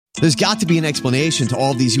There's got to be an explanation to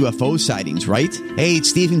all of these UFO sightings, right? Hey,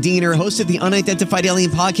 it's Stephen Diener, host of the Unidentified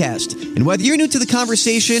Alien Podcast. And whether you're new to the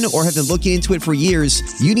conversation or have been looking into it for years,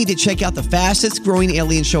 you need to check out the fastest growing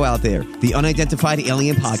alien show out there, the Unidentified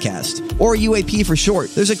Alien Podcast, or UAP for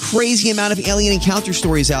short. There's a crazy amount of alien encounter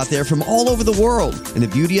stories out there from all over the world. And the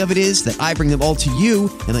beauty of it is that I bring them all to you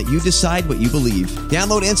and let you decide what you believe.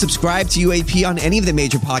 Download and subscribe to UAP on any of the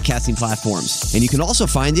major podcasting platforms. And you can also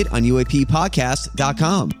find it on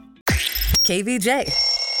UAPpodcast.com. KVJ.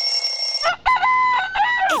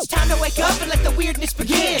 It's time to wake up and let the weirdness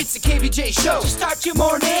begin. It's the KVJ Show to start your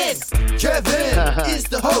morning. Kevin is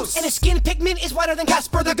the host, and his skin pigment is whiter than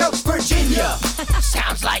Casper the Ghost. Virginia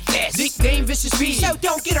sounds like this. Nickname Vicious B, so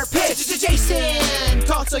don't get her pissed. Jason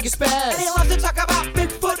talks like a spaz, and he loves to talk about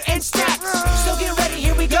Bigfoot and stacks. So get ready,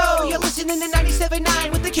 here we go. You're listening to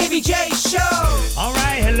 97.9 with the KVJ Show. All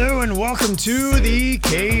right, hello and welcome to the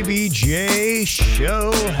KVJ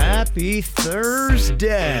Show. Happy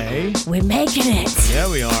Thursday. We're making it. Yeah,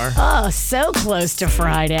 we are. Oh, so close to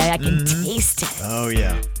Friday. I can taste it. Oh,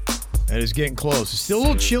 yeah. It is getting close. It's still a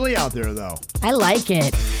little chilly out there, though. I like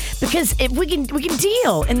it because if we can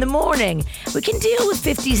deal in the morning. We can deal with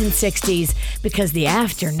 50s and 60s because the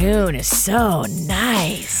afternoon is so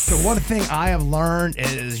nice. The one thing I have learned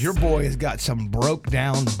is your boy has got some broke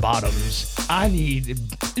down bottoms.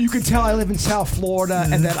 You can tell I live in South Florida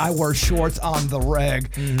and that I wear shorts on the reg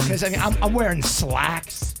because I'm wearing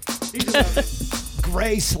slacks. These are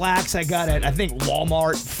gray slacks I got at, I think,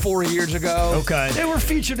 Walmart 4 years ago. Okay. They were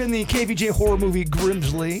featured in the KVJ horror movie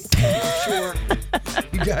Grimsley. I'm sure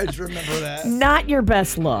you guys remember that. Not your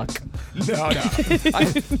best look. No.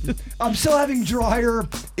 I'm still having dryer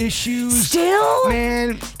issues. Still?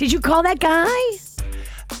 Man. Did you call that guy?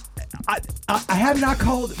 I have not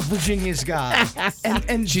called Virginia's guy.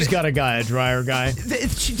 And She's got a guy, a dryer guy.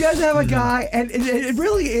 She does have a guy, and it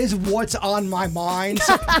really is what's on my mind.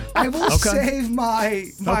 So I will save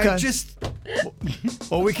my just...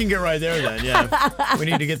 Well, we can get right there then, yeah. We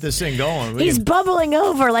need to get this thing going. He's bubbling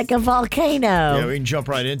over like a volcano. Yeah, we can jump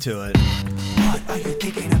right into it. What are you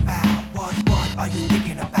thinking about? What are you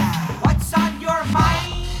thinking about? What's on your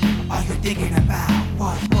mind? Are you thinking about?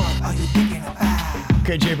 What are you thinking about?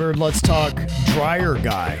 Okay, Jay-Bird, let's talk dryer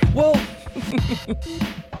guy. Well,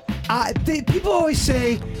 people always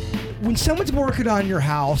say, when someone's working on your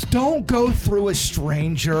house, don't go through a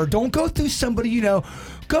stranger. Don't go through somebody you know.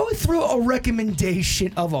 Go through a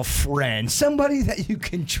recommendation of a friend, somebody that you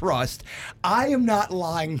can trust. I am not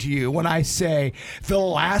lying to you when I say the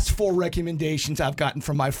last 4 recommendations I've gotten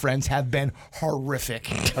from my friends have been horrific.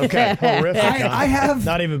 Okay, horrific. I have...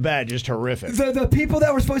 Not even bad, just horrific. The people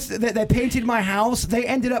that were supposed to... that painted my house, they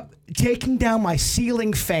ended up taking down my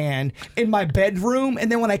ceiling fan in my bedroom. And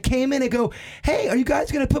then when I came in, I go, hey, are you guys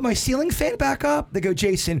going to put my ceiling fan back up? They go,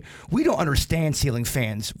 Jason, we don't understand ceiling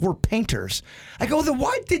fans. We're painters. I go, then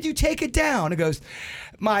why did you take it down? It goes,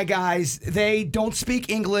 my guys, they don't speak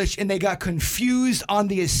English and they got confused on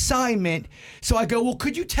the assignment. So I go, well,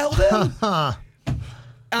 could you tell them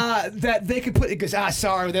that they could put it? Goes,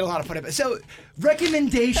 sorry, they don't know how to put it. So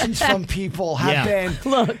recommendations from people have been.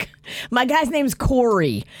 Look, my guy's name's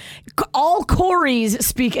Corey. All Corys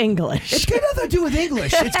speak English. It's got nothing to do with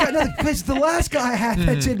English. It's got nothing, because the last guy I had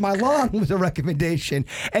that did my lawn was a recommendation,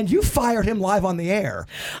 and you fired him live on the air.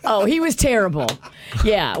 Oh, he was terrible.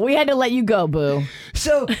 Yeah, we had to let you go, boo.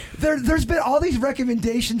 So there's been all these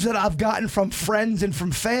recommendations that I've gotten from friends and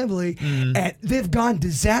from family, and they've gone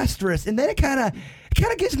disastrous. And then it kind of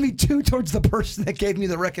gives me towards the person that gave me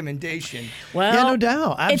the recommendation. Well, yeah, no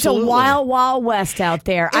doubt. Absolutely. It's a wild, wild west out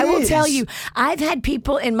there. I will tell you, I've had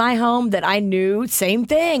people in my home that I knew, same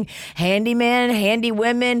thing, handymen, handy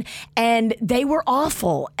women, and they were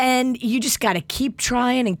awful. And you just got to keep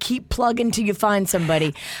trying and keep plugging till you find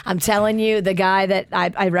somebody. I'm telling you, the guy that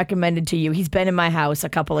I recommended to you, he's been in my house a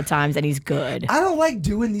couple of times, and he's good. I don't like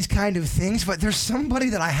doing these kind of things, but there's somebody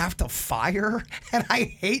that I have to fire, and I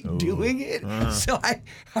hate doing it. So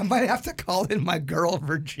I might have to call in my girl,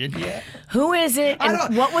 Virginia. Who is it,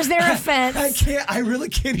 and what was their offense? I really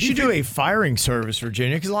can't. You should do a firing service,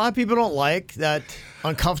 Virginia, because a lot of people don't like that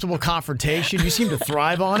uncomfortable confrontation. You seem to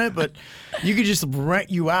thrive on it, but you could just rent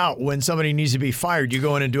you out when somebody needs to be fired. You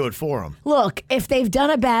go in and do it for them. Look, if they've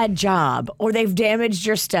done a bad job or they've damaged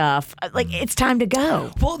your stuff, it's time to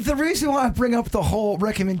go. Well, the reason why I bring up the whole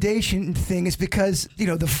recommendation thing is because,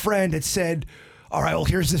 the friend had said, all right, well,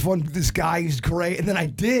 here's this guy who's great. And then I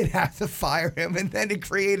did have to fire him. And then it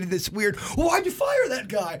created this weird, well, why'd you fire that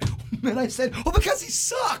guy? And I said, well, because he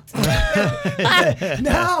sucked.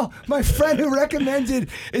 Now my friend who recommended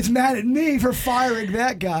is mad at me for firing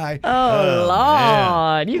that guy. Oh,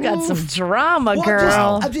 Lord. You got some drama, Well,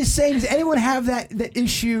 girl. I'm just saying, does anyone have that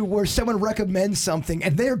issue where someone recommends something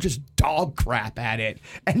and they're just dog crap at it,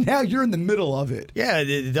 and now you're in the middle of it? Yeah,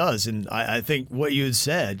 it does. And I think what you had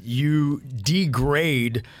said, you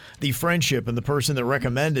degrade the friendship and the person that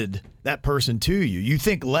recommended that person to you. You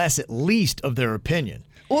think less, at least, of their opinion.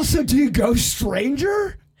 Also, do you go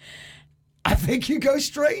stranger? I think you go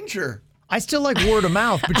stranger. I still like word of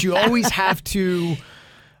mouth, but you always have to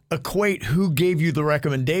equate who gave you the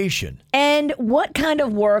recommendation. And what kind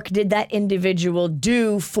of work did that individual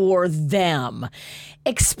do for them?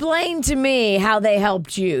 Explain to me how they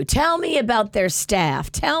helped you. Tell me about their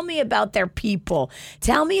staff. Tell me about their people.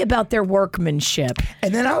 Tell me about their workmanship.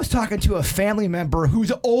 And then I was talking to a family member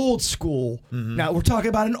who's old school. Mm-hmm. Now, we're talking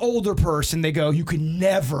about an older person. They go, you can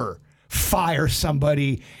never fire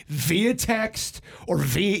somebody via text or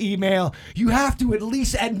via email. You have to at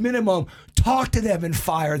least, at minimum, talk to them and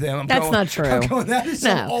fire them. That's not true. I'm going, that is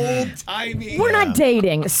some No. old-timey. We're not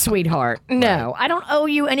dating, sweetheart. No, I don't owe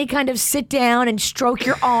you any kind of sit down and stroke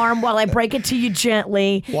your arm while I break it to you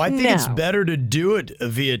gently. Well, I think No. it's better to do it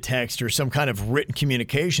via text or some kind of written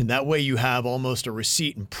communication. That way you have almost a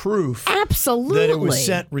receipt and proof Absolutely. that it was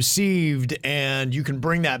sent, received, and you can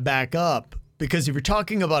bring that back up. Because if you're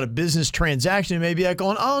talking about a business transaction, it may be like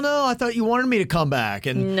going, oh, no, I thought you wanted me to come back.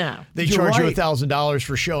 And No. they You're charge right. you $1,000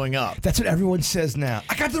 for showing up. That's what everyone says now.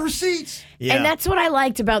 I got the receipts. Yeah. And that's what I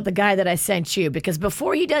liked about the guy that I sent you, because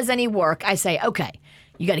before he does any work, I say, okay,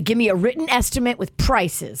 you got to give me a written estimate with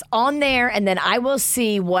prices on there, and then I will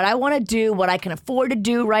see what I want to do, what I can afford to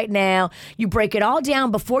do right now. You break it all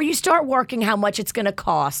down before you start working, how much it's going to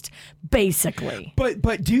cost, basically.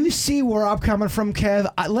 But do you see where I'm coming from,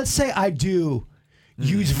 Kev? Let's say I do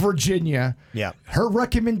use Virginia. Yeah. Her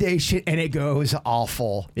recommendation, and it goes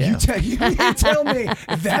awful. Yeah. You tell me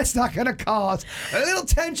that's not going to cause a little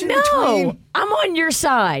tension No, between. I'm on your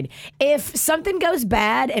side. If something goes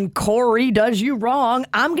bad and Corey does you wrong,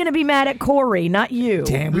 I'm going to be mad at Corey, not you.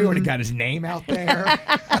 Damn, we already got his name out there.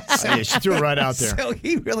 Yeah, she threw it right out there. So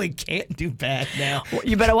he really can't do bad now.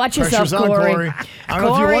 You better watch yourself, Pressure's on, Corey. Corey. I don't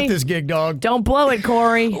know if you want this gig, dog. Don't blow it,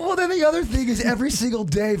 Corey. Well, then the other thing is every single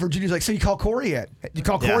day, Virginia's like, so you call Corey yet? You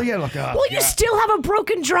call Corey yet? I'm like, oh, Well, you God. still have a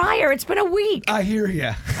broken dryer. It's been a week. I hear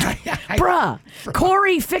you. Bruh,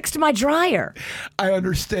 Corey fixed my dryer. I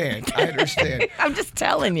understand. I'm just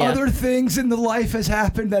telling you. Other things in the life has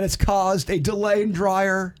happened that has caused a delay in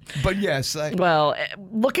dryer. But yes, Well,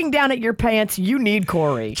 looking down at your pants, you need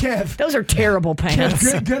Corey. Kev. Those are terrible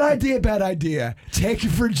pants. good idea, bad idea. Take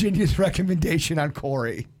Virginia's recommendation on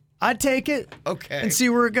Corey. I'd take it. Okay. And see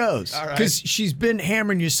where it goes. All right. Because she's been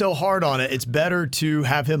hammering you so hard on it, it's better to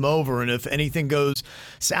have him over. And if anything goes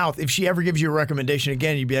south, if she ever gives you a recommendation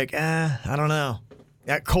again, you'd be like, I don't know.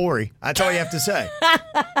 That Corey. That's all you have to say.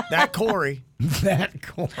 That Corey. That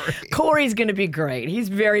Corey. Corey's going to be great. He's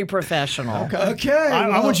very professional. Okay.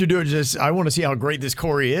 I want you to do it. I want to see how great this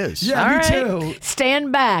Corey is. Yeah, All me right. too.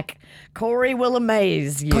 Stand back. Corey will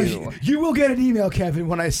amaze you. You will get an email, Kevin,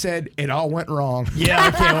 when I said it all went wrong. Yeah,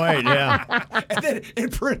 I can't wait. Yeah. And then in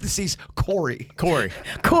parentheses, Corey. Corey.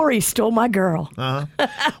 Corey stole my girl.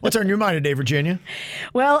 What's on your mind today, Virginia?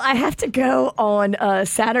 Well, I have to go on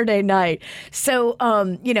Saturday night. So,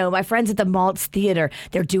 my friends at the Maltz Theater,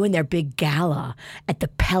 they're doing their big gala at the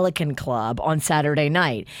Pelican Club on Saturday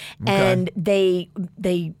night. And they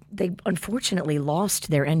unfortunately lost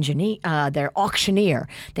their their auctioneer.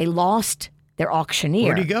 They lost their auctioneer.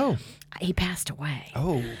 Where'd he go? He passed away.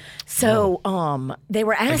 Oh. So, they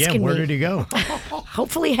were asking Again, where me. did he go?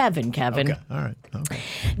 Hopefully heaven, Kevin. Okay. All right. Okay.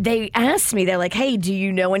 They asked me, they're like, hey, do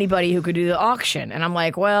you know anybody who could do the auction? And I'm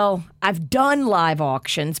like, well, I've done live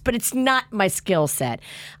auctions, but it's not my skill set.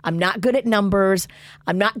 I'm not good at numbers.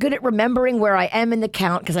 I'm not good at remembering where I am in the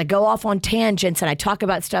count because I go off on tangents and I talk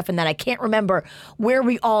about stuff and then I can't remember where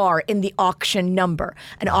we are in the auction number.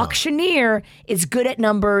 An auctioneer is good at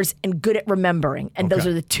numbers and good at remembering. And those Okay.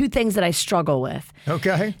 are the two things that I struggle with.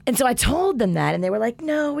 Okay. And so I told them that, and they were like,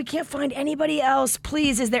 "No, we can't find anybody else.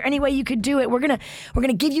 Please, is there any way you could do it? We're gonna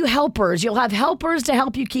give you helpers. You'll have helpers to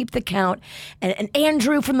help you keep the count, and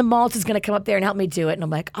Andrew from the Maltz is gonna come up there and help me do it." And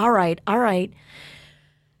I'm like, "All right."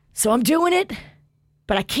 So I'm doing it,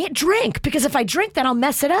 but I can't drink because if I drink, then I'll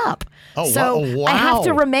mess it up. Oh, so wow. I have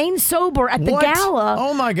to remain sober at the What? gala.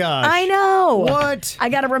 Oh, my gosh. I know. What? I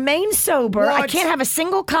got to remain sober. I What? can't have a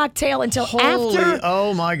single cocktail until Holy, after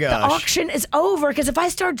oh my the gosh. auction is over because if I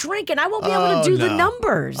start drinking, I won't be able to do the no.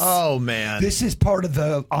 numbers. Oh, man. This is part of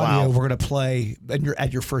the audio Wow. we're going to play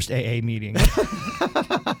at your first AA meeting.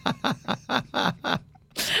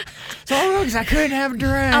 Thanks, I couldn't have a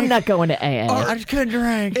drink. I'm not going to AA. I just couldn't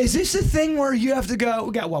drink. Is this a thing where you have to go?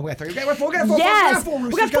 We got one, we got three, we got four, we got four. Yes, we we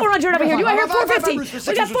got 400 over here. Do I hear 450? Roosters,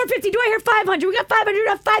 We got 450. Do I hear 500? We got 500. We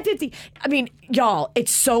got 550. I mean, y'all,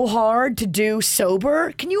 it's so hard to do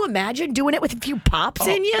sober. Can you imagine doing it with a few pops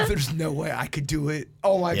in you? There's no way I could do it.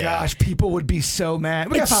 Oh my gosh, people would be so mad.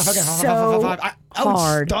 We got It's five. so I would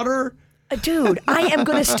hard. stutter. Dude, I am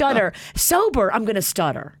going to stutter. Sober, I'm going to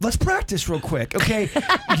stutter. Let's practice real quick, okay?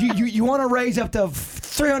 you want to raise up to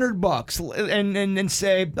 $300 and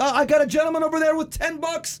say, I got a gentleman over there with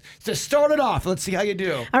 $10 to start it off. Let's see how you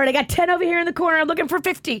do. All right, I got 10 over here in the corner. I'm looking for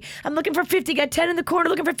 50. I'm looking for 50. Got 10 in the corner.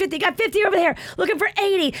 Looking for 50. Got 50 over there. Looking for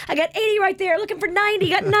 80. I got 80 right there. Looking for 90.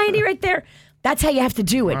 Got 90 right there. That's how you have to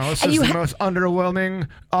do it. This and is you the most underwhelming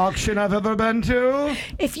auction I've ever been to.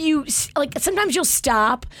 if you like, sometimes you'll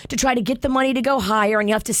stop to try to get the money to go higher, and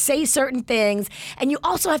you have to say certain things, and you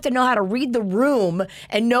also have to know how to read the room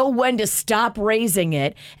and know when to stop raising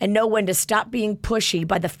it and know when to stop being pushy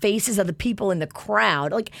by the faces of the people in the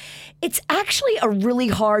crowd. Like, it's actually a really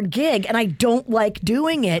hard gig, and I don't like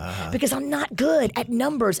doing it because I'm not good at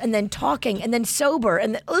numbers and then talking and then sober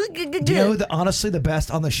and then, Do you know honestly the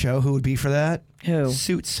best on the show who would be for that? Who?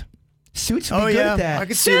 Suits. Suits would be good at that. I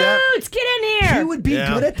could see that. Suits, get in here. He would be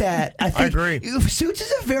good at that. I think agree. Suits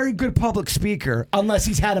is a very good public speaker, unless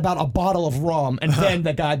he's had about a bottle of rum, and then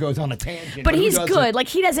the guy goes on a tangent. But who he's doesn't? good. Like,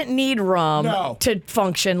 he doesn't need rum No. to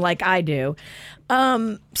function like I do.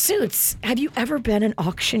 Suits, have you ever been an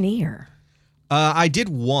auctioneer? I did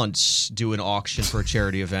once do an auction for a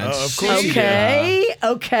charity event. Of course you did.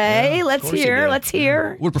 Okay. Yeah, Let's of course you hear. did. Let's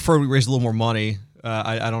hear. Would prefer we raise a little more money.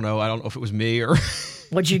 I don't know. I don't know if it was me or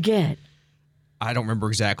What'd you get? I don't remember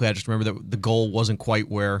exactly. I just remember that the goal wasn't quite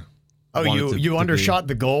where. I Oh, wanted to you be. undershot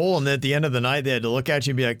the goal, and then at the end of the night, they had to look at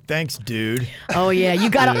you and be like, "Thanks, dude." Oh yeah, you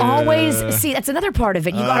gotta always see. That's another part of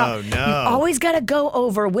it. You gotta, Oh, no. you always gotta go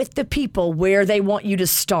over with the people where they want you to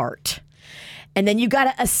start. And then you got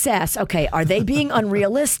to assess, okay, are they being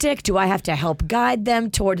unrealistic? Do I have to help guide them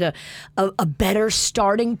toward a better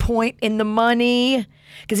starting point in the money?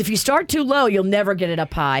 Because if you start too low, you'll never get it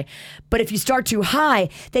up high. But if you start too high,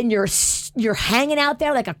 then you're hanging out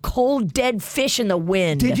there like a cold, dead fish in the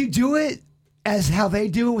wind. Did you do it as how they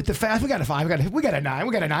do it with the fast? We got a 5, we got a 9,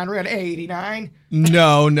 we got an 89.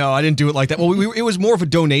 No, I didn't do it like that. Well, it was more of a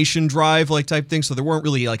donation drive like type thing, so there weren't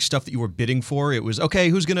really like stuff that you were bidding for. It was, okay,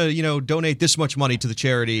 who's going to, donate this much money to the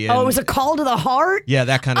charity? And, Oh, it was a call to the heart? yeah,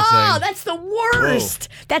 that kind of thing. Oh, that's the worst.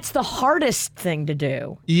 That's the hardest thing to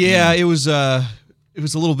do. Yeah, it was a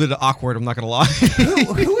little bit awkward, I'm not going to lie.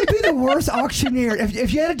 Who would be the worst auctioneer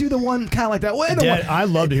if you had to do the one kind of like that? Well, I'd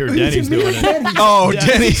love to hear You Denny's should meet doing with it. Denny. Oh,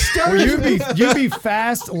 Denny. Well, you'd be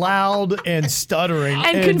fast, loud, and stuttering.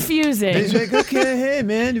 And confusing. He's like, okay, hey,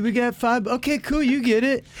 man, we got $5. Okay, cool, you get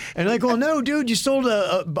it. And they're like, well, no, dude, you sold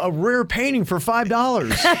a rare painting for $5.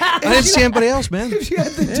 I didn't see anybody else, man. If you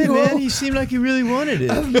had the Hey, duo man, you seemed like you really wanted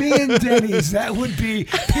of it. me and Denny's, that would be,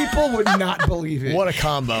 people would not believe it. What a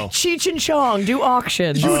combo. Cheech and Chong do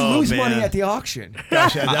auctions. You would Oh, lose man. money at the auction.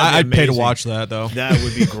 Gosh, that'd be I'd pay to amazing. watch that, though. That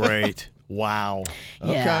would be great. Wow.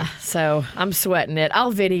 Okay. Yeah, so I'm sweating it.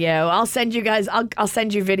 I'll video. I'll send you guys. I'll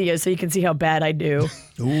send you videos so you can see how bad I do.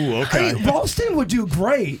 Ooh, okay. Hey, Ralston would do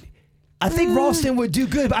great. I think Ralston would do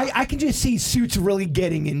good, but I can just see Suits really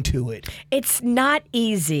getting into it. It's not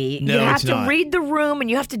easy. No, you have it's to not. read the room, and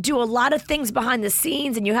you have to do a lot of things behind the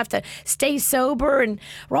scenes, and you have to stay sober. And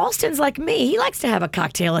Ralston's like me; he likes to have a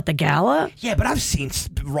cocktail at the gala. Yeah, but I've seen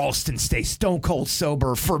Ralston stay stone cold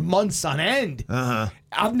sober for months on end.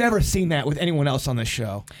 I've never seen that with anyone else on this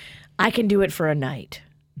show. I can do it for a night.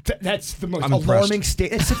 That's the most I'm alarming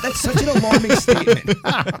statement. That's such an alarming statement.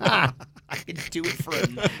 I can do it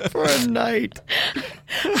for a night.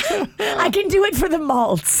 I can do it for the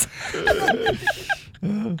malts.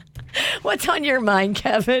 What's on your mind,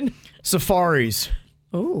 Kevin? Safaris.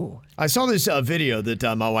 Ooh. I saw this video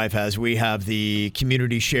that my wife has. We have the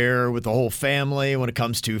community share with the whole family when it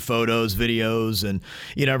comes to photos, videos, and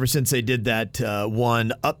ever since they did that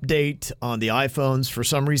one update on the iPhones, for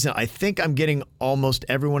some reason, I think I'm getting almost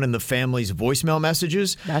everyone in the family's voicemail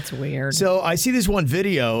messages. That's weird. So I see this one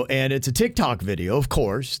video, and it's a TikTok video, of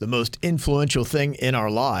course, the most influential thing in our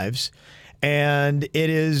lives. And it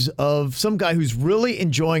is of some guy who's really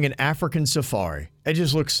enjoying an African safari. It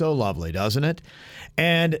just looks so lovely, doesn't it?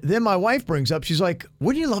 And then my wife brings up, she's like,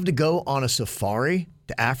 wouldn't you love to go on a safari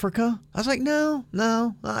to Africa? I was like, no,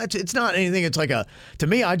 it's not anything. It's like to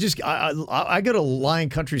me, I go to Lion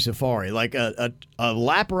Country Safari. Like a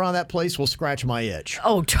lap around that place will scratch my itch.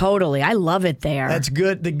 Oh, totally. I love it there. That's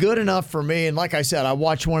good. Good enough for me. And like I said, I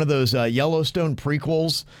watched one of those Yellowstone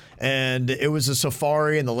prequels. And it was a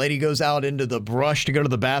safari, and the lady goes out into the brush to go to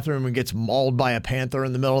the bathroom and gets mauled by a panther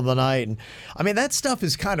in the middle of the night. And I mean, that stuff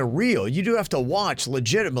is kind of real. You do have to watch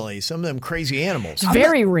legitimately some of them crazy animals.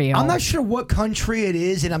 Very real. I'm not sure what country it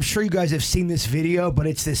is, and I'm sure you guys have seen this video, but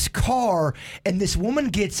it's this car, and this woman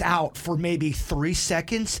gets out for maybe 3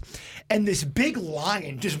 seconds, and this big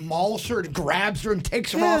lion just mauls her and grabs her and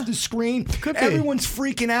takes her off the screen. Everyone's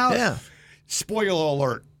freaking out. Yeah. Spoiler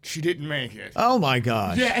alert. She didn't make it. Oh, my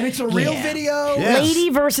gosh. Yeah, and it's a real video. Yes. Lady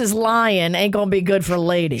versus lion ain't going to be good for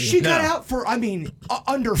Lady. She got out for,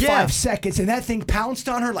 under 5 seconds, and that thing pounced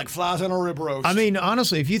on her like flies on a rib roast. I mean,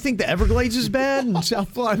 honestly, if you think the Everglades is bad in South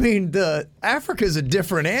Florida, I mean, Africa's a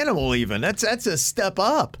different animal even. That's a step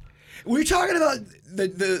up. We're talking about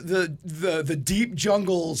the deep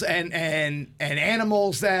jungles and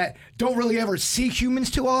animals that don't really ever see humans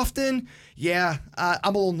too often. Yeah,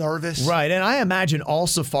 I'm a little nervous. Right, and I imagine all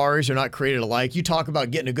safaris are not created alike. You talk about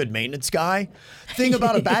getting a good maintenance guy. Thing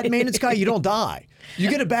about a bad maintenance guy, you don't die. You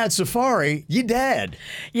get a bad safari, you dead.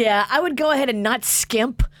 Yeah, I would go ahead and not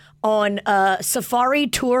skimp on safari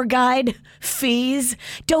tour guide fees.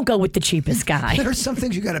 Don't go with the cheapest guy. There's some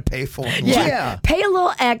things you got to pay for. Yeah. Pay a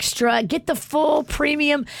little extra. Get the full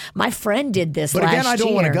premium. My friend did this But last year. again, I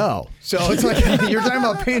don't want to go. So it's like you're talking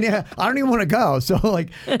about paying. I don't even want to go. So like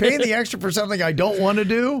paying the extra for something I don't want to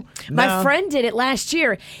do. My friend did it last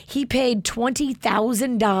year. He paid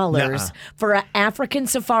 $20,000 for an African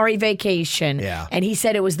safari vacation. Yeah. And he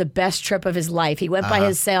said it was the best trip of his life. He went by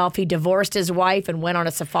himself. He divorced his wife and went on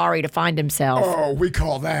a safari to find himself. Oh, we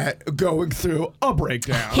call that going through a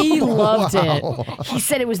breakdown. He loved it. He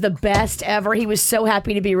said it was the best ever. He was so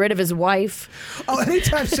happy to be rid of his wife. Oh,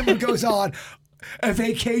 anytime someone goes on a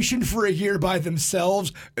vacation for a year by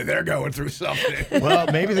themselves, they're going through something. Well,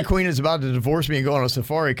 maybe the Queen is about to divorce me and go on a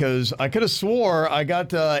safari because I could have swore I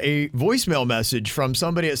got a voicemail message from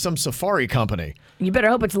somebody at some safari company. You better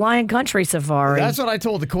hope it's Lion Country Safari. That's what I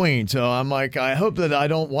told the Queen. So I'm like, I hope that I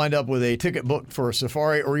don't wind up with a ticket booked for a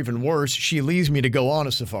safari, or even worse, she leaves me to go on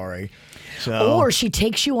a safari. So, or she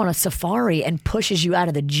takes you on a safari and pushes you out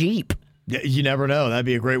of the Jeep. you never know. That'd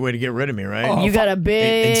be a great way to get rid of me, right? Oh, You got a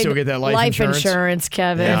big and still get that life insurance?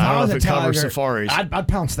 Kevin. Yeah. I don't was know if a it covers tiger, safaris. I'd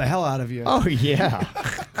pounce the hell out of you. Oh, yeah.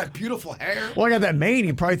 Beautiful hair. Well, I got that mane.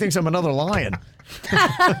 He probably thinks I'm another lion.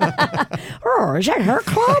 Oh, is that her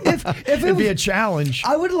club? It'd be a challenge.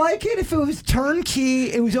 I would like it if it was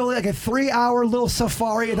turnkey. It was only like a 3-hour little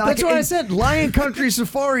safari. And That's what I said. Lion Country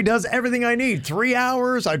Safari does everything I need. 3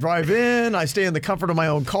 hours. I drive in. I stay in the comfort of my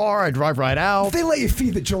own car. I drive right out. They let you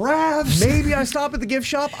feed the giraffes. Maybe I stop at the gift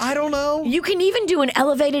shop. I don't know. You can even do an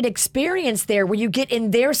elevated experience there where you get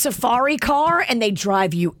in their safari car and they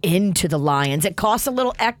drive you into the lions. It costs a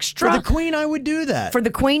little extra. For the Queen, I would do that. For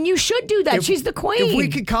the Queen, you should do that. She's the Queen. If we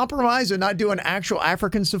could compromise and not do an actual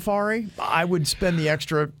African safari, I would spend the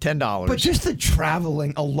extra $10. But just the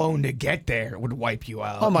traveling alone to get there would wipe you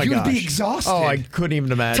out. Oh my you gosh. would be exhausted. Oh, I couldn't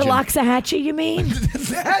even imagine. To Loxahatchee, you mean?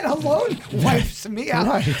 That alone wipes me out.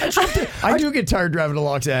 Right. I do get tired driving to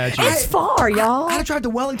Loxahatchee. It's far, y'all. I tried to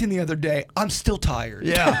Wellington the other day. I'm still tired.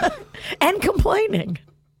 Yeah. And complaining.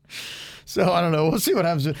 So I don't know. We'll see what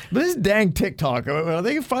happens. But this dang TikTok, are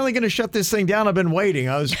they finally going to shut this thing down? I've been waiting.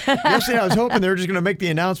 Yesterday I was hoping they were just going to make the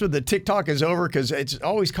announcement that TikTok is over because it's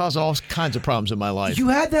always causing all kinds of problems in my life. You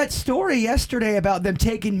had that story yesterday about them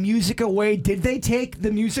taking music away. Did they take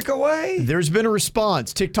the music away? There's been a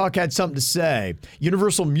response. TikTok had something to say.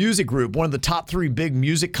 Universal Music Group, one of the top 3 big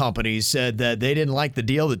music companies, said that they didn't like the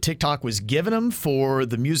deal that TikTok was giving them for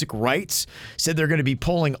the music rights. Said they're going to be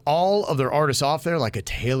pulling all of their artists off there, like a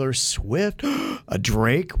Taylor Swift. A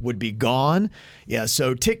Drake would be gone. Yeah,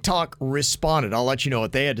 so TikTok responded. I'll let you know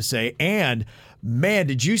what they had to say. And man,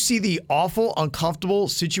 did you see the awful, uncomfortable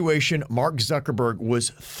situation Mark Zuckerberg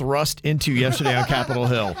was thrust into yesterday on Capitol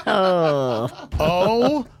Hill?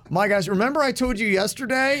 Oh, my gosh. Remember I told you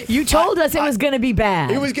yesterday? You told us it was going to be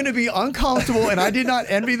bad. It was going to be uncomfortable, and I did not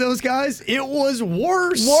envy those guys. It was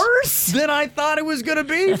worse. Worse? Than I thought it was going to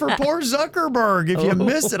be for poor Zuckerberg. If you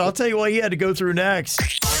missed it, I'll tell you what he had to go through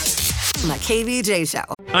next. The KVJ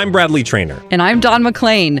Show. I'm Bradley Trainer. And I'm Don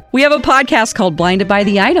McClain. We have a podcast called Blinded by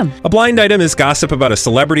the Item. A blind item is gossip about a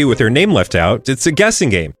celebrity with their name left out. It's a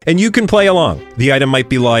guessing game, and you can play along. The item might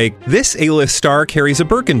be like, this A-list star carries a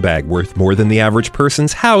Birkin bag worth more than the average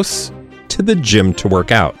person's house to the gym to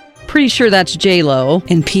work out. Pretty sure that's J-Lo.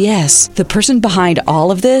 And P.S. the person behind all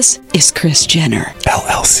of this is Kris Jenner,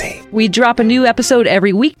 LLC. We drop a new episode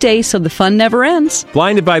every weekday so the fun never ends.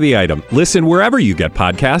 Blinded by the Item. Listen wherever you get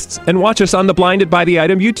podcasts and watch us on the Blinded by the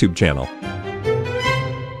Item YouTube channel.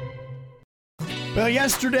 Well,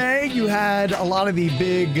 yesterday you had a lot of the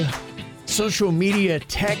big social media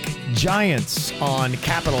tech giants on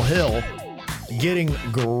Capitol Hill getting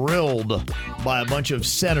grilled by a bunch of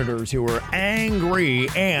senators who were angry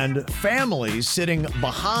and families sitting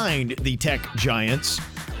behind the tech giants.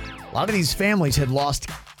 A lot of these families had lost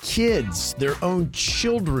kids, their own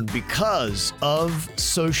children, because of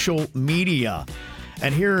social media.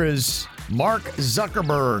 And here is Mark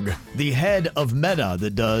Zuckerberg, the head of Meta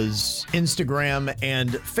that does Instagram and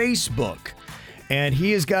Facebook. And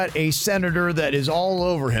he has got a senator that is all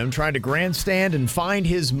over him trying to grandstand and find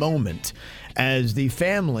his moment as the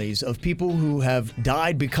families of people who have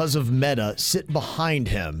died because of Meta sit behind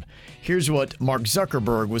him. Here's what Mark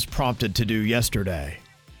Zuckerberg was prompted to do yesterday.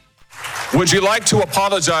 Would you like to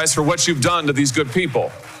apologize for what you've done to these good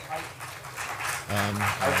people? I'm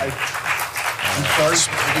sorry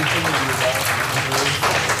for everything that you've all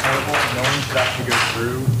terrible. No one should have to go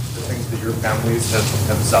through the things that your families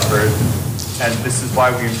have suffered. And this is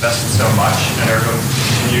why we invested so much and are going to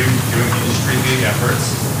continue doing industry-leading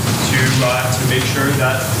efforts to make sure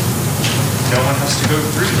that no one has to go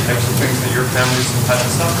through the types of things that your families have had to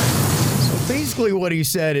suffer. So basically what he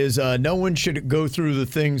said is no one should go through the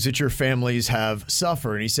things that your families have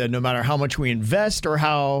suffered. And he said no matter how much we invest or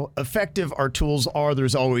how effective our tools are,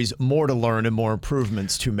 there's always more to learn and more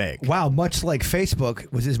improvements to make. Wow, much like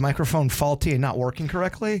Facebook, was his microphone faulty and not working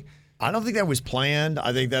correctly? I don't think that was planned.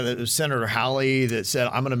 I think that it was Senator Hawley that said,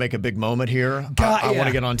 I'm going to make a big moment here. I want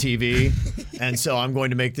to get on TV. And so I'm going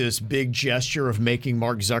to make this big gesture of making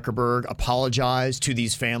Mark Zuckerberg apologize to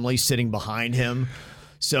these families sitting behind him.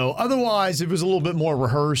 So otherwise, it was a little bit more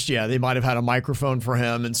rehearsed. Yeah, they might have had a microphone for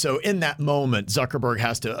him. And so in that moment, Zuckerberg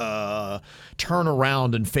has to turn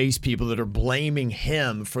around and face people that are blaming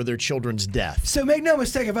him for their children's death. So make no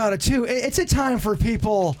mistake about it, too. It's a time for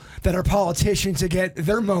people that are politicians to get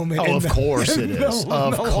their moment. Oh, of course it is.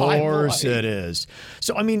 Of course it is.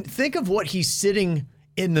 So, I mean, think of what he's sitting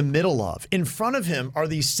in the middle of. In front of him are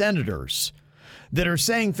these senators that are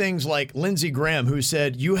saying things like Lindsey Graham, who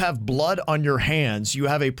said, you have blood on your hands. You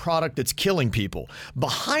have a product that's killing people.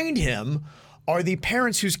 Behind him are the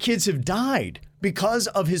parents whose kids have died because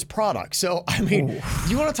of his product. So, I mean,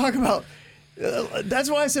 you want to talk about... that's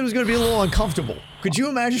why I said it was going to be a little uncomfortable. Could you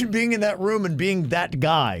imagine being in that room and being that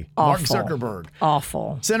guy, Awful. Mark Zuckerberg?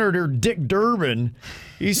 Awful. Senator Dick Durbin,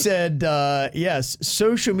 he said, yes,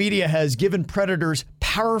 social media has given predators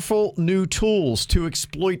powerful new tools to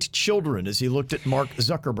exploit children, as he looked at Mark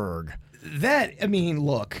Zuckerberg.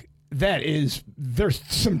 There's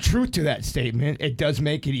some truth to that statement. It does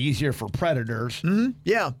make it easier for predators. Mm-hmm.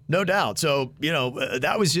 Yeah, no doubt. So,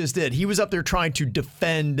 that was just it. He was up there trying to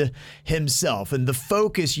defend himself. And the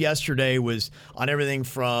focus yesterday was on everything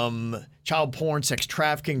from child porn, sex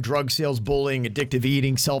trafficking, drug sales, bullying, addictive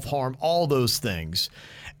eating, self-harm, all those things.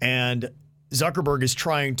 And Zuckerberg is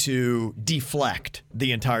trying to deflect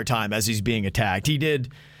the entire time as he's being attacked. He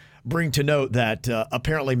did bring to note that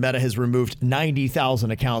apparently Meta has removed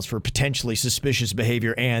 90,000 accounts for potentially suspicious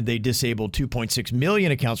behavior, and they disabled 2.6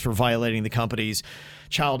 million accounts for violating the company's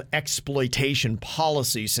child exploitation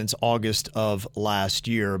policy since August of last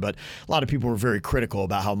year. But a lot of people were very critical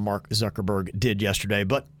about how Mark Zuckerberg did yesterday.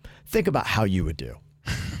 But think about how you would do.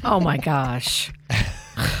 Oh, my gosh.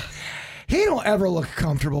 He don't ever look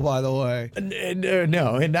comfortable, by the way.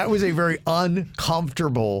 No, and that was a very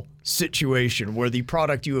uncomfortable situation where the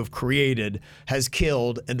product you have created has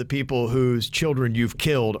killed and the people whose children you've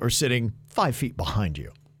killed are sitting 5 feet behind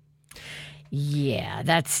you. Yeah,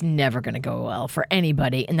 that's never going to go well for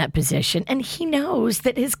anybody in that position. And he knows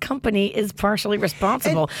that his company is partially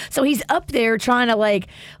responsible. So he's up there trying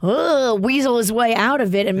to weasel his way out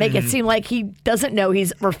of it and make it seem like he doesn't know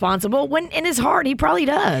he's responsible when in his heart he probably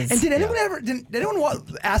does. And did anyone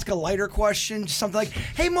ask a lighter question? Something like,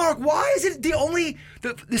 hey, Mark, why is it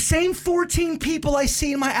the same 14 people I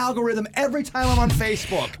see in my algorithm every time I'm on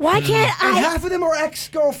Facebook? Why can't and half of them are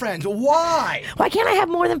ex-girlfriends. Why? Why can't I have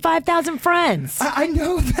more than 5,000 friends? I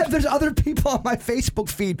know that there's other people on my Facebook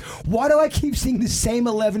feed. Why do I keep seeing the same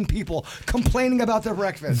 11 people complaining about their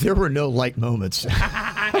breakfast? There were no light moments.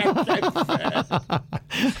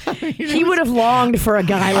 He would have longed for a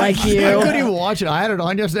guy like you. I couldn't even watch it. I had it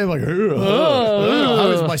on yesterday. I'm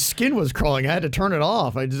like, my skin was crawling. I had to turn it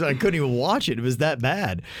off. I couldn't even watch it. It was that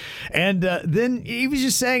bad. And then he was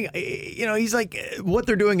just saying, he's like, what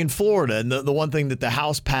they're doing in Florida. And the one thing that the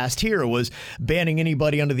House passed here was banning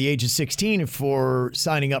anybody under the age of 16 for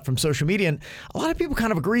signing up from social media. And a lot of people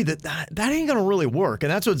kind of agree that ain't going to really work.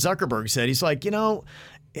 And that's what Zuckerberg said. He's like,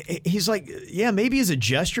 He's like, yeah, maybe as a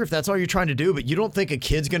gesture if that's all you're trying to do, but you don't think a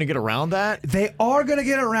kid's going to get around that? They are going to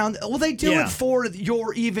get around. Well, they do it for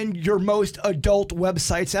your most adult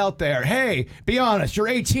websites out there. Hey, be honest, you're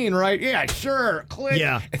 18, right? Yeah, sure. Click.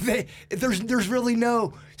 Yeah. There's really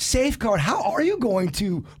no safeguard. How are you going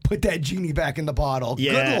to put that genie back in the bottle?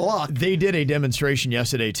 Yeah, Good luck. They did a demonstration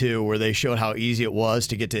yesterday, too, where they showed how easy it was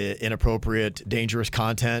to get to inappropriate, dangerous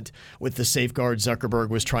content with the safeguard Zuckerberg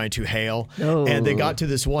was trying to hail. Oh. And they got to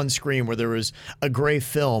this one screen where there was a gray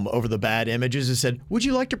film over the bad images and said, would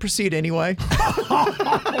you like to proceed anyway?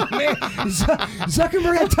 Oh, man.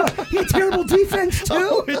 Zuckerberg had terrible defense, too.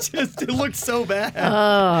 Oh, it looked so bad.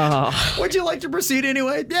 Oh. Would you like to proceed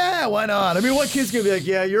anyway? Yeah, why not? I mean, what kid's going to be like,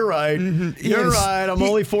 yeah, you're right. Mm-hmm. You're right. I'm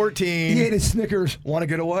only 14. He ate his Snickers. Want to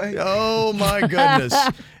get away? Oh, my goodness.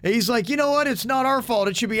 He's like, you know what? It's not our fault.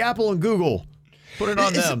 It should be Apple and Google. Put it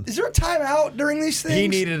on them. Is there a timeout during these things? He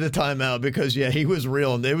needed a timeout because, he was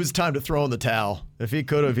real. And it was time to throw in the towel. If he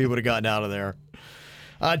could have, he would have gotten out of there.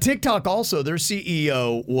 TikTok also, their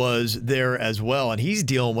CEO was there as well, and he's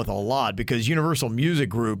dealing with a lot because Universal Music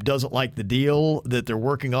Group doesn't like the deal that they're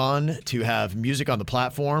working on to have music on the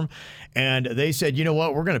platform. And they said, you know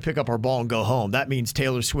what, we're going to pick up our ball and go home. That means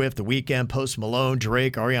Taylor Swift, The Weeknd, Post Malone,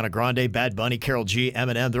 Drake, Ariana Grande, Bad Bunny, Karol G,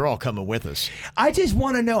 Eminem, they're all coming with us. I just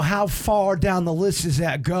want to know how far down the list does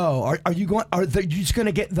that go? Are you just going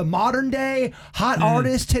to get the modern day hot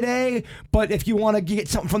artists today? But if you want to get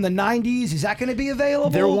something from the 90s, is that going to be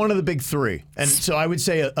available? They're one of the big three. And so I would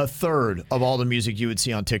say a third of all the music you would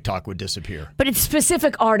see on TikTok would disappear. But it's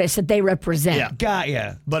specific artists that they represent. Yeah. Got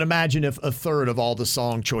ya. But imagine if a third of all the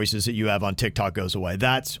song choices that you have on TikTok goes away.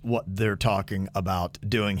 That's what they're talking about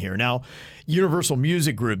doing here. Now, Universal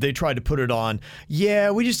Music Group, they tried to put it on,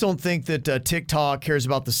 we just don't think that TikTok cares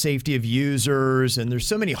about the safety of users, and there's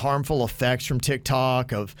so many harmful effects from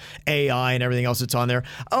TikTok of AI and everything else that's on there.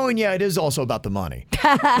 Oh, and it is also about the money.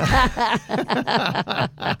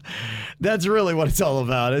 That's really what it's all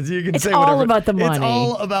about. It's all about the money. It's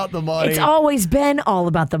all about the money. It's always been all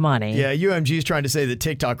about the money. Yeah, UMG is trying to say that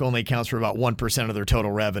TikTok only accounts for about 1% of their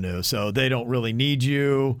total revenue, so they don't really need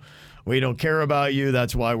you. We don't care about you.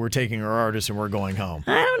 That's why we're taking our artists and we're going home.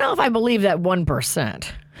 I don't know if I believe that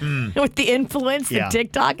 1%. With the influence that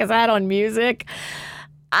TikTok has had on music,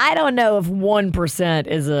 I don't know if 1%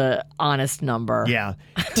 is a honest number. Yeah.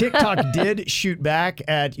 TikTok did shoot back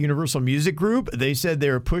at Universal Music Group. They said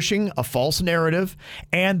they're pushing a false narrative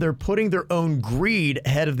and they're putting their own greed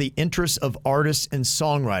ahead of the interests of artists and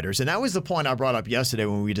songwriters. And that was the point I brought up yesterday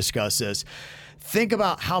when we discussed this. Think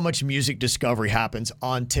about how much music discovery happens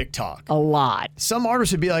on TikTok. A lot. Some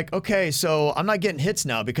artists would be like, okay, so I'm not getting hits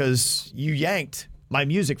now because you yanked my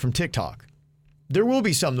music from TikTok. There will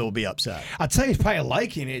be some that will be upset. I'll tell you, it's probably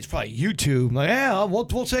liking it. It's probably YouTube. Like,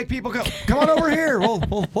 we'll take people. Come on over here.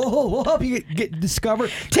 We'll help you get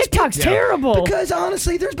discovered. TikTok's terrible. Because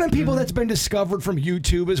honestly, there's been people that's been discovered from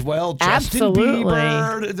YouTube as well. Absolutely. Justin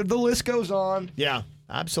Bieber. The list goes on. Yeah.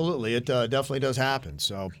 Absolutely. It definitely does happen.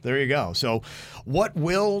 So there you go. So what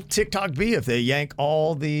will TikTok be if they yank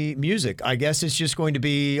all the music? I guess it's just going to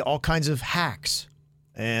be all kinds of hacks.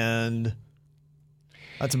 And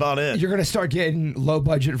that's about it. You're going to start getting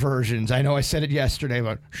low-budget versions. I know I said it yesterday,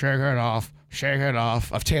 but shake it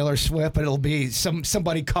off of Taylor Swift, but it'll be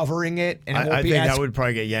somebody covering it. And I think that would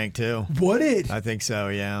probably get yanked too. Would it? I think so,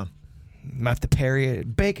 yeah. I have to parry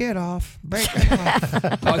it. Bake it off. Oh, it's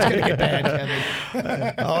going to get bad,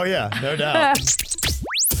 Kevin. Oh, yeah, no doubt.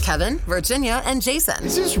 Kevin, Virginia, and Jason.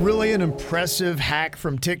 Is this really an impressive hack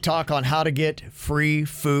from TikTok on how to get free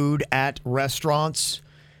food at restaurants?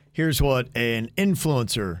 Here's what an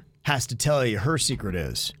influencer has to tell you her secret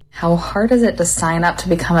is. How hard is it to sign up to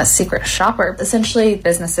become a secret shopper? Essentially,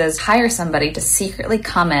 businesses hire somebody to secretly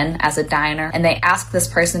come in as a diner, and they ask this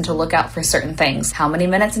person to look out for certain things. How many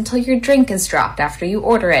minutes until your drink is dropped after you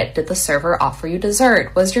order it? Did the server offer you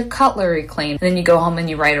dessert? Was your cutlery clean? And then you go home and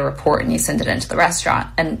you write a report and you send it into the restaurant,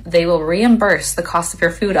 and they will reimburse the cost of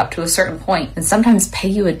your food up to a certain point, and sometimes pay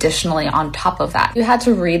you additionally on top of that. You had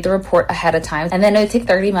to read the report ahead of time, and then it would take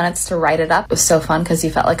 30 minutes to write it up. It was so fun because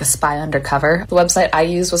you felt like a spy undercover. The website I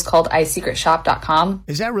used was called isecretshop.com.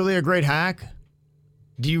 Is that really a great hack?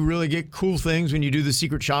 Do you really get cool things when you do the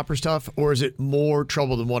secret shopper stuff, or is it more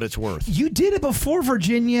trouble than what it's worth? You did it before,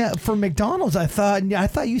 Virginia, for McDonald's, I thought. I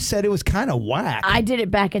thought you said it was kind of whack. I did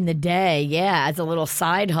it back in the day, as a little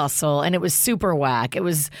side hustle, and it was super whack. It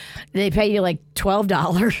was, they pay you like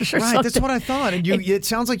 $12 or something. Right, that's what I thought. And it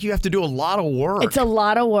sounds like you have to do a lot of work. It's a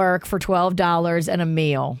lot of work for $12 and a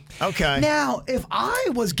meal. Okay. Now, if I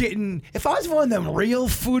was one of them real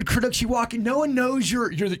food critics, you walk in, no one knows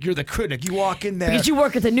you're the critic. You walk in there. Because you work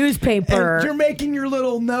work at the newspaper. And you're making your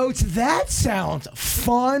little notes. That sounds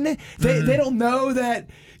fun. They don't know that,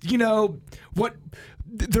 what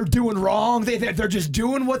they're doing wrong. They're just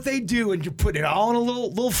doing what they do, and you put it all in a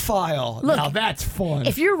little file. Look, now that's fun.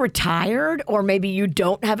 If you're retired or maybe you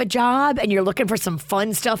don't have a job and you're looking for some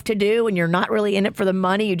fun stuff to do and you're not really in it for the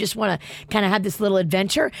money, you just want to kind of have this little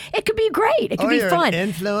adventure, it could be great. It could be you're fun.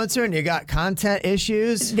 An influencer and you got content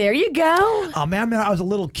issues. There you go. Oh man, I was a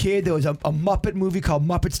little kid. There was a Muppet movie called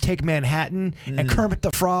Muppets Take Manhattan, and Kermit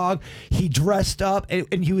the Frog, he dressed up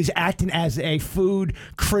and he was acting as a food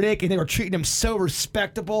critic, and they were treating him so respectable.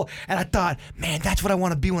 And I thought, man, that's what I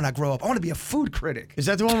want to be when I grow up. I want to be a food critic. Is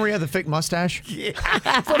that the one where you have the fake mustache? Yeah,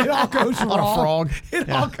 but it all goes wrong. On a frog. It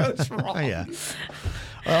all goes wrong. Yeah.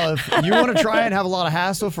 If you want to try and have a lot of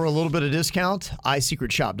hassle for a little bit of discount,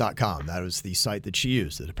 iSecretShop.com. That was the site that she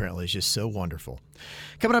used that apparently is just so wonderful.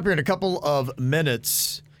 Coming up here in a couple of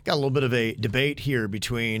minutes, got a little bit of a debate here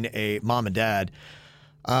between a mom and dad.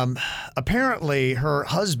 Apparently, her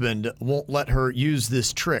husband won't let her use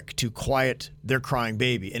this trick to quiet their crying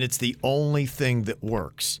baby, and it's the only thing that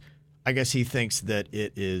works. I guess he thinks that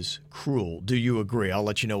it is cruel. Do you agree? I'll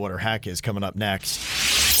let you know what her hack is coming up next.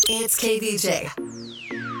 It's KVJ.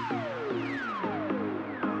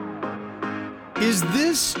 Is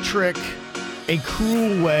this trick a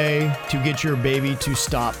cruel way to get your baby to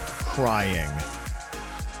stop crying?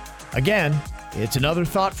 Again, it's another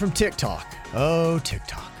thought from TikTok. Oh,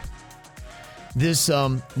 TikTok. This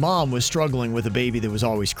mom was struggling with a baby that was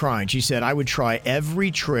always crying. She said, I would try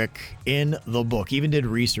every trick in the book, even did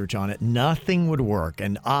research on it. Nothing would work.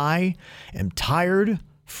 And I am tired,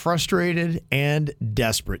 frustrated, and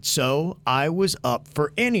desperate. So I was up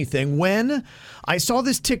for anything when I saw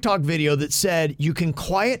this TikTok video that said you can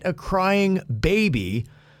quiet a crying baby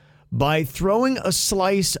by throwing a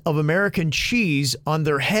slice of American cheese on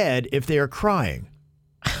their head if they are crying.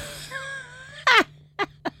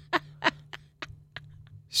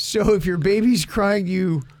 So if your baby's crying,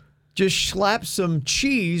 you just slap some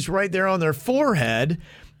cheese right there on their forehead.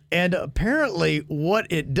 And apparently what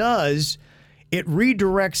it does, it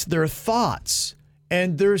redirects their thoughts.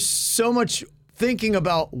 And there's so much thinking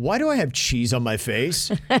about, why do I have cheese on my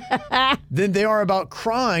face? Than they are about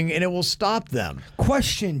crying, and it will stop them.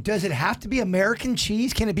 Question, does it have to be American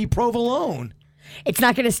cheese? Can it be provolone? It's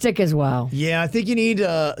not going to stick as well. Yeah, I think you need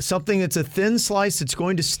something that's a thin slice that's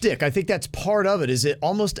going to stick. I think that's part of it, is it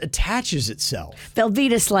almost attaches itself.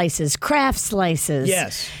 Velveeta slices, Kraft slices.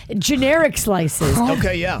 Yes. Generic slices.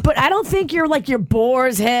 Okay, yeah. But I don't think you're like your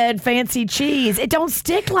boar's head fancy cheese. It don't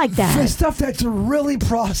stick like that. The stuff that's really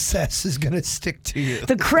processed is going to stick to you.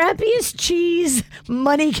 The crappiest cheese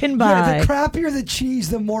money can buy. Yeah, the crappier the cheese,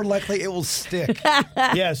 the more likely it will stick.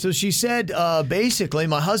 Yeah, so she said, basically,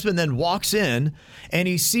 my husband then walks in, and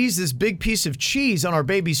he sees this big piece of cheese on our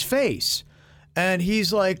baby's face. And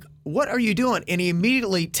he's like, what are you doing? And he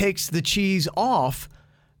immediately takes the cheese off.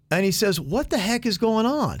 And he says, what the heck is going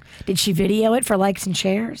on? Did she video it for likes and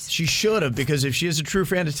shares? She should have, because if she is a true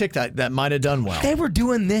fan of TikTok, that might have done well. They were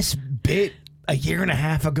doing this bit a year and a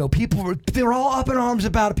half ago. They were all up in arms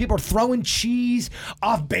about it. People are throwing cheese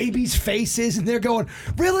off babies' faces, and they're going,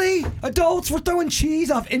 really? Adults, we're throwing cheese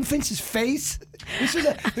off infants' face?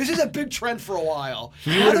 This is a big trend for a while.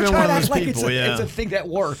 He would have been one of those like people, it's a thing that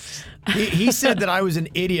works. He said that I was an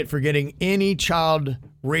idiot for getting any child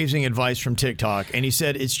raising advice from TikTok, and he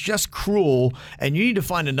said it's just cruel, and you need to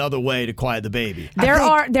find another way to quiet the baby. There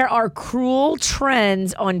are cruel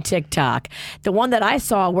trends on TikTok. The one that I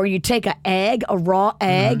saw where you take a raw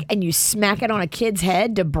egg, and you smack it on a kid's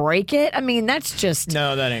head to break it. I mean, that's just...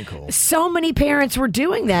 No, that ain't cool. So many parents were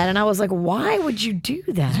doing that, and I was like, why would you do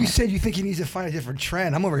that? You said you think he needs to find a different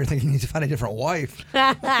trend. I'm over here thinking he needs to find a different wife.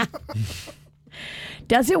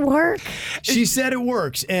 Does it work? She said it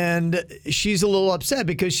works, and she's a little upset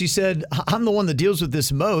because she said, I'm the one that deals with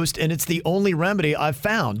this most, and it's the only remedy I've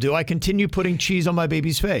found. Do I continue putting cheese on my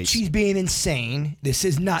baby's face? She's being insane. This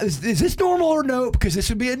is not... Is this normal or nope? Because this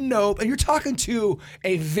would be a nope. And you're talking to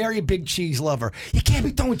a very big cheese lover. You can't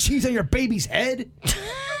be throwing cheese on your baby's head.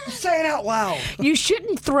 Say it out loud. You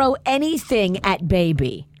shouldn't throw anything at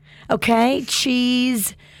baby. Okay?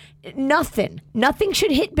 Cheese... Nothing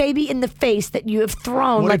should hit baby in the face that you have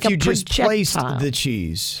thrown like a projectile. What if you just placed the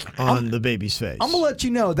cheese on the baby's face? I'm gonna let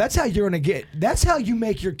you know. That's how you're gonna get. That's how you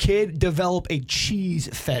make your kid develop a cheese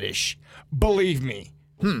fetish. Believe me.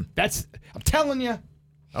 I'm telling you.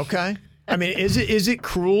 Okay. I mean, is it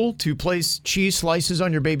cruel to place cheese slices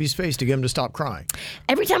on your baby's face to get him to stop crying?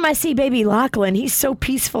 Every time I see baby Lachlan, he's so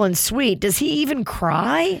peaceful and sweet. Does he even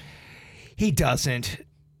cry? He doesn't.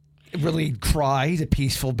 really cry. He's a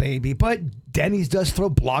peaceful baby. But Denny's does throw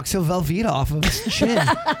blocks of Velveeta off of his chin.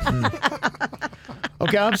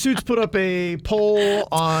 Okay, Suits put up a poll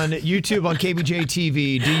on YouTube on KVJ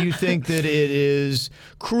TV. Do you think that it is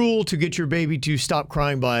cruel to get your baby to stop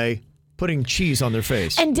crying by putting cheese on their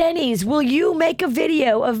face? And Denny's, will you make a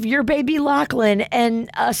video of your baby Lachlan and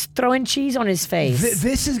us throwing cheese on his face?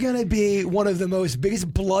 This is going to be one of the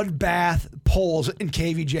biggest bloodbath polls in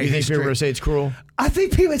KVJ You think history. people are going to say it's cruel? I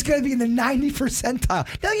think it's going to be in the 90 percentile.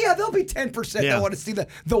 Now, yeah, there'll be 10% that want to see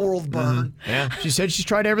the world burn. Yeah, she said she's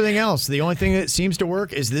tried everything else. The only thing that seems to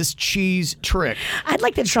work is this cheese trick. I'd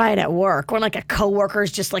like to try it at work when like a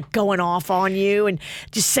coworker's just like going off on you and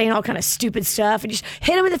just saying all kind of stupid stuff and just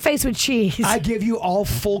hit him in the face with cheese. I give you all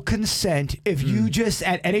full consent if you just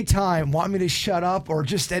at any time want me to shut up or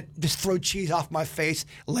just throw cheese off my face.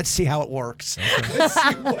 Let's see how it works. Let's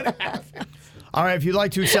see what happens. All right, if you'd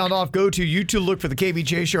like to sound off, go to YouTube, look for the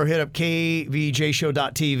KVJ Show, or hit up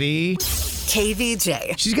kvjshow.tv.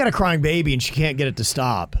 KVJ. She's got a crying baby and she can't get it to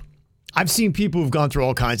stop. I've seen people who've gone through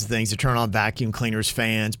all kinds of things to turn on vacuum cleaners,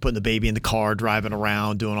 fans, putting the baby in the car, driving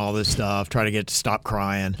around, doing all this stuff, try to get it to stop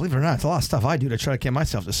crying. Believe it or not, it's a lot of stuff I do to try to get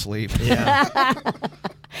myself to sleep. Yeah.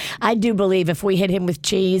 I do believe if we hit him with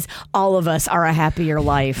cheese, all of us are a happier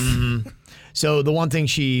life. Mm-hmm. So the one thing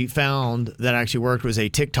she found that actually worked was a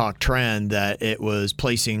TikTok trend that it was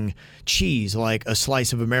placing cheese, like a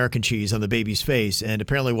slice of American cheese, on the baby's face. And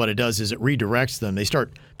apparently what it does is it redirects them. They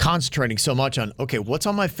start concentrating so much on, okay, what's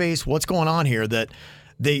on my face? What's going on here? That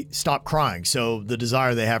they stop crying. So the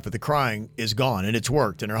desire they have for the crying is gone, and it's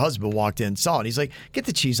worked. And her husband walked in, saw it. He's like, get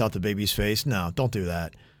the cheese out the baby's face. No, don't do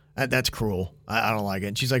that. That's cruel. I don't like it.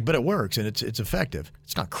 And she's like, but it works and it's effective.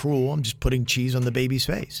 It's not cruel. I'm just putting cheese on the baby's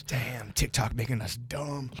face. Damn, TikTok making us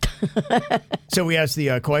dumb. So we asked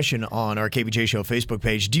the question on our KVJ Show Facebook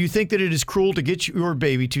page. Do you think that it is cruel to get your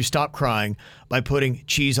baby to stop crying by putting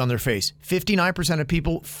cheese on their face? 59% of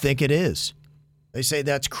people think it is. They say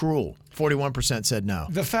that's cruel. 41% said no.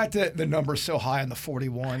 The fact that the number's so high on the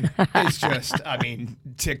 41 is just,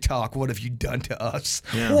 TikTok, what have you done to us?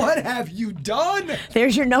 Yeah. What have you done?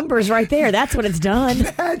 There's your numbers right there. That's what it's done.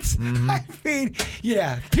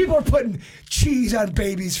 People are putting cheese on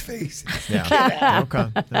babies' faces. Yeah. Okay.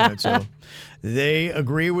 All right, so they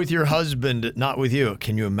agree with your husband, not with you.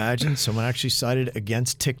 Can you imagine? Someone actually sided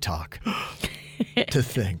against TikTok. To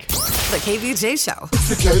think. The KVJ Show. It's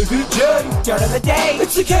the KVJ dirt of the day.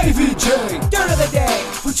 It's the KVJ dirt of the day.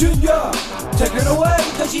 Virginia, take it away.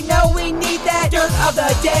 Cause you know we need that dirt of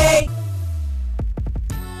the day.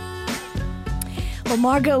 Well,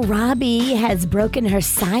 Margot Robbie has broken her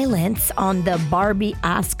silence on the Barbie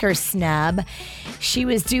Oscar snub. She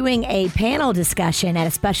was doing a panel discussion at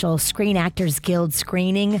a special Screen Actors Guild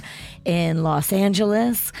screening in Los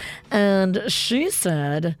Angeles, and she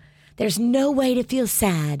said, "There's no way to feel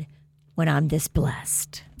sad when I'm this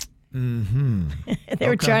blessed." Mm-hmm. They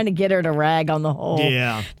were trying to get her to rag on the whole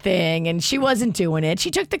Yeah. thing, and she wasn't doing it.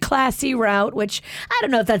 She took the classy route, which I don't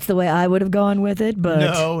know if that's the way I would have gone with it, but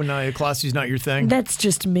No, classy's not your thing. that's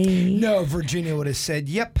just me. No, Virginia would have said,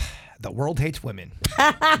 yep, the world hates women.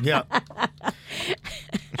 Yeah.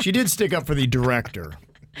 She did stick up for the director.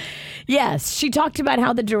 Yes, she talked about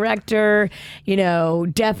how the director,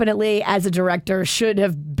 definitely as a director should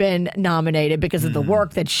have been nominated because of the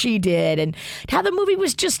work that she did, and how the movie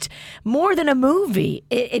was just more than a movie.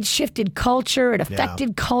 It shifted culture, it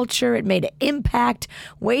affected culture, it made an impact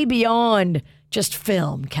way beyond just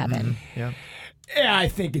film, Kevin. Yeah. Yeah, I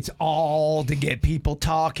think it's all to get people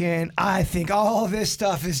talking. I think all this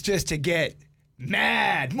stuff is just to get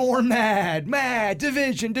mad, more mad,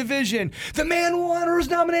 division. The man won or was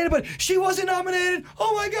nominated, but she wasn't nominated.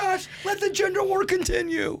 Oh my gosh, let the gender war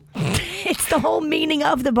continue. It's the whole meaning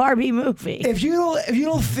of the Barbie movie. If you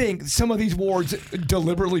don't think some of these awards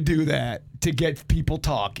deliberately do that to get people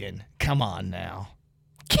talking, come on now.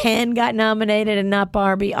 Ken got nominated and not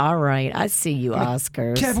Barbie. All right, I see you,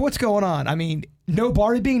 Oscars. Kev, what's going on? No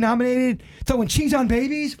Barbie being nominated, throwing cheese on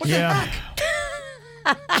babies? What the heck?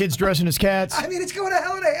 Kids dressing as cats. It's going to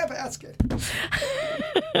hell in a handbasket.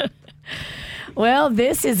 Well,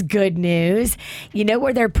 this is good news. You know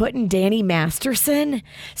where they're putting Danny Masterson?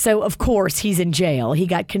 So, of course, he's in jail. He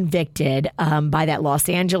got convicted by that Los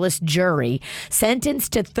Angeles jury,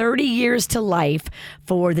 sentenced to 30 years to life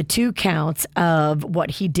for the 2 counts of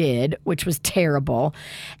what he did, which was terrible.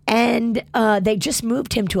 And they just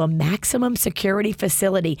moved him to a maximum security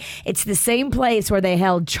facility. It's the same place where they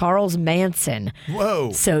held Charles Manson.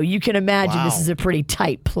 Whoa. So you can imagine Wow. this is a pretty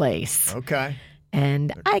tight place. Okay.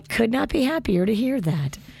 And I could not be happier to hear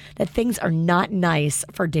that things are not nice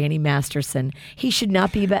for Danny Masterson. He should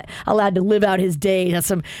not be allowed to live out his days at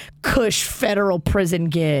some cush federal prison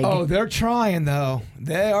gig. Oh, they're trying, though.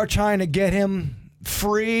 They are trying to get him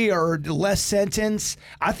free or less sentence.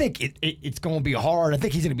 I think it's going to be hard. I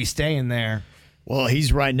think he's going to be staying there. Well,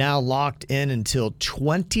 he's right now locked in until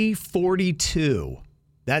 2042.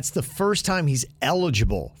 That's the first time he's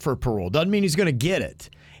eligible for parole. Doesn't mean he's going to get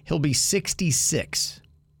it. He'll be 66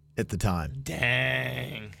 at the time.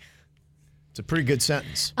 Dang. It's a pretty good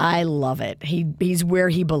sentence. I love it. He's where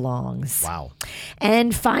he belongs. Wow.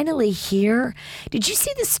 And finally here, did you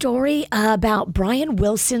see the story about Brian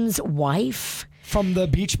Wilson's wife? From the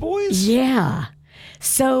Beach Boys? Yeah.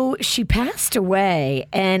 So she passed away,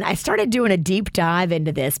 and I started doing a deep dive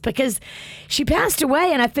into this because she passed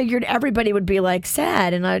away, and I figured everybody would be like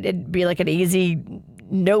sad, and it'd be like an easy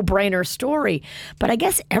no-brainer story. But I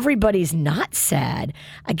guess everybody's not sad.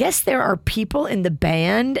 I guess there are people in the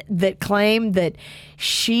band that claim that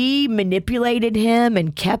she manipulated him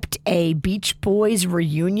and kept a Beach Boys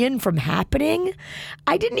reunion from happening.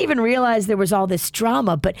 I didn't even realize there was all this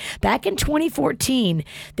drama, but back in 2014,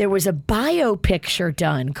 there was a bio picture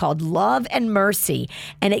done called Love and Mercy,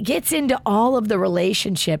 and it gets into all of the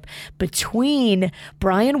relationship between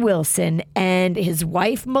Brian Wilson and his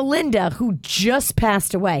wife, Melinda, who just passed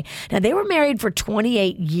away. Now, they were married for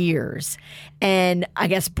 28 years, and I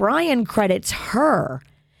guess Brian credits her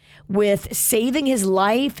with saving his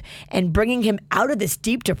life and bringing him out of this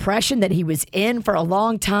deep depression that he was in for a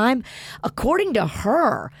long time. According to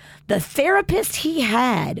her, the therapist he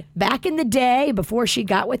had back in the day before she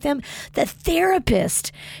got with him, the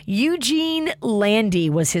therapist, Eugene Landy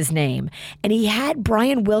was his name. And he had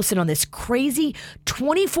Brian Wilson on this crazy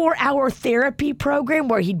 24-hour therapy program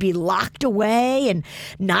where he'd be locked away and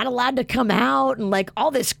not allowed to come out and like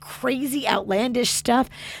all this crazy outlandish stuff.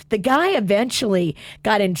 The guy eventually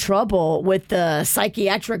got in trouble with the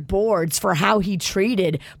psychiatric boards for how he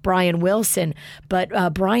treated Brian Wilson.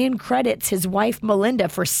 But Brian credits his wife, Melinda,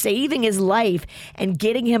 for saving his life and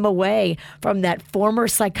getting him away from that former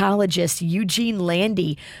psychologist, Eugene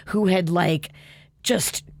Landy, who had like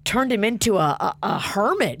just turned him into a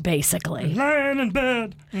hermit, basically. Lying in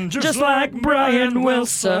bed, just like Brian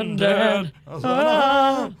Wilson did.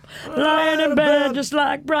 Lying in bed, just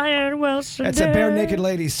like Brian Wilson That's did. a Bare Naked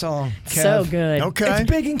Ladies song, Kev. So good. Okay. It's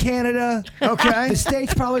big in Canada. Okay. The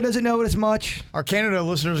States probably doesn't know it as much. Our Canada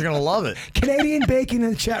listeners are going to love it. Canadian Bacon in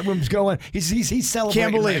the chat room's going. He's celebrating.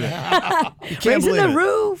 Can't believe it. You can't Raising believe the it.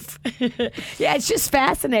 roof. Yeah, it's just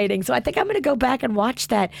fascinating. So I think I'm going to go back and watch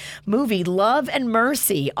that movie, Love and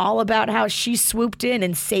Mercy, all about how she swooped in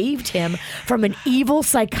and saved him from an evil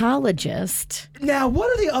psychologist. Now,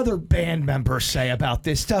 what do the other band members say about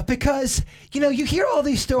this stuff? Because, you hear all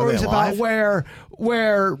these stories about where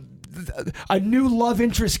a new love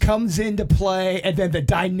interest comes into play and then the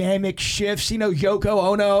dynamic shifts. Yoko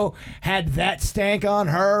Ono had that stank on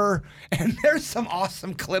her, and there's some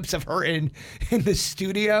awesome clips of her in the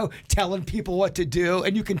studio telling people what to do,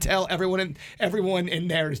 and you can tell everyone in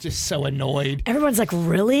there is just so annoyed. Everyone's like,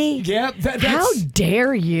 really? Yeah. How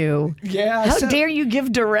dare you? Yeah. How dare you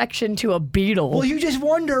give direction to a Beatle? Well, you just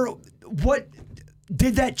wonder what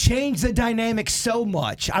did that change the dynamic so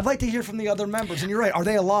much? I'd like to hear from the other members, and you're right. Are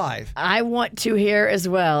they alive? I want to hear as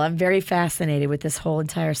well. I'm very fascinated with this whole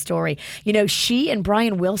entire story. She and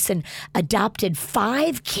Brian Wilson adopted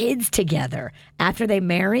 5 kids together after they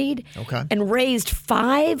married and raised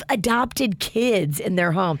 5 adopted kids in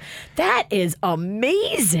their home. That is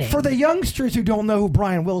amazing. For the youngsters who don't know who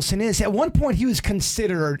Brian Wilson is, at one point he was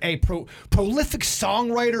considered a prolific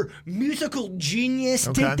songwriter, musical genius,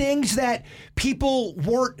 did things that people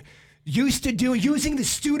weren't used to doing, using the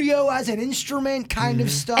studio as an instrument kind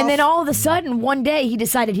of stuff. And then all of a sudden, one day, he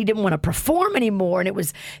decided he didn't want to perform anymore. And it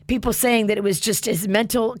was people saying that it was just his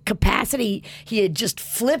mental capacity. He had just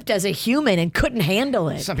flipped as a human and couldn't handle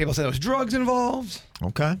it. Some people say there was drugs involved.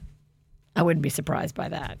 Okay. I wouldn't be surprised by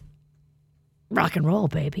that. Rock and roll,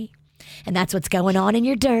 baby. And that's what's going on in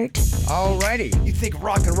your dirt. Alrighty. You think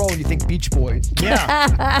rock and roll and you think Beach Boys.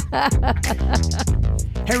 Yeah.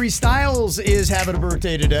 Harry Styles is having a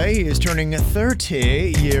birthday today. He is turning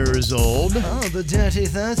 30 years old. Oh, the dirty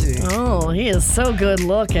 30. Oh, he is so good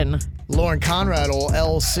looking. Lauren Conrad, or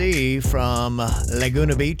LC, from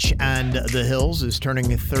Laguna Beach and the Hills, is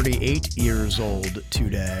turning 38 years old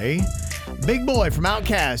today. Big Boy from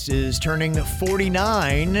Outkast is turning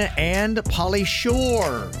 49, and Pauly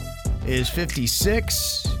Shore is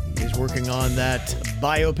 56. He is working on that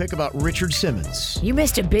biopic about Richard Simmons. You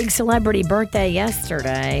missed a big celebrity birthday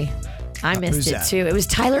yesterday. I missed Who's it that? too. It was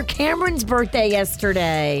Tyler Cameron's birthday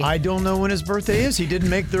yesterday. I don't know when his birthday is. He didn't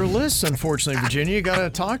make their list, unfortunately, Virginia. You got to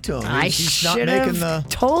talk to him. I He's not should making have the.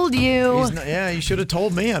 told you. You should have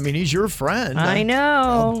told me. I mean, he's your friend. I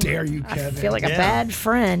know. How dare you, Kevin? I feel like a bad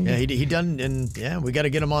friend. Yeah, he done, and we got to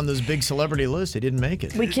get him on those big celebrity lists. He didn't make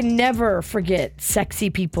it. We can never forget sexy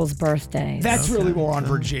people's birthdays. That's really more on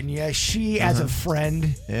Virginia. She, as a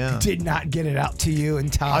friend, did not get it out to you in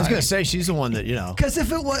time. I was going to say she's the one that because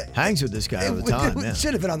if it was hangs with this guy all the time. It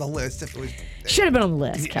should have been on the list if it was. Should have been on the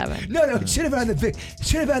list, Kevin. No, it should have been on the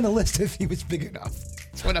should have been on the list if he was big enough.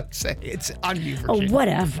 That's what I'm saying. It's on you, Virginia. Oh,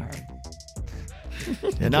 whatever.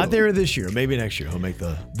 And not there this year. Maybe next year he'll make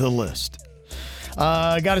the list.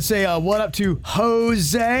 I got to say, what up to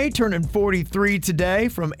Jose, turning 43 today,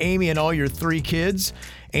 from Amy and all your 3 kids,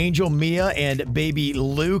 Angel, Mia, and baby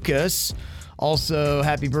Lucas. Also,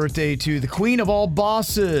 happy birthday to the queen of all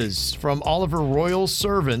bosses, from all of her royal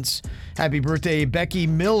servants. Happy birthday, Becky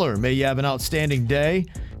Miller. May you have an outstanding day,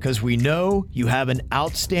 because we know you have an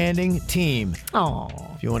outstanding team. Oh.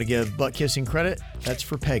 If you want to give butt-kissing credit, that's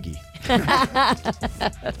for Peggy. All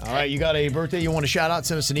right, you got a birthday you want to shout out?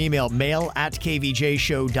 Send us an email,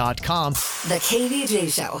 mail@kvjshow.com. The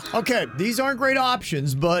KVJ Show. Okay, these aren't great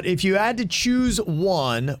options, but if you had to choose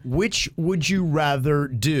one, which would you rather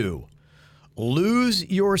do? Lose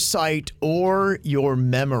your sight or your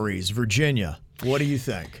memories? Virginia, what do you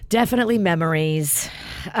think? Definitely memories.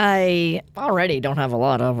 I already don't have a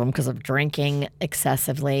lot of them because of drinking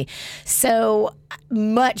excessively. So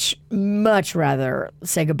much rather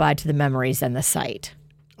say goodbye to the memories than the sight.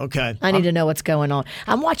 Okay. I need to know what's going on.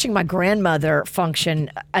 I'm watching my grandmother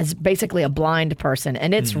function as basically a blind person,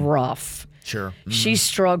 and it's rough. Sure. She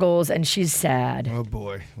struggles and she's sad. Oh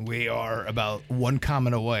boy, we are about one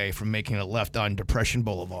comment away from making a left on Depression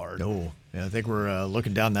Boulevard. Oh, yeah, I think we're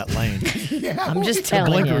looking down that lane. I'm just The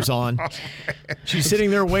telling you. blinker's on. She's sitting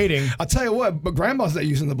there waiting. I'll tell you what, but Grandma's not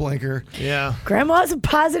using the blinker. Yeah. Grandma's a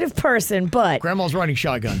positive person, but Grandma's riding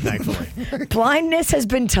shotgun, thankfully. blindness has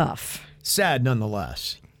been tough. Sad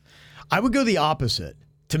nonetheless. I would go the opposite.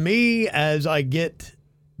 To me, as I get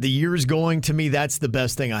the years going, to me, that's the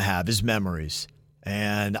best thing I have is memories.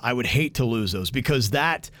 And I would hate to lose those because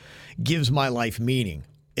that gives my life meaning.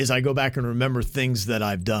 As I go back and remember things that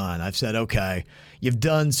I've done, I've said, okay, you've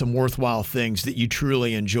done some worthwhile things that you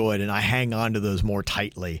truly enjoyed, and I hang on to those more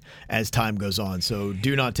tightly as time goes on. So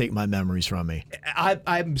do not take my memories from me.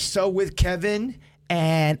 I'm so with Kevin.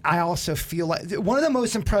 And I also feel like one of the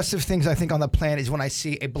most impressive things I think on the planet is when I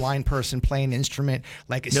see a blind person play an instrument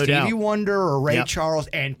like a Stevie Wonder or Ray Charles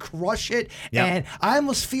and crush it. Yep. And I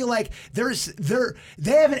almost feel like they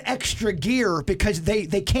have an extra gear because they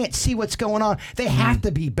can't see what's going on. They have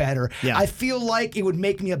to be better. Yeah. I feel like it would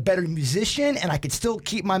make me a better musician, and I could still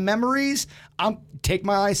keep my memories. Take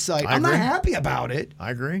my eyesight. I'm not happy about it.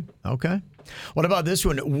 I agree. Okay. What about this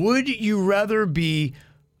one? Would you rather be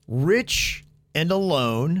rich and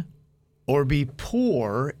alone, or be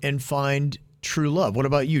poor and find true love? What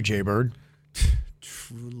about you, Jay Bird?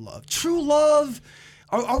 True love. True love.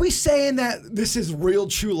 Are we saying that this is real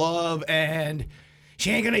true love and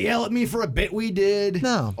she ain't gonna yell at me for a bit we did?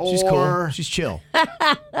 No, she's cool. She's chill.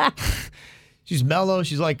 She's mellow.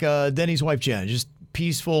 She's like Denny's wife, Jen. Just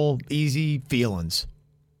peaceful, easy feelings.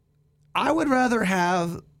 I would rather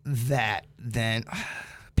have that than...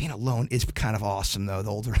 Being alone is kind of awesome, though, the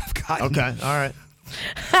older I've gotten. Okay, all right.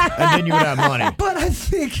 And then you would have money. But I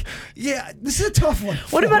think, this is a tough one.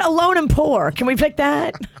 What about alone and poor? Can we pick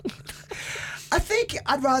that? I think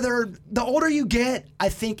I'd rather, the older you get, I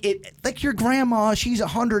think like your grandma, she's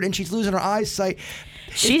 100 and she's losing her eyesight.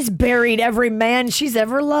 She's buried every man she's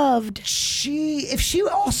ever loved. If she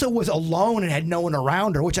also was alone and had no one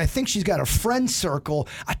around her, which I think she's got a friend circle,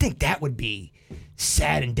 I think that would be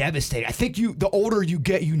sad and devastating. I think the older you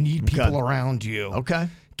get, you need people around you. Okay.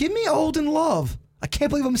 Give me old in love. I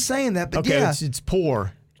can't believe I'm saying that, but okay, yeah. it's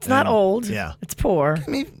poor. It's not old. Yeah. It's poor.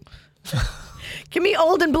 Give me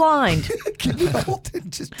old and blind. Give me old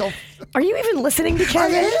and just don't. Are you even listening to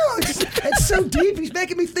Kevin? I am. It's so deep. He's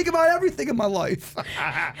making me think about everything in my life.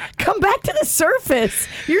 Come back to the surface.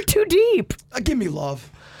 You're too deep. Give me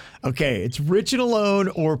love. Okay, it's rich and alone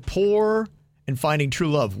or poor and finding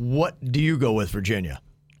true love. What do you go with, Virginia?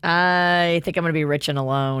 I think I'm going to be rich and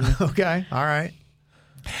alone. Okay, all right.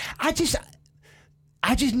 I just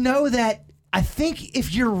know that I think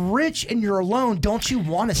if you're rich and you're alone, don't you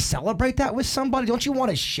want to celebrate that with somebody? Don't you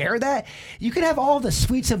want to share that? You can have all the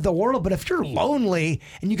sweets of the world, but if you're lonely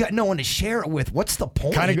and you got no one to share it with, what's the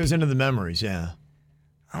point? Kind of goes into the memories, yeah.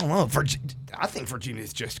 I don't know. I think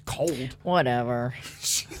Virginia's just cold. Whatever.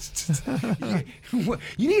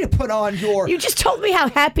 You need to put on your. You just told me how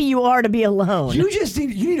happy you are to be alone. You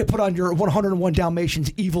need to put on your 101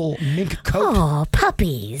 Dalmatians evil mink coat. Oh,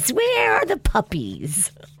 puppies. Where are the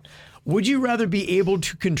puppies? Would you rather be able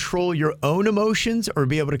to control your own emotions or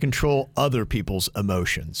be able to control other people's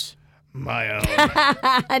emotions? My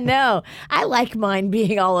own. No, I like mine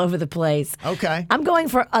being all over the place. Okay. I'm going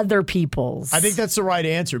for other people's. I think that's the right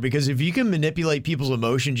answer because if you can manipulate people's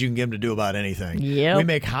emotions, you can get them to do about anything. Yep. We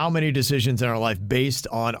make how many decisions in our life based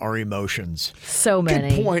on our emotions? So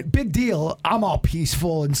many. Good point. Big deal. I'm all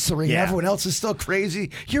peaceful and serene. Yeah. Everyone else is still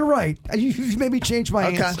crazy. You're right. You made me change my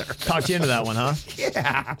answer. Talked you into that one, huh?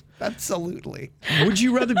 Yeah, absolutely. Would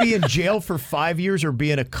you rather be in jail for 5 years or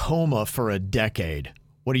be in a coma for a decade?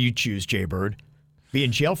 What do you choose, Jay Bird? Be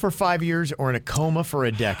in jail for 5 years or in a coma for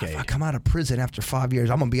a decade? If I come out of prison after 5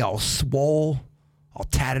 years, I'm going to be all swole, all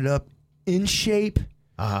tatted up, in shape.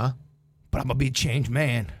 Uh-huh. But I'm going to be a changed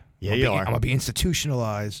man. Yeah, you are. I'm going to be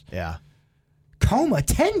institutionalized. Yeah. Coma,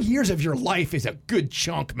 10 years of your life is a good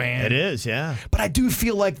chunk, man. It is, yeah. But I do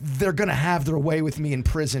feel like they're going to have their way with me in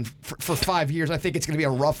prison for 5 years. I think it's going to be a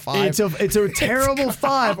rough 5. It's a terrible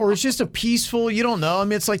 5, or it's just a peaceful, you don't know. I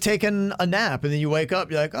mean, it's like taking a nap, and then you wake up,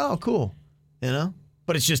 you're like, oh, cool. You know?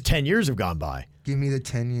 But it's just 10 years have gone by. Give me the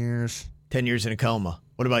 10 years. 10 years in a coma.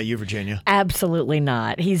 What about you, Virginia? Absolutely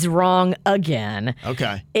not. He's wrong again.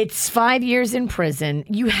 Okay. It's 5 years in prison.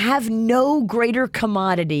 You have no greater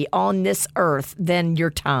commodity on this earth than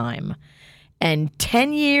your time. And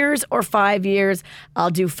 10 years or 5 years,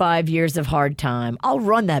 I'll do 5 years of hard time. I'll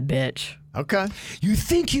run that bitch. Okay. You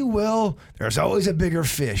think you will. There's always a bigger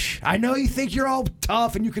fish. I know you think you're all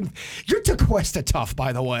tough and you can. You're Tequesta tough,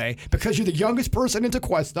 by the way, because you're the youngest person in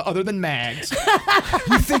Tequesta other than Mags.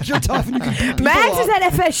 You think you're tough and you can beat people Mags up. is at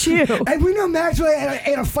FSU. And we know Mags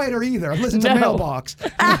ain't a fighter either. Listen to Mailbox.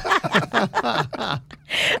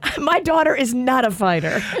 My daughter is not a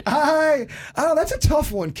fighter. Oh, that's a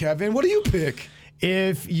tough one, Kevin. What do you pick?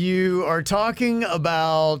 If you are talking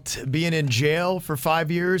about being in jail for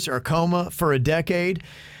 5 years or coma for a decade,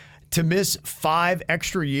 to miss 5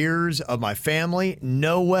 extra years of my family,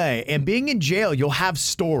 no way. And being in jail, you'll have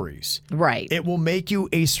stories. Right. It will make you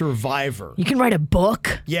a survivor. You can write a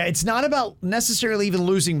book. Yeah, it's not about necessarily even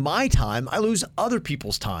losing my time. I lose other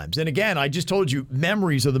people's times. And again, I just told you,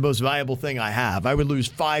 memories are the most valuable thing I have. I would lose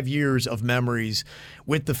 5 years of memories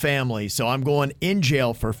with the family. So I'm going in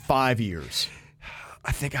jail for 5 years.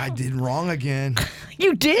 I think I did wrong again.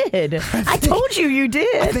 You did. I told you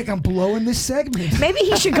did. I think I'm blowing this segment. Maybe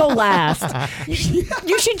he should go last.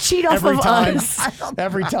 You should cheat off Every of time. us.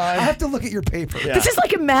 Every time. I have to look at your paper. Yeah. This is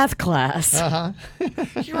like a math class. Uh-huh.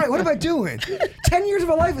 You're right. What am I doing? 10 years of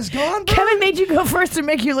my life is gone, bro? Kevin made you go first to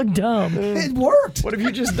make you look dumb. It worked. What have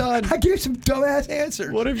you just done? I gave some dumbass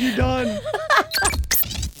answers. What have you done?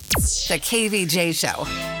 The KVJ Show.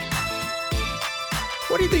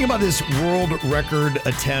 What do you think about this world record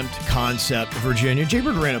attempt concept, Virginia?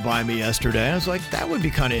 Jaybird ran it by me yesterday. I was like, that would be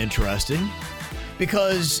kind of interesting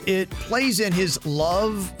because it plays in his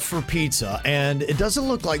love for pizza, and it doesn't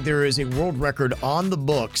look like there is a world record on the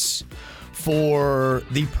books for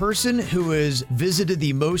the person who has visited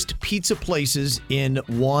the most pizza places in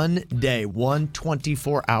one day, one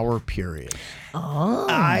 24-hour period. Oh.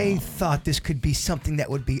 I thought this could be something that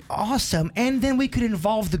would be awesome, and then we could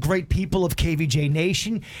involve the great people of KVJ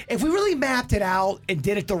Nation. If we really mapped it out and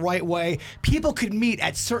did it the right way, people could meet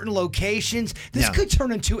at certain locations. This could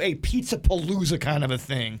turn into a Pizza Palooza kind of a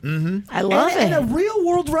thing. Mm-hmm. I love it. And a real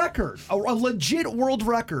world record, a legit world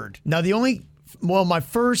record. Now, my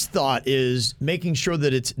first thought is making sure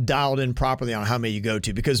that it's dialed in properly on how many you go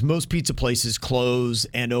to, because most pizza places close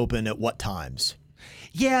and open at what times?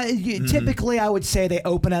 Yeah, typically I would say they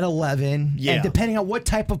open at 11. Yeah. And depending on what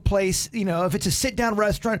type of place, if it's a sit-down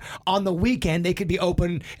restaurant on the weekend, they could be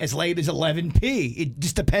open as late as 11 p. It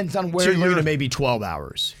just depends on where So you're you're looking at maybe 12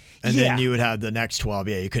 hours. And Yeah. then you would have the next 12.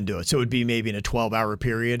 Yeah, you couldn't do it. So it would be maybe in a 12-hour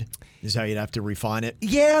period is how you'd have to refine it.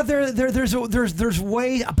 Yeah, there's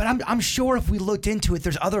ways, but I'm sure if we looked into it,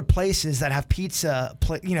 there's other places that have pizza,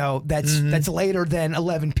 that's later than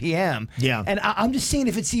 11 p.m. Yeah. And I'm just seeing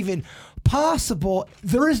if it's even possible.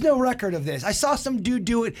 There is no record of this. I saw some dude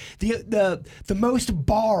do it. The most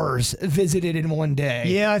bars visited in one day.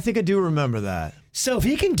 Yeah, I think I do remember that. So if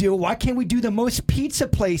he can do it, why can't we do the most pizza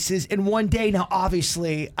places in one day? Now,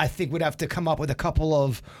 obviously, I think we'd have to come up with a couple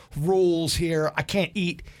of rules here. I can't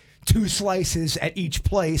eat 2 slices at each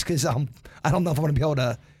place because I don't know if I'm going to be able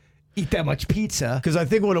to eat that much pizza. Because I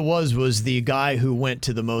think what it was the guy who went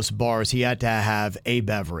to the most bars, he had to have a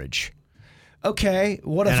beverage. Okay,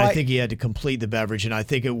 what if and I think he had to complete the beverage, and I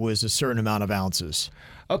think it was a certain amount of ounces.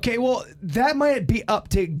 Okay, well, that might be up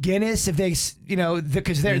to Guinness if they,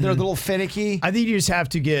 because they're a little finicky. I think you just have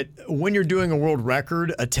to get, when you're doing a world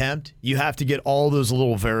record attempt, you have to get all those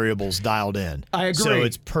little variables dialed in. I agree. So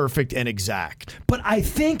it's perfect and exact. But I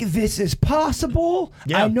think this is possible.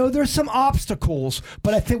 Yeah. I know there's some obstacles,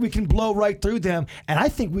 but I think we can blow right through them. And I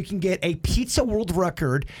think we can get a pizza world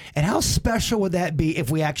record. And how special would that be if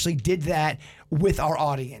we actually did that with our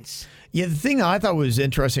audience? Yeah, the thing I thought was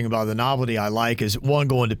interesting about the novelty I like is, one,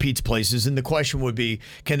 going to pizza places. And the question would be,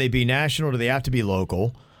 can they be national or do they have to be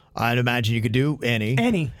local? I'd imagine you could do any.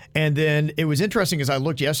 Any. And then it was interesting as I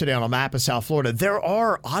looked yesterday on a map of South Florida, there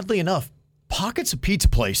are, oddly enough, pockets of pizza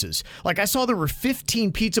places. Like I saw there were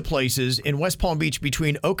 15 pizza places in West Palm Beach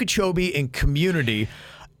between Okeechobee and Community.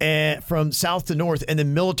 And from south to north, and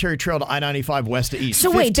then Military Trail to I-95 west to east. So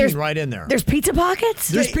wait, there's right in there. There's pizza pockets?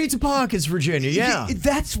 There's pizza pockets, Virginia, yeah.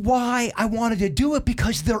 That's why I wanted to do it,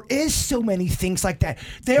 because there is so many things like that.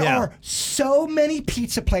 There are so many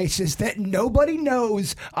pizza places that nobody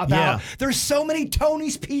knows about. Yeah. There's so many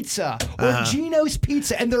Tony's Pizza or Gino's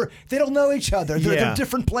Pizza, and they don't know each other. They're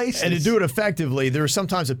different places. And to do it effectively, there's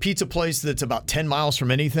sometimes a pizza place that's about 10 miles from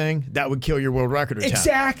anything. That would kill your world record attempt.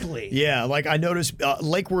 Exactly. Yeah, like I noticed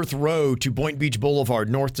Lake Worth Road to Boynton Beach Boulevard,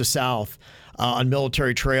 north to south, on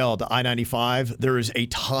Military Trail to I-95, there is a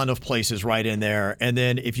ton of places right in there. And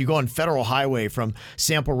then if you go on Federal Highway from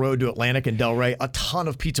Sample Road to Atlantic and Delray, a ton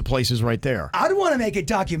of pizza places right there. I'd want to make it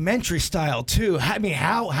documentary style too. I mean,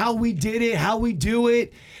 how we did it, how we do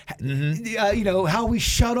it, how we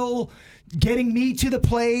shuttle getting me to the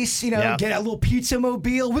place, get a little pizza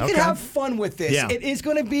mobile. We can have fun with this. Yeah. It is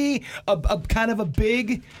going to be a kind of a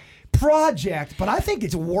big project, but I think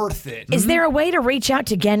it's worth it. Is there a way to reach out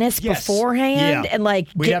to Guinness beforehand and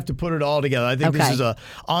we'd have to put it all together. I think this is a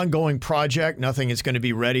ongoing project. Nothing is going to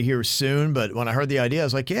be ready here soon, but when I heard the idea, I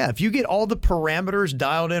was like, yeah, if you get all the parameters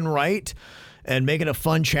dialed in right and make it a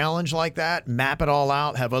fun challenge like that, map it all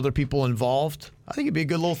out, have other people involved, I think it'd be a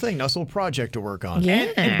good little thing. Nice little project to work on.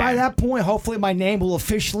 Yeah. And by that point, hopefully my name will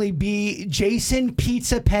officially be Jason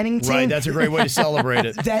Pizza Pennington. Right, that's a great way to celebrate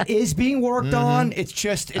it. That is being worked on. It's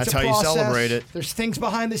just, that's a how process. you celebrate it. There's things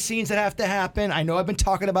behind the scenes that have to happen. I know I've been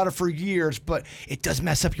talking about it for years, but it does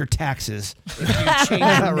mess up your taxes if you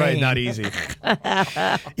change your Right, name. not easy.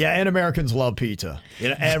 Yeah, and Americans love pizza.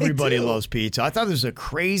 Everybody loves pizza. I thought this was a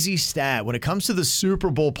crazy stat. When it comes to the Super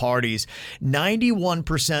Bowl parties,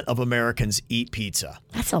 91% of Americans eat pizza.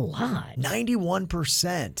 That's a lot.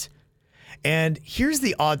 91%. And here's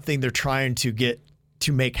the odd thing they're trying to get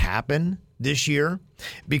to make happen this year,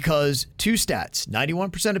 because two stats: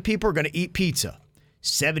 91% of people are going to eat pizza.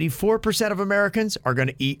 74% of Americans are going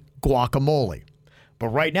to eat guacamole. But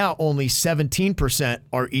right now, only 17%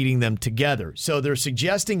 are eating them together. So they're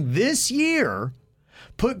suggesting this year,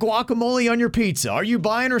 put guacamole on your pizza. Are you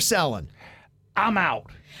buying or selling? I'm out.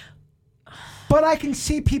 But I can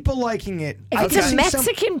see people liking it. If it's a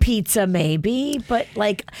Mexican pizza, maybe, but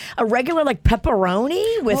like a regular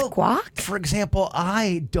pepperoni with guac? For example,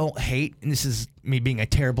 I don't hate, and this is me being a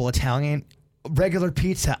terrible Italian, regular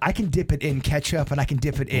pizza. I can dip it in ketchup and I can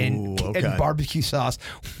dip it in barbecue sauce.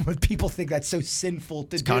 But people think that's so sinful to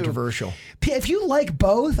do. It's controversial. If you like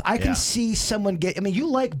both, I can see someone you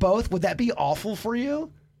like both. Would that be awful for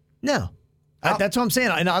you? No. That's what I'm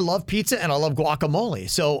saying. And I love pizza and I love guacamole.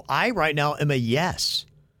 So I right now am a yes.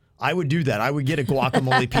 I would do that. I would get a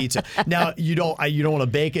guacamole pizza. Now, you don't want to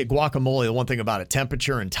bake it. Guacamole, the one thing about it,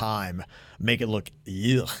 temperature and time make it look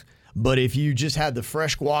ugh. But if you just had the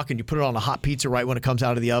fresh guac and you put it on a hot pizza right when it comes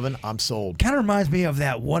out of the oven, I'm sold. Kind of reminds me of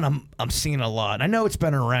that one I'm seeing a lot. I know it's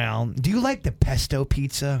been around. Do you like the pesto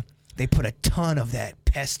pizza? They put a ton of that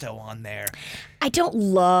pesto on there. I don't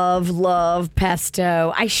love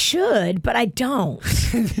pesto. I should, but I don't.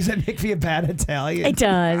 Does that make me a bad Italian? It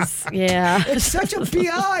does, yeah. It's such a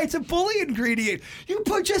PI. It's a bully ingredient. You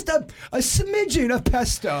put just a smidgen of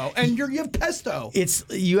pesto, and you have pesto.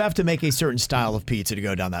 You have to make a certain style of pizza to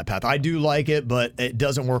go down that path. I do like it, but it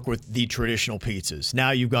doesn't work with the traditional pizzas.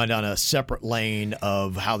 Now you've gone down a separate lane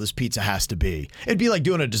of how this pizza has to be. It'd be like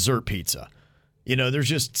doing a dessert pizza. There's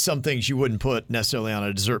just some things you wouldn't put necessarily on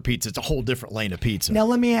a dessert pizza. It's a whole different lane of pizza. Now,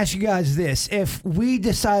 let me ask you guys this. If we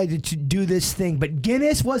decided to do this thing, but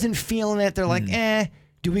Guinness wasn't feeling it, they're like,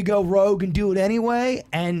 Do we go rogue and do it anyway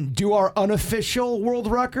and do our unofficial world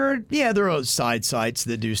record? Yeah, there are side sites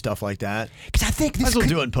that do stuff like that. Because I think this will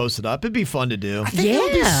do it and post it up. It'd be fun to do. I think it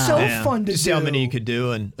would be so fun to Just do. see how many you could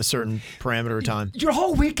do in a certain parameter of time. Your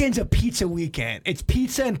whole weekend's a pizza weekend. It's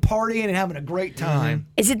pizza and partying and having a great time.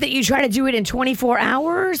 Is it that you try to do it in 24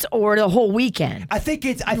 hours or the whole weekend? I think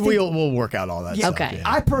it's. We'll work out all that stuff. Okay. Yeah.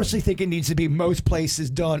 I personally think it needs to be most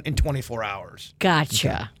places done in 24 hours.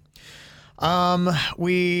 Gotcha.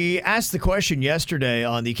 We asked the question yesterday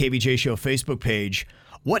on the KVJ Show Facebook page,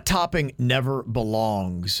 what topping never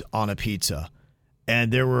belongs on a pizza?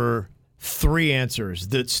 And there were 3 answers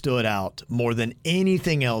that stood out more than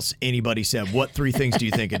anything else anybody said. What 3 things do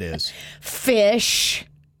you think it is? Fish.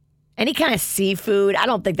 Any kind of seafood. I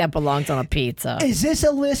don't think that belongs on a pizza. Is this a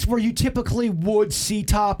list where you typically would see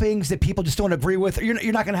toppings that people just don't agree with? Or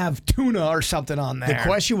you're not going to have tuna or something on there. The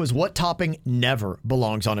question was, what topping never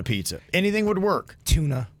belongs on a pizza? Anything would work.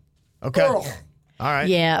 Tuna. Okay. Ugh. All right.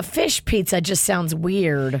 Yeah, fish pizza just sounds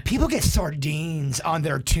weird. People get sardines on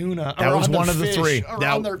their tuna. That or was on their one of the fish, 3. Or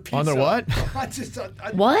Now, on their pizza. on their what?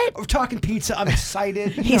 What? We're talking pizza. I'm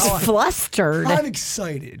excited. He's flustered. I'm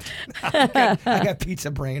excited. I got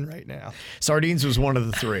pizza brain right now. Sardines was one of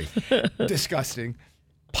the 3. Disgusting.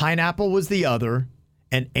 Pineapple was the other,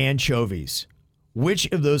 and anchovies. Which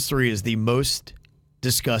of those 3 is the most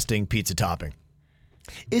disgusting pizza topping?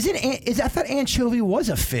 I thought anchovy was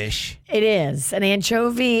a fish. It is. An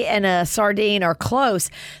anchovy and a sardine are close.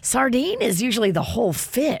 Sardine is usually the whole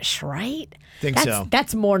fish, right? So.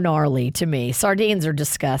 That's more gnarly to me. Sardines are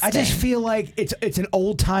disgusting. I just feel like it's an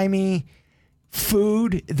old-timey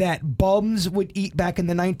food that bums would eat back in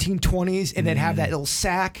the 1920s and then have that little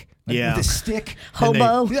sack with a stick.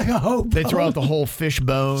 Hobo. They throw out the whole fish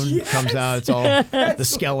bone. Comes out. It's all the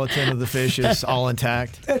skeleton of the fish is all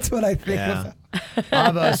intact. That's what I think of.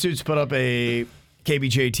 I'll have Suits put up a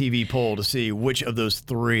KVJ TV poll to see which of those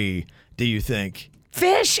 3 do you think?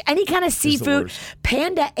 Fish, any kind of the seafood. worst.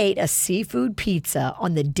 Panda ate a seafood pizza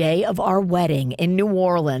on the day of our wedding in New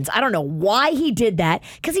Orleans. I don't know why he did that,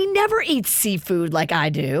 because he never eats seafood like I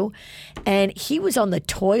do. And he was on the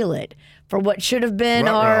toilet for what should have been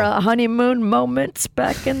our honeymoon moments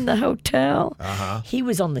back in the hotel. He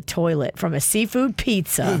was on the toilet from a seafood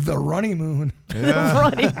pizza. The runny moon.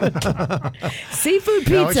 Seafood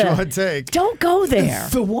pizza. Now what you want to take? Don't go there.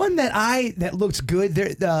 The one that looks good,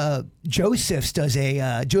 Joseph's does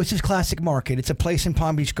a Joseph's Classic Market. It's a place in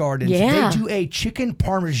Palm Beach Gardens. Yeah. They do a chicken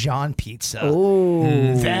parmesan pizza.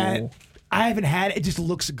 Ooh. That I haven't had it. It just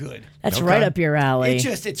looks good. That's right up your alley.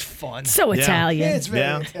 It's fun. So Italian. Yeah, it's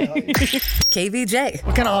very Italian. KVJ.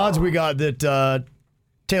 What kind of odds we got that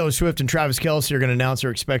Taylor Swift and Travis Kelce are going to announce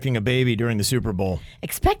they're expecting a baby during the Super Bowl?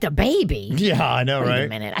 Expect a baby? Yeah, I know, right? Wait a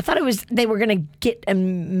minute. I thought they were going to get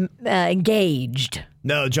engaged.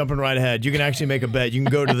 No, jumping right ahead. You can actually make a bet. You can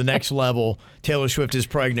go to the next level. Taylor Swift is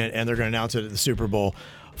pregnant, and they're going to announce it at the Super Bowl.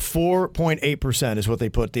 4.8% is what they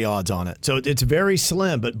put the odds on it. So it's very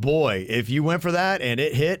slim, but boy, if you went for that and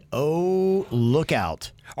it hit, oh, look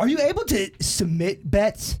out. Are you able to submit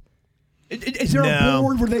bets? Is there a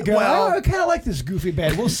board where they go, I kind of like this goofy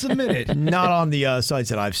bet. We'll submit it. Not on the sites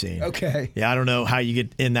that I've seen. Okay. Yeah, I don't know how you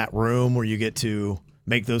get in that room where you get to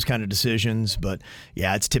make those kind of decisions, but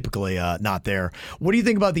yeah, it's typically not there. What do you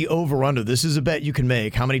think about the over-under? This is a bet you can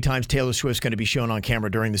make. How many times Taylor Swift's going to be shown on camera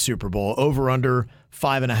during the Super Bowl? Over-under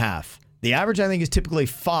 5.5. The average, I think, is typically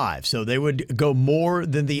 5, so they would go more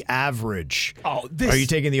than the average. Oh, Are you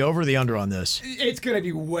taking the over or the under on this? It's going to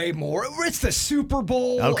be way more. It's the Super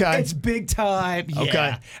Bowl. Okay. It's big time.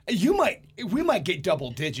 Yeah. Okay. We might get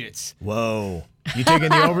double digits. Whoa. You taking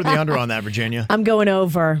the over or the under on that, Virginia? I'm going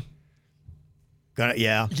over.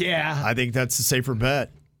 Yeah. Yeah. I think that's a safer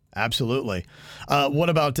bet. Absolutely. What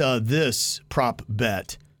about this prop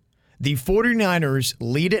bet? The 49ers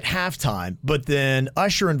lead at halftime, but then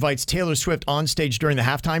Usher invites Taylor Swift on stage during the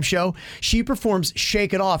halftime show. She performs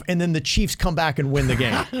Shake It Off, and then the Chiefs come back and win the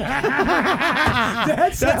game.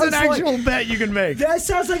 That's an actual bet you can make. That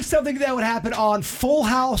sounds like something that would happen on Full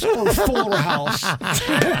House or Fuller House.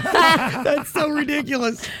 That's so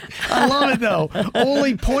ridiculous. I love it, though.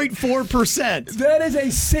 Only 0.4%. That is a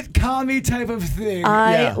sitcom-y type of thing.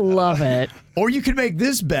 I love it. Or you could make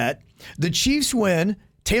this bet. The Chiefs win.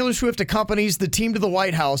 Taylor Swift accompanies the team to the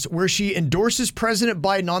White House where she endorses President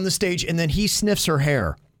Biden on the stage and then he sniffs her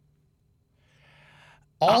hair.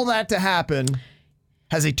 All that to happen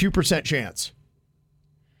has a 2% chance.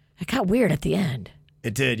 It got weird at the end.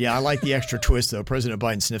 It did, yeah. I like the extra twist, though. President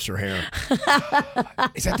Biden sniffs her hair.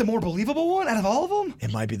 Is that the more believable one out of all of them?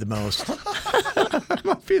 It might be the most. It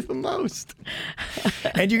might be the most.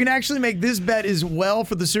 And you can actually make this bet as well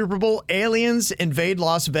for the Super Bowl. Aliens invade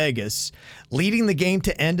Las Vegas, leading the game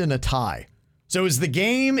to end in a tie. So as the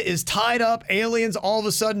game is tied up, aliens all of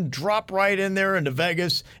a sudden drop right in there into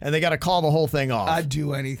Vegas, and they got to call the whole thing off. I'd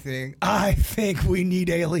do anything. I think we need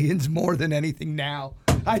aliens more than anything now.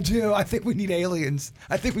 I do. I think we need aliens.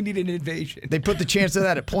 I think we need an invasion. They put the chance of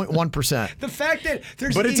that at 0.1%. The fact that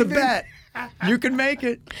there's But it's a bet. You can make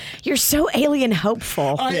it. You're so alien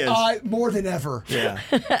hopeful. More than ever. Yeah.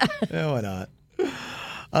 Yeah, why not?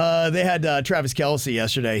 They had Travis Kelce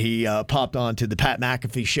yesterday. He popped on to the Pat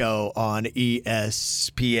McAfee show on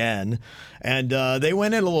ESPN, and they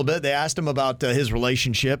went in a little bit. They asked him about his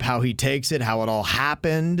relationship, how he takes it, how it all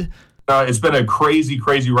happened. It's been a crazy,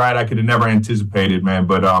 crazy ride. I could have never anticipated, man.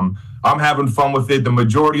 But I'm having fun with it. The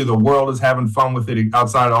majority of the world is having fun with it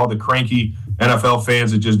outside of all the cranky NFL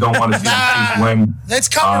fans that just don't want to see the Chiefs win. Let's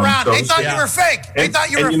come around. They thought you were fake. They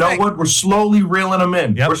thought you were fake. And you know what? We're slowly reeling them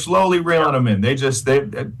in. Yep. We're slowly reeling them in.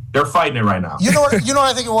 They're fighting it right now. You know what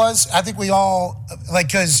I think it was? I think we all,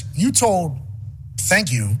 because you told,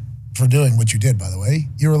 thank you for doing what you did, by the way.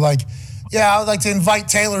 You were like, yeah, I would like to invite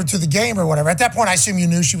Taylor to the game or whatever. At that point, I assume you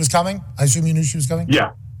knew she was coming?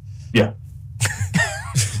 Yeah. Yeah.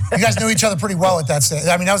 You guys knew each other pretty well at that stage.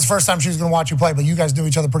 I mean, that was the first time she was going to watch you play, but you guys knew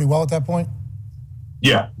each other pretty well at that point?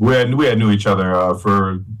 Yeah, we had knew each other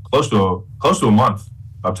for close to a month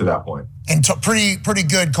up to that point. And pretty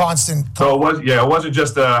good constant. So it wasn't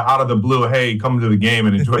just out of the blue, hey, come to the game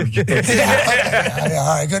and enjoy the game. Yeah,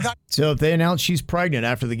 all right, good. So if they announce she's pregnant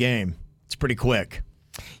after the game, it's pretty quick.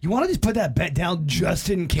 You want to just put that bet down just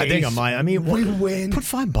in case? I think I might. I mean, we win. Put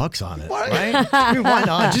 $5 on it, right? I mean, why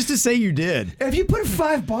not? Just to say you did. If you put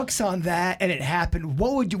 $5 on that and it happened,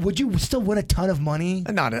 what would you still win a ton of money?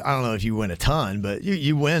 I don't know if you win a ton, but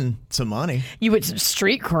you win some money. You win some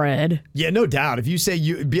street cred. Yeah, no doubt. If you say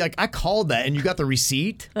you'd be like, I called that, and you got the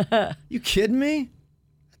receipt. You kidding me?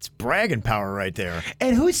 That's bragging power right there.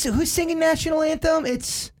 And who's singing national anthem?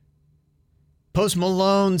 It's Post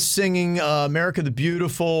Malone singing America the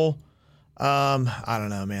Beautiful. I don't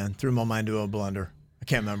know, man. Threw my mind to a blender. I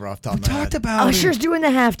can't remember off the top of my head. Usher's doing the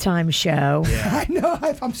halftime show. Yeah. I know.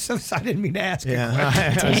 I'm so sorry. I didn't mean to ask you.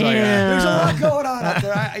 There's a lot going on out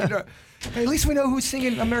there. At least we know who's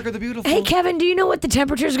singing America the Beautiful. Hey, Kevin, do you know what the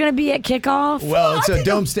temperature is going to be at kickoff? Well, it's a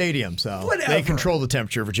dome stadium, so Whatever. They control the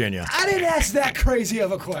temperature, Virginia. I didn't ask that crazy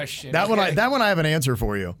of a question. That one I have an answer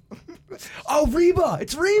for you. Oh, Reba.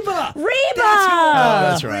 It's Reba.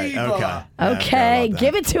 That's right. Reba. Okay,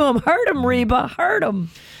 give it to him. Hurt him, Reba. Hurt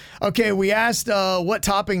him. Okay, we asked what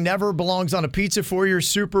topping never belongs on a pizza for your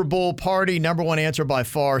Super Bowl party. Number one answer by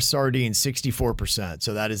far, sardines, 64%.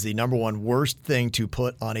 So that is the number one worst thing to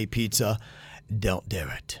put on a pizza. Don't do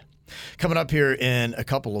it. Coming up here in a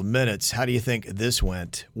couple of minutes, how do you think this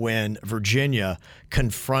went when Virginia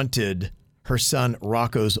confronted her son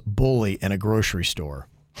Rocco's bully in a grocery store?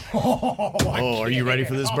 Are you ready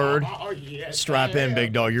for this, Bird? Yes, Strap in,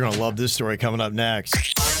 big dog. You're going to love this story coming up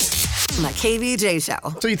next. My KVJ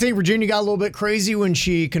Show. So you think Virginia got a little bit crazy when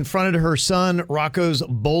she confronted her son Rocco's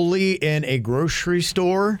bully in a grocery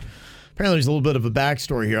store? Apparently there's a little bit of a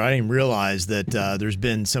backstory here. I didn't even realize that there's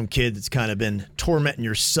been some kid that's kind of been tormenting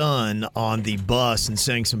your son on the bus and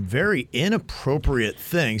saying some very inappropriate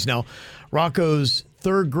things. Now, Rocco's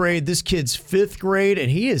third grade, this kid's fifth grade, and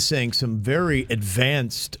he is saying some very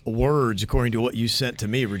advanced words, according to what you sent to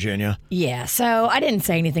me, Virginia. Yeah, so I didn't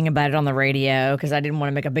say anything about it on the radio because I didn't want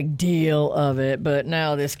to make a big deal of it, but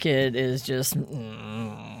now this kid is just...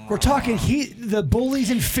 We're talking the bully's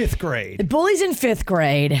in fifth grade. The bully's in fifth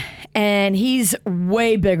grade, and he's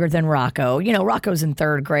way bigger than Rocco. You know, Rocco's in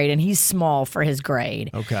third grade, and he's small for his grade.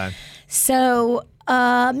 Okay. So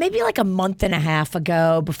maybe like a month and a half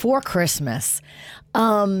ago, before Christmas,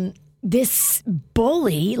 this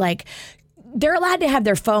bully, they're allowed to have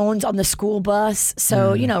their phones on the school bus.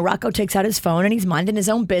 So, Rocco takes out his phone and he's minding his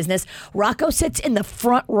own business. Rocco sits in the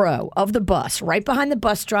front row of the bus, right behind the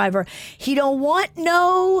bus driver. He don't want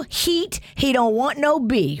no heat. He don't want no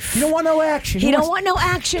beef. He don't want no action. He don't want no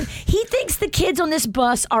action. He thinks the kids on this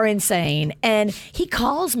bus are insane. And he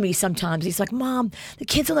calls me sometimes. He's like, Mom, the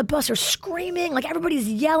kids on the bus are screaming. Everybody's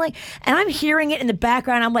yelling. And I'm hearing it in the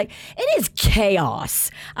background. I'm like, it is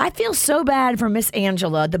chaos. I feel so bad for Miss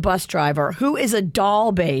Angela, the bus driver, who is a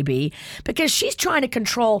doll baby, because she's trying to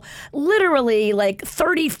control literally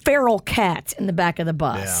 30 feral cats in the back of the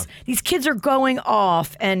bus. Yeah. These kids are going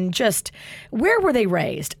off, and just, where were they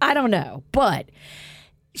raised? I don't know. But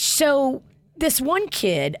so this one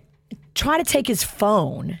kid tried to take his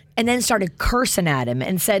phone and then started cursing at him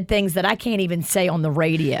and said things that I can't even say on the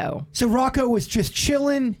radio. So Rocco was just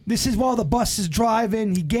chilling. This is while the bus is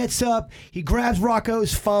driving. He gets up, he grabs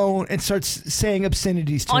Rocco's phone and starts saying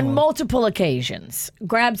obscenities to him. On multiple occasions.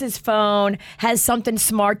 Grabs his phone, has something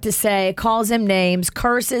smart to say, calls him names,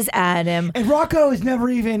 curses at him. And Rocco has never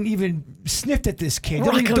even sniffed at this kid.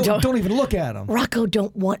 Don't even look at him. Rocco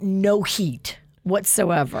don't want no heat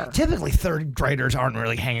whatsoever. Typically, third graders aren't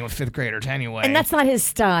really hanging with fifth graders anyway. And that's not his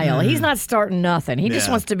style. He's not starting nothing. He just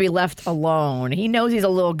wants to be left alone. He knows he's a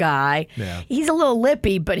little guy. Yeah. He's a little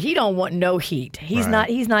lippy, but he don't want no heat. He's not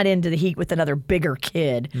into the heat with another bigger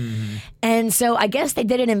kid. And so I guess they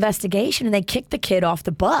did an investigation and they kicked the kid off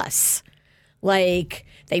the bus. Like,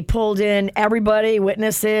 they pulled in everybody,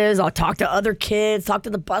 witnesses. I'll talk to other kids, talk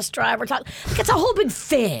to the bus driver. It's a whole big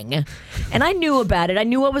thing. And I knew about it. I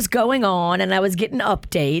knew what was going on, and I was getting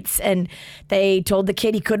updates. And they told the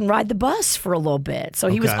kid he couldn't ride the bus for a little bit. So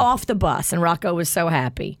he was off the bus, and Rocco was so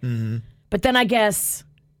happy. But then I guess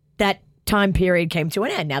that time period came to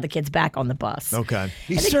an end. Now the kid's back on the bus. Okay.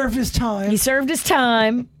 He served his time. He served his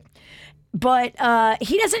time. But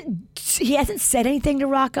he hasn't said anything to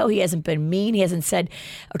Rocco. He hasn't been mean. He hasn't said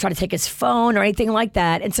or tried to take his phone or anything like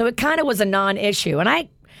that. And so it kind of was a non-issue. And I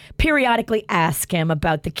periodically ask him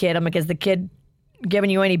about the kid. I'm like, is the kid giving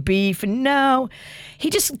you any beef? And no. He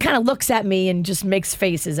just kind of looks at me and just makes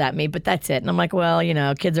faces at me, but that's it. And I'm like, well,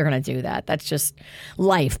 kids are going to do that. That's just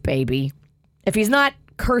life, baby. If he's not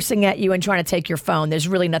cursing at you and trying to take your phone, there's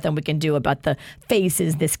really nothing we can do about the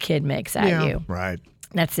faces this kid makes at you. Right.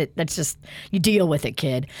 That's it. That's just, you deal with it,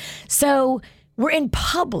 kid. So we're in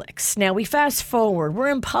Publix. Now we fast forward. We're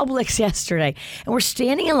in Publix yesterday, and we're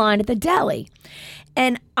standing in line at the deli.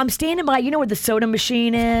 And I'm standing by, you know where the soda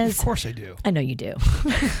machine is? Of course I do. I know you do.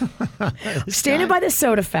 Standing by the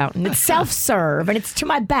soda fountain. It's self-serve, and it's to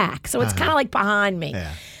my back. So it's kind of like behind me.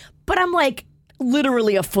 Yeah. But I'm like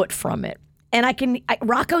literally a foot from it. And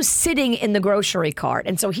Rocco's sitting in the grocery cart.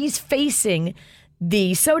 And so he's facing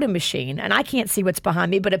the soda machine, and I can't see what's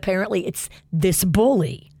behind me, but apparently it's this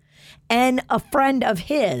bully and a friend of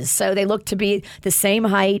his. So they look to be the same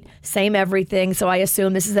height, same everything. So I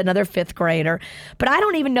assume this is another fifth grader. But I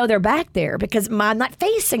don't even know they're back there because I'm not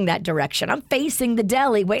facing that direction. I'm facing the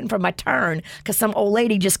deli, waiting for my turn because some old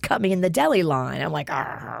lady just cut me in the deli line. I'm like,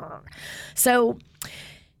 argh. So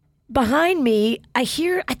behind me, I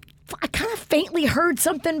kind of faintly heard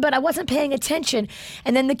something, but I wasn't paying attention.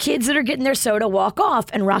 And then the kids that are getting their soda walk off,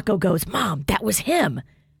 and Rocco goes, Mom, that was him.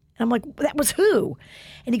 And I'm like, that was who?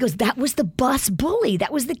 And he goes, that was the bus bully.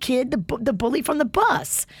 That was the kid, the bully from the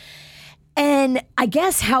bus. And I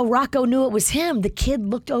guess how Rocco knew it was him, the kid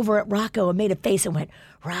looked over at Rocco and made a face and went,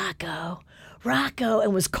 Rocco,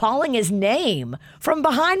 and was calling his name from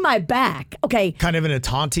behind my back. Okay. Kind of in a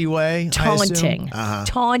taunty way, Taunting.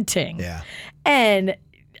 Taunting. Yeah. And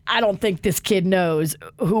I don't think this kid knows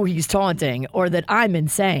who he's taunting or that I'm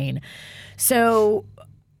insane. So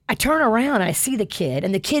I turn around, I see the kid,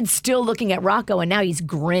 and the kid's still looking at Rocco, and now he's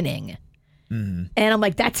grinning. And I'm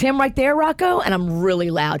like, that's him right there, Rocco? And I'm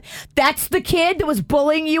really loud. That's the kid that was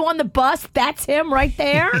bullying you on the bus? That's him right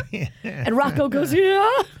there? And Rocco goes,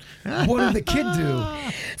 yeah. What did the kid do?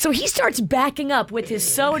 So he starts backing up with his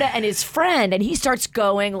soda and his friend, and he starts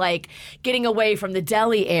going, like, getting away from the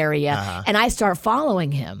deli area, and I start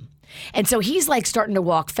following him. And so he's like starting to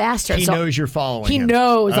walk faster. He knows you're following him. He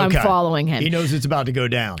knows I'm following him. He knows it's about to go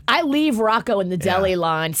down. I leave Rocco in the deli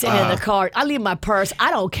line, sitting in the cart. I leave my purse.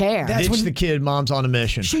 I don't care. That's Ditch when the kid. Mom's on a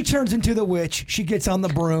mission. She turns into the witch. She gets on the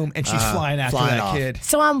broom, and she's flying after that kid.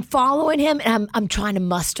 So I'm following him, and I'm trying to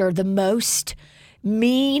muster the most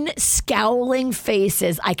mean, scowling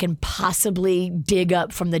faces I can possibly dig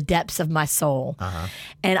up from the depths of my soul.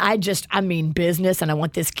 And I mean business, and I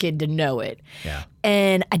want this kid to know it. Yeah.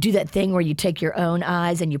 And I do that thing where you take your own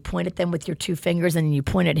eyes and you point at them with your two fingers, and you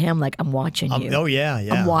point at him like, I'm watching you. Oh, yeah.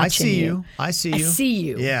 I'm watching you. I see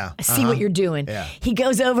you. Yeah. I see what you're doing. Yeah. He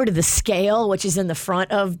goes over to the scale, which is in the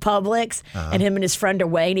front of Publix, and him and his friend are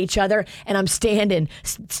weighing each other, and I'm standing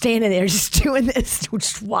there just doing this,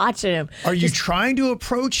 just watching him. Are you trying to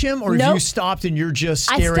approach him, or have you stopped and you're just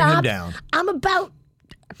staring him down? I'm about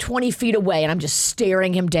 20 feet away, and I'm just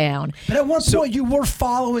staring him down. But at one point, you were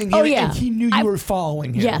following him, and he knew you were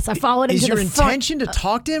following him. Yes, I followed him to the front. Is your intention to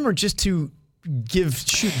talk to him, or just to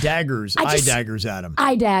shoot daggers, eye daggers at him?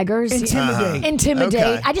 Eye daggers. Intimidate. Intimidate.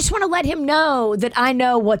 Okay. I just want to let him know that I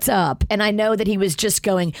know what's up. And I know that he was just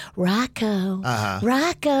going, Rocco,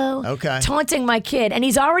 Rocco. Okay. Taunting my kid. And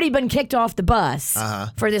he's already been kicked off the bus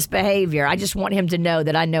for this behavior. I just want him to know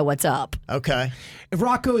that I know what's up. Okay.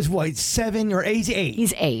 Rocco is what, 7 or 8? He's 8.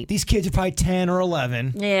 He's 8. These kids are probably 10 or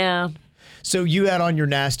 11. Yeah. So you had on your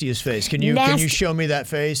nastiest face. Can you show me that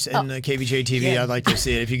face in the KVJ TV? Yeah. I'd like to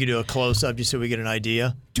see it. If you could do a close-up just so we get an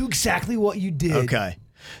idea. Do exactly what you did. Okay.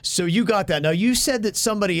 So you got that. Now, you said that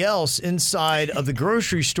somebody else inside of the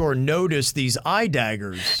grocery store noticed these eye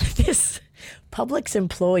daggers. This Publix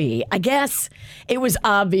employee, I guess it was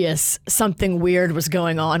obvious something weird was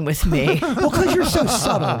going on with me. Well, because you're so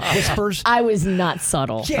subtle, Whispers. I was not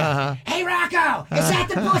subtle. Yeah. Hey, Rocco, is that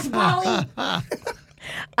the Bush Bully?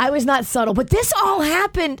 I was not subtle, but this all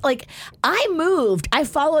happened. Like, I moved. I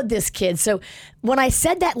followed this kid. So when I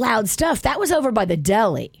said that loud stuff, that was over by the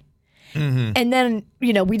deli. Mm-hmm. And then,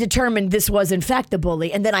 we determined this was in fact the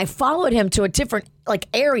bully. And then I followed him to a different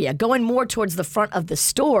area, going more towards the front of the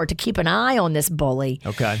store to keep an eye on this bully.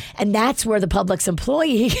 Okay. And that's where the Publix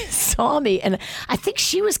employee saw me. And I think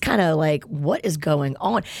she was kind of like, what is going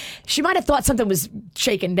on? She might have thought something was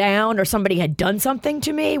shaken down or somebody had done something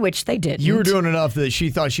to me, which they didn't. You were doing enough that she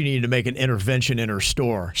thought she needed to make an intervention in her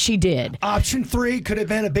store. She did. Option 3 could have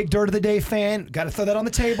been a big Dirt of the Day fan. Got to throw that on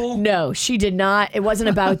the table. No, she did not. It wasn't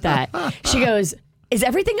about that. She goes, is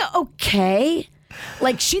everything okay?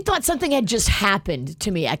 Like, she thought something had just happened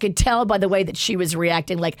to me. I could tell by the way that she was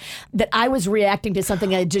reacting, like that I was reacting to something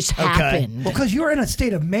that had just happened. Well, because you were in a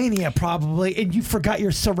state of mania probably, and you forgot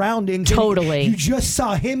your surroundings. Totally. You just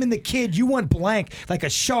saw him and the kid. You went blank like a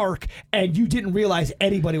shark, and you didn't realize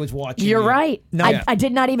anybody was watching. You're right. No. I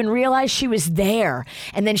did not even realize she was there.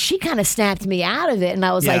 And then she kind of snapped me out of it, and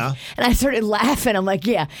I was like, and I started laughing. I'm like,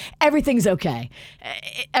 yeah, everything's okay.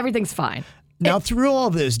 Everything's fine. Now, through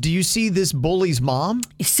all this, do you see this bully's mom?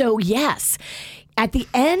 So, yes. At the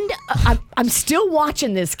end, I'm still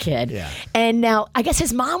watching this kid. Yeah. And now, I guess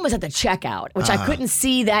his mom was at the checkout, which I couldn't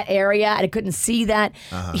see that area. I couldn't see that.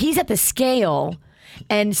 He's at the scale.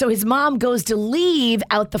 And so his mom goes to leave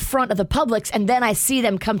out the front of the Publix, and then I see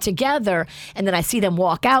them come together, and then I see them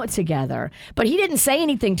walk out together. But he didn't say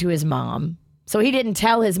anything to his mom. So he didn't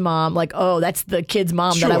tell his mom, like, oh, that's the kid's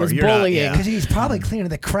mom that I was bullying. Because he's probably cleaning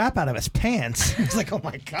the crap out of his pants. He's like, oh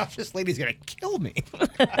my gosh, this lady's going to kill me.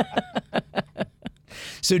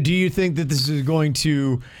 So do you think that this is going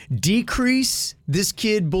to decrease this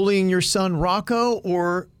kid bullying your son, Rocco,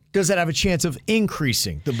 or does it have a chance of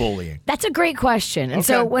increasing the bullying? That's a great question. And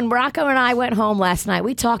so when Rocco and I went home last night,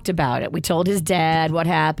 we talked about it. We told his dad what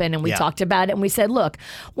happened, and we talked about it, and we said, look,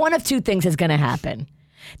 one of two things is going to happen.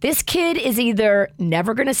 This kid is either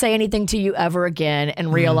never going to say anything to you ever again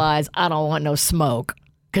and realize, I don't want no smoke,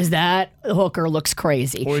 because that hooker looks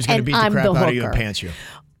crazy. Or he's going to beat the crap out of you and pants you.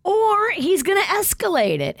 Or he's going to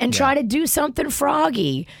escalate it and try to do something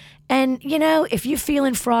froggy. And, if you're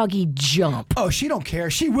feeling froggy, jump. Oh, she don't care.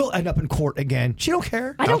 She will end up in court again. She don't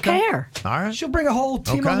care. I don't care. All right. She'll bring a whole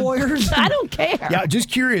team of lawyers. I don't care. Yeah, just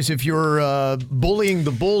curious if your bullying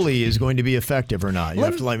the bully is going to be effective or not. You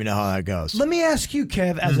have to let me know how that goes. Let me ask you,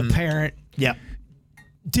 Kev, as a parent. Yeah.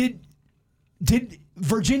 Did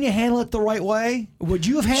Virginia handle it the right way? Would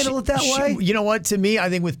you have handled it that way? You know what? To me, I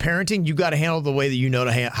think with parenting, you got to handle it the way that you know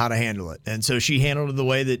how to handle it. And so she handled it the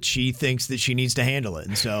way that she thinks that she needs to handle it.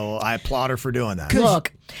 And so I applaud her for doing that.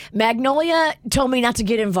 Look, Magnolia told me not to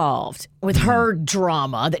get involved with her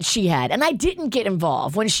drama that she had. And I didn't get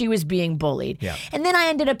involved when she was being bullied. Yeah. And then I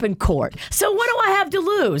ended up in court. So what do I have to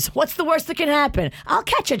lose? What's the worst that can happen? I'll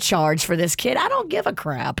catch a charge for this kid. I don't give a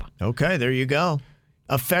crap. Okay, there you go.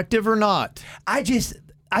 Effective or not? I just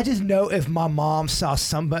know if my mom saw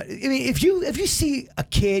somebody. I mean, if you see a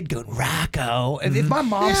kid going Rocco, if my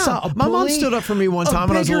mom saw a bully, my mom stood up for me one time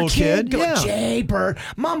when I was a little kid. Going, Jay Bird,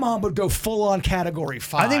 my mom would go full on Category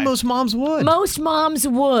 5. I think most moms would. Most moms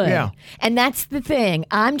would. Yeah. And that's the thing.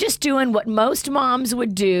 I'm just doing what most moms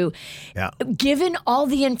would do. Yeah. Given all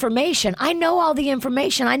the information, I know all the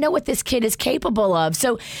information. I know what this kid is capable of.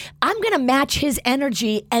 So I'm going to match his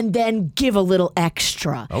energy and then give a little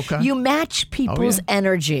extra. Okay. You match people's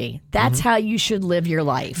energy. That's how you should live your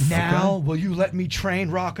life. Now, will you let me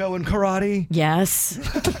train Rocco in karate? Yes.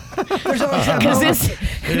 There's always that Because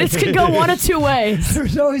this could go one of two ways.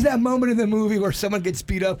 There's always that moment in the movie where someone gets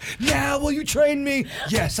beat up. Now, will you train me?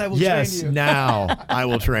 Yes, I will train you. Yes, now I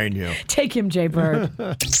will train you. Take him, Jay Bird.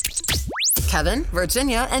 Kevin,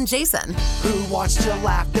 Virginia, and Jason. Who wants to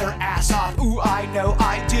laugh their ass off? Ooh, I know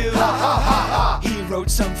I do. Ha, ha, ha, ha. He wrote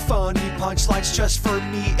some funny punchlines just for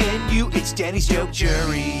me and you. It's Danny's Joke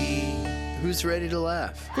Jury. Who's ready to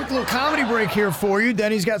laugh? Quick little comedy break here for you.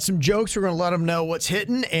 Denny's got some jokes. We're going to let them know what's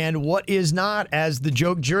hitting and what is not as the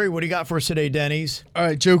joke jury. What do you got for us today, Denny's? All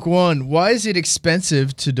right, joke one. Why is it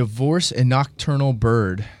expensive to divorce a nocturnal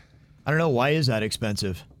bird? I don't know. Why is that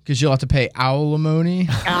expensive? Because you'll have to pay alimony.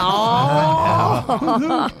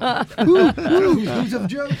 Who's of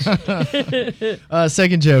jokes?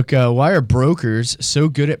 Second joke. Why are brokers so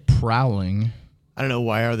good at prowling? I don't know.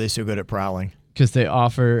 Why are they so good at prowling? Because they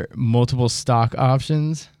offer multiple stock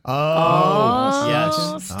options.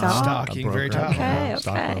 Yes. Stocking, very top. Okay.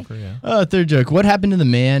 Stockbroker, yeah. Third joke. What happened to the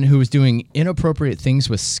man who was doing inappropriate things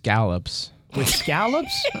with scallops? With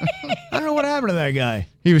scallops? I don't know what happened to that guy.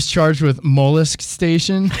 He was charged with mollusk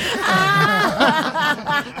station.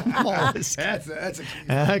 Mollusk. That's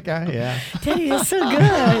Okay, yeah. Daddy, that's so good.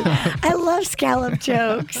 I love scallop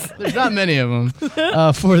jokes. There's not many of them.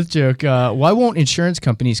 Fourth joke. Why won't insurance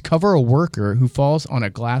companies cover a worker who falls on a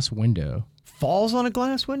glass window? Falls on a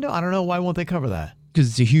glass window? I don't know. Why won't they cover that? Because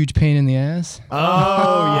it's a huge pain in the ass.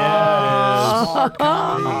 Oh, yeah. Smart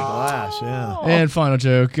comedy. Glass, yeah. And final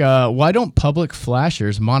joke. Why don't public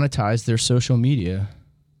flashers monetize their social media?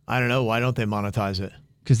 I don't know. Why don't they monetize it?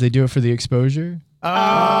 Because they do it for the exposure.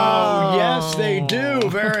 Oh, yes, they do.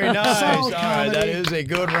 Very nice. All right, comedy. that is a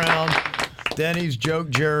good round. Denny's joke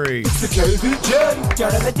jury. It's the KVJ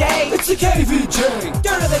Dirt of the Day. It's the KVJ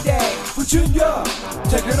Dirt of the Day. Virginia,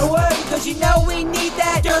 take it away, because you know we need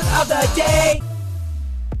that Dirt of the Day.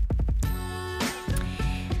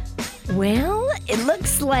 Well, it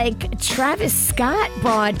looks like Travis Scott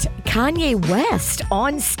brought Kanye West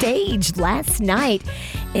on stage last night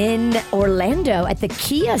in Orlando at the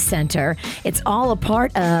Kia Center. It's all a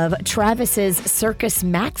part of Travis's Circus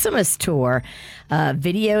Maximus tour.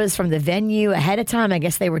 Videos from the venue ahead of time. I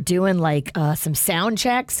guess they were doing like some sound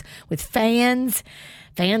checks with fans.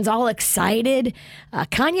 Fans all excited.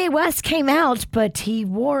 Kanye West came out, but he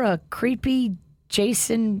wore a creepy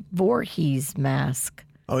Jason Voorhees mask.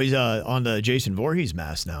 Oh, he's on the Jason Voorhees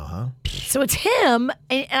mask now, huh? So it's him,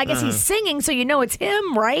 and I guess he's singing, so you know it's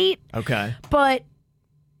him, right? Okay. But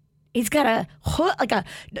he's got a hood, like a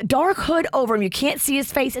dark hood over him. You can't see his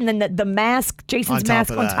face, and then the mask, Jason's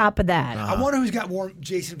mask on top of that. I wonder who's got more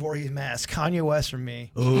Jason Voorhees mask. Kanye West or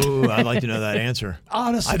me? Ooh, I'd like to know that answer.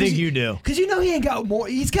 Honestly, I think you do. Because you know he ain't got more.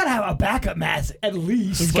 He's got to have a backup mask at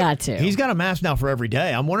least. He's got to. He's got a mask now for every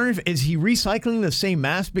day. I'm wondering is he recycling the same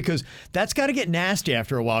mask, because that's got to get nasty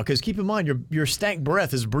after a while. Because keep in mind your stank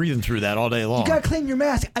breath is breathing through that all day long. You got to clean your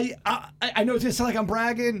mask. I know it's gonna sound like I'm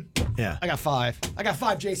bragging. Yeah. I got 5. I got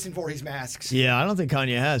 5 Jason Voorhees masks. Yeah, I don't think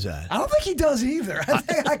Kanye has that. I don't think he does either. I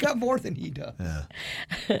think I got more than he does. Yeah.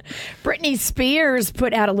 Britney Spears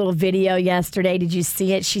put out a little video yesterday. Did you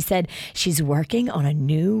see it? She said she's working on a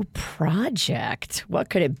new project. What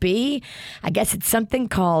could it be? I guess it's something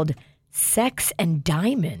called Sex and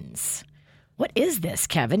Diamonds. What is this,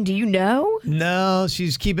 Kevin? Do you know? No,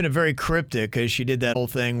 she's keeping it very cryptic, because she did that whole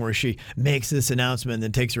thing where she makes this announcement and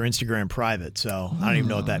then takes her Instagram private. So I don't even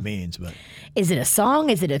know what that means. But is it a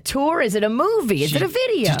song? Is it a tour? Is it a movie? Is it a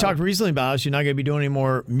video? She talked recently about how she's not going to be doing any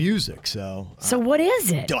more music. So what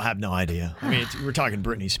is it? Don't have no idea. I mean, we're talking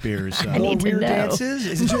Britney Spears. So. I need to Weird know. dances?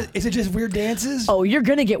 Is it just weird dances? Oh, you're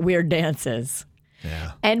going to get weird dances.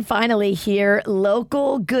 Yeah. And finally here,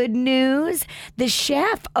 local good news. The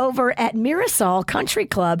chef over at Mirasol Country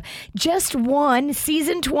Club just won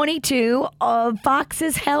season 22 of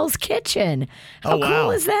Fox's Hell's Kitchen. How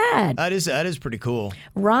cool is that? That is pretty cool.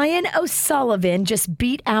 Ryan O'Sullivan just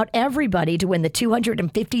beat out everybody to win the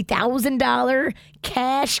 $250,000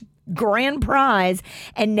 cash grand prize,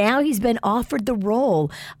 and now he's been offered the role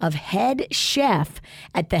of head chef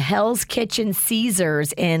at the Hell's Kitchen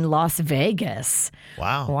Caesars in Las Vegas.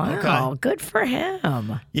 Wow. Wow. Okay. Good for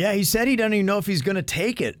him. Yeah, he said he doesn't even know if he's going to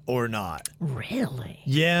take it or not. Really?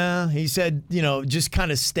 Yeah, he said, just kind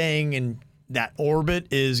of staying in that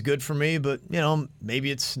orbit is good for me, but,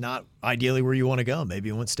 maybe it's not ideally where you want to go. Maybe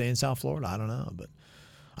you want to stay in South Florida. I don't know, but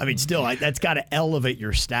I mean, still, that's got to elevate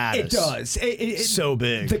your status. It does. It's so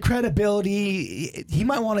big. The credibility, he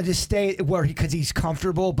might want to just stay where because he's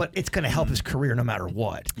comfortable, but it's going to help his career no matter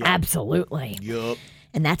what. Yep. Absolutely. Yup.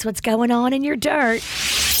 And that's what's going on in your dirt.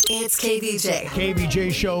 It's KVJ.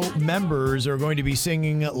 KVJ Show members are going to be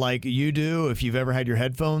singing like you do. If you've ever had your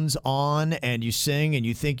headphones on and you sing and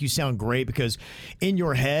you think you sound great, because in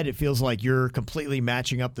your head it feels like you're completely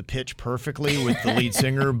matching up the pitch perfectly with the lead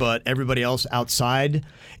singer, but everybody else outside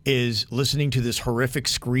is listening to this horrific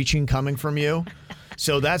screeching coming from you.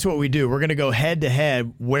 So that's what we do. We're going to go head to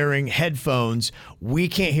head wearing headphones. We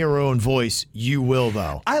can't hear our own voice. You will,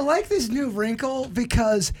 though. I like this new wrinkle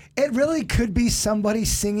because it really could be somebody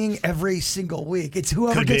singing every single week. It's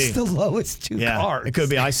whoever gets the lowest two cards. It could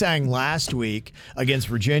be. I sang last week against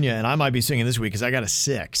Virginia, and I might be singing this week because I got a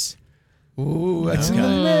 6. Ooh, that's in the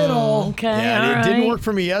middle. Okay, Yeah, it didn't work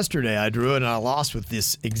for me yesterday. I drew it, and I lost with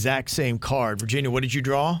this exact same card. Virginia, what did you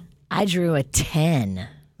draw? I drew a 10.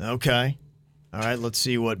 Okay. All right, let's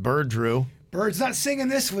see what Bird drew. Bird's not singing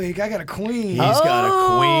this week. I got a queen. He's got a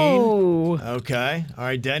queen. Okay. All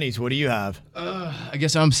right, Denny's, what do you have? I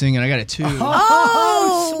guess I'm singing. I got a 2.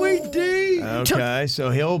 Oh, sweet D. Okay,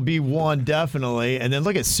 so he'll be 1 definitely. And then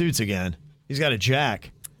look at Suits again. He's got a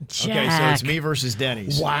Jack. Okay, so it's me versus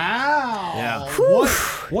Denny's. Wow. Yeah.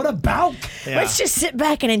 What a bout. Yeah. Let's just sit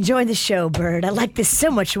back and enjoy the show, Bird. I like this so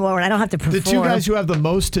much more, and I don't have to perform. The two guys who have the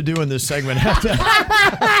most to do in this segment have to.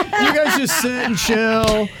 You guys just sit and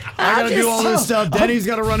chill. I got to do all this stuff. Denny's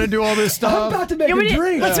got to run and do all this stuff. I'm about to make a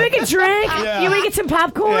drink. Let's make a drink. Yeah. You want to get some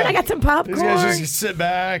popcorn? Yeah. I got some popcorn. These guys just sit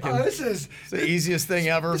back. And this is it's the easiest thing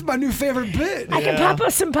ever. This is my new favorite bit. I can pop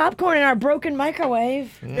us some popcorn in our broken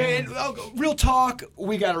microwave. And real talk,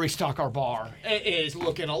 we got to restock our bar. It is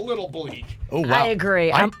looking a little bleak. Oh, wow. I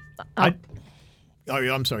agree. I'm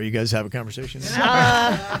sorry. You guys have a conversation?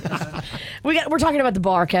 We're talking about the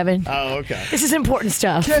bar, Kevin. Oh, okay. This is important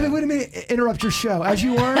stuff. Kevin, wait a minute. Interrupt your show. As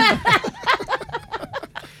you were.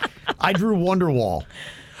 I drew Wonderwall.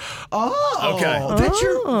 Oh, okay. That's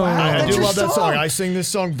your. Wow, I do your love that song. I sing this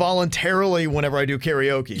song voluntarily whenever I do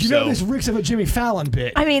karaoke. You know this reeks of a Jimmy Fallon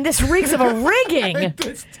bit. I mean, this reeks of a rigging.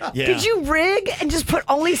 Yeah. Did you rig and just put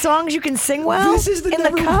only songs you can sing well This is in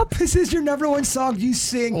the cup? This is your number one song you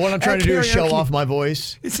sing. What I'm trying to do is show karaoke. off my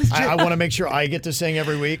voice. I want to make sure I get to sing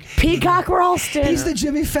every week. Peacock Ralston. He's the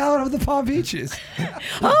Jimmy Fallon of the Palm Beaches.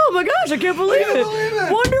 Oh my gosh, I can't believe it.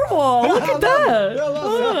 Wonderwall. Look at that. I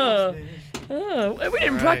love that. We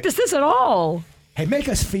didn't practice this at all. Hey, make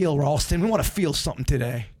us feel, Ralston. We want to feel something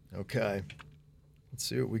today. Okay. Let's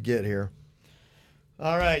see what we get here.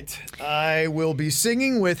 All right. I will be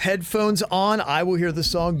singing with headphones on. I will hear the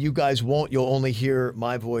song. You guys won't. You'll only hear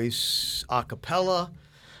my voice a cappella.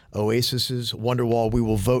 Oasis's Wonderwall. We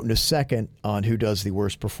will vote in a second on who does the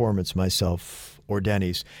worst performance, myself or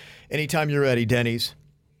Denny's. Anytime you're ready, Denny's.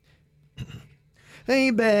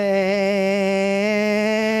 Hey, babe,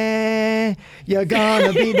 you're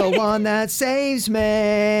gonna be the one that saves me.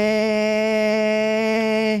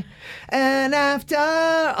 And after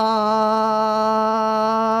all,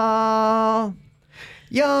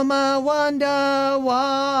 you're my Wonderwall.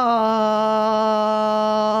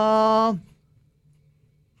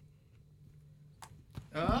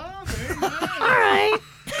 All right.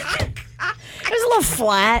 It was a little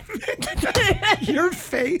flat. Your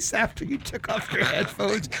face after you took off your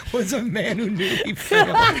headphones was a man who knew he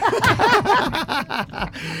failed.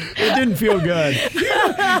 It didn't feel good.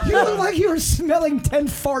 You looked like you were smelling 10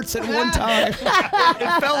 farts at one time.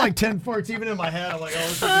 It felt like 10 farts even in my head. I'm like,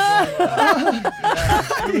 oh,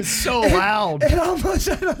 it was so loud. It almost,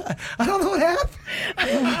 I don't know what happened.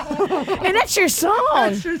 And that's your song.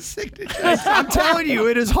 That's your signature. I'm telling you,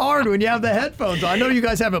 it is hard when you have the headphones. I know you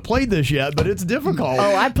guys haven't played this yet, but it's difficult.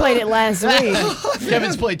 Oh, I played it last week.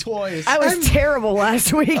 Kevin's played twice. I was terrible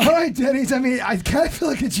last week. All right, Denny's. I mean, I kind of feel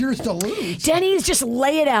like it's yours to lose. Denny's, just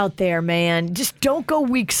lay it out there, man. Just don't go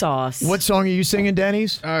weak sauce. What song are you singing,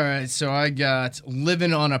 Denny's? All right, so I got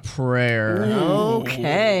Living on a Prayer.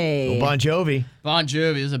 Okay. Bon Jovi. Bon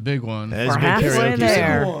Jovi is a big one. That is a We're big halfway karaoke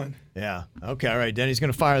there. song. Yeah. Okay. All right. Denny's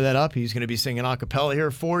going to fire that up. He's going to be singing a cappella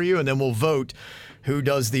here for you, and then we'll vote who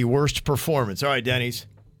does the worst performance. All right, Denny's.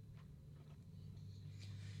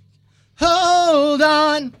 Hold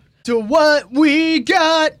on to what we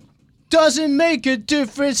got. Doesn't make a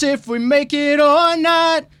difference if we make it or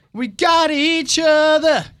not. We got each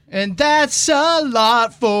other, and that's a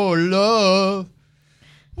lot for love.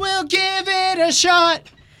 We'll give it a shot.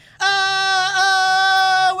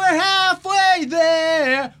 Oh, we're halfway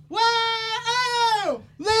there. Whoa,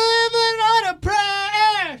 living on a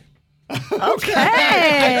prayer. Okay. I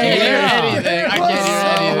can't hear anything.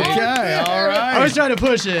 Okay. All right. I was trying to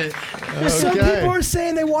push it. Some people are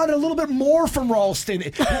saying they wanted a little bit more from Ralston. They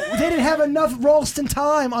didn't have enough Ralston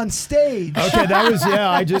time on stage. Okay, that was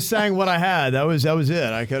I just sang what I had. That was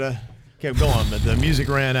it. I could have kept going, but the music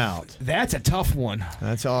ran out. That's a tough one.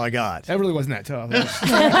 That's all I got. That really wasn't that tough. Okay.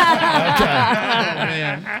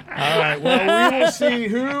 All right. Well, we will see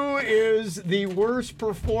who is the worst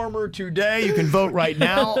performer today. You can vote right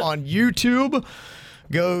now on YouTube.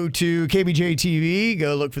 Go to KVJ TV,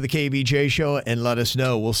 go look for the KVJ Show, and let us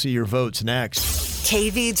know. We'll see your votes next.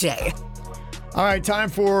 KVJ. All right, time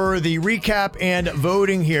for the recap and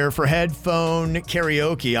voting here for headphone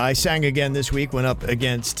karaoke. I sang again this week, went up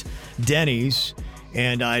against Denny's,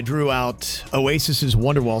 and I drew out Oasis's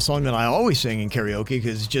Wonderwall song that I always sing in karaoke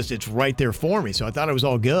because it's right there for me. So I thought it was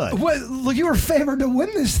all good. Look, you were favored to win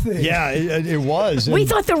this thing. Yeah, it was. We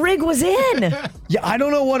thought the rig was in. Yeah, I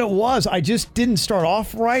don't know what it was. I just didn't start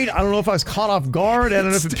off right. I don't know if I was caught off guard. I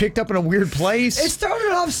don't know if it picked up in a weird place. It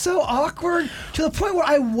started off so awkward to the point where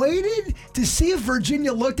I waited to see if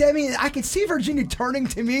Virginia looked at me. And I could see Virginia turning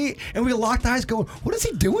to me, and we locked eyes going, what is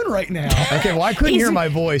he doing right now? Okay, well, I couldn't hear my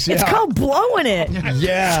voice. It's called blowing it.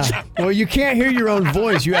 Yeah. Well, you can't hear your own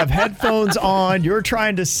voice. You have headphones on. You're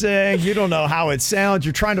trying to sing. You don't know how it sounds.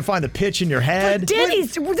 You're trying to find the pitch in your head. But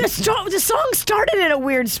Denny's, the song started in a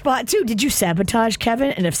weird spot, too. Did you sabotage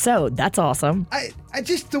Kevin? And if so, that's awesome. I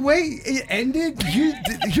just, the way it ended,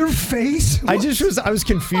 your face. I was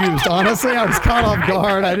confused. Honestly, I was caught off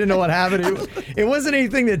guard. I didn't know what happened. It wasn't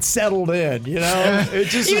anything that settled in, you know? It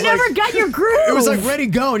just you never got your groove. It was like ready,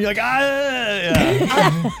 go. And you're like,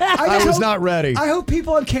 I was not ready. I hope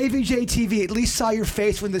people on KVJ TV at least saw your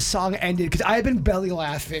face when the song ended, because I've been belly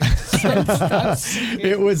laughing since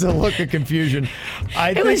it was a look of confusion.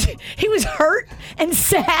 He was hurt and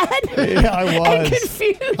sad. Yeah, I was. And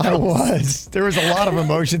confused. I was. There was a lot of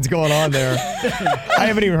emotions going on there. I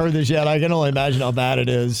haven't even heard this yet. I can only imagine how bad it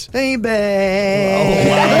is. Hey, babe. Oh,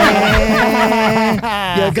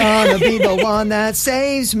 wow. You're gonna be the one that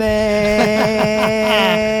saves me.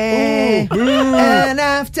 Ooh. And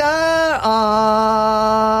after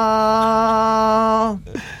all,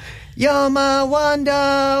 you're my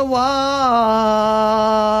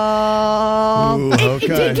Wonderwall. It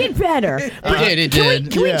did get better. It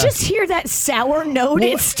did. Can we just hear that sour note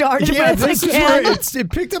it started with this again? Is where it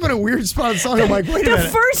picked up in a weird spot. So I'm like, wait a minute. The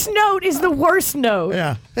first note is the worst note.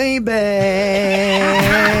 Yeah. Hey, babe.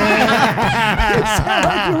 It sounded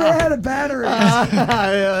like you ran out of batteries.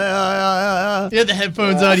 You have the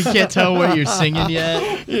headphones on. You can't tell what you're singing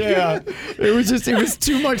yet. Yeah. It was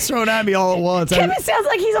too much thrown at me all at once. Kevin sounds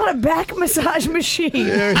like he's on a back massage machine.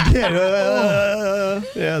 Yeah,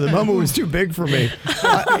 the moment was too big for me.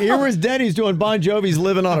 Here was Denny's doing Bon Jovi's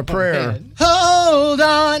Living on a Prayer. Hold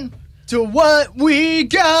on to what we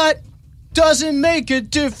got. Doesn't make a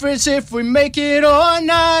difference if we make it or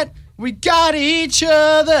not. We got each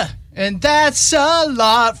other, and that's a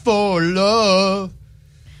lot for love.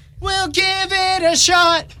 We'll give it a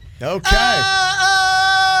shot. Okay.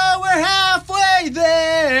 We're halfway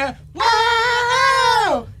there.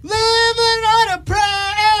 Whoa, living on a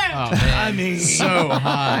prayer. Oh, man. I mean, so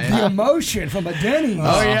high. The emotion from a Denny's.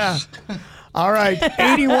 Oh, yeah. All right.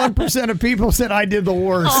 81% of people said I did the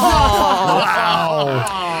worst.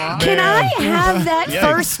 Wow. Can I have that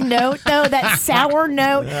first note, though, that sour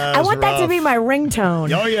note? I want that to be my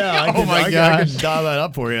ringtone. Oh, yeah. I could dial that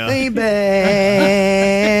up for you. Hey,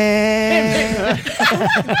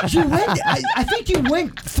 You went, I think you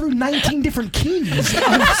went through 19 different keys.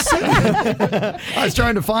 I was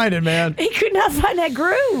trying to find it, man. He could not find that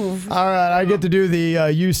groove. All right. I get to do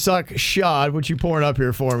the You Suck shot. What you pouring up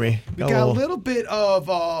here for me? We got a little bit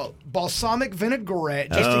of balsamic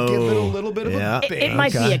vinaigrette just to give it a little bit of a base. It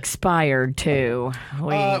might be expired, too.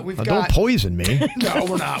 We've got, don't poison me. No,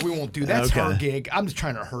 we're not. We won't do that. That's our gig. I'm just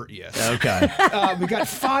trying to hurt you. Okay. We got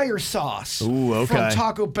fire sauce. Ooh, okay. From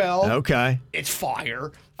Taco Bell. Okay. It's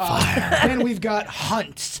fire. Then we've got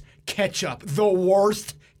Hunt's ketchup, the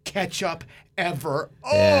worst ketchup ever.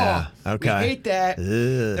 Oh, yeah. Okay. We hate that.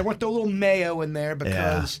 Ugh. They want the little mayo in there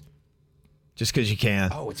because. Yeah. Just because you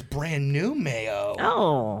can. Oh, it's brand new mayo.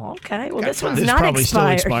 Oh, okay. Well, this one's It's not probably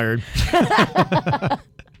expired. still expired.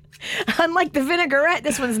 Unlike the vinaigrette,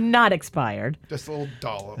 this one's not expired. Just a little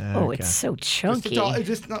dollop. Oh, it's so chunky.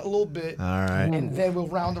 Just not a little bit. All right. And then we'll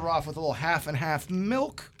round her off with a little half and half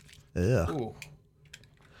milk. Ugh. Ooh.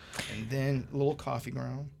 And then a little coffee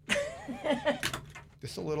ground.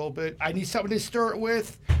 Just a little bit. I need something to stir it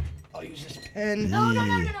with. I'll use this pen.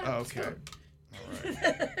 No. Okay. All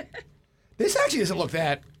right. This actually doesn't look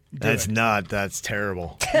that good. That's not. That's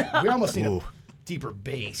terrible. We almost need a deeper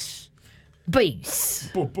base. Base.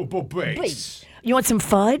 Base. You want some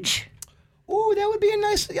fudge? Ooh, that would be a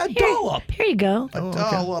nice dollop. Here you go. A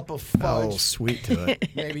dollop of fudge. A little sweet to it.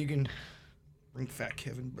 Maybe you can bring Fat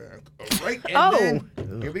Kevin back. All right, and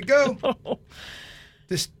then here we go.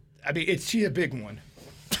 She's a big one.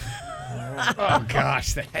 Oh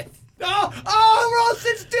gosh, that. Oh,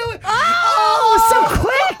 Ralston's doing it! Oh, so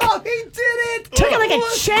quick! Oh, he did it! Took it like a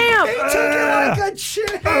champ! He took it like a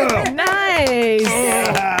champ! Nice!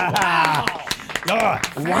 Wow.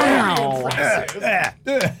 Wow.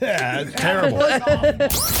 That's terrible.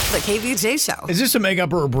 The KVJ Show. Is this a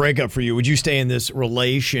makeup or a breakup for you? Would you stay in this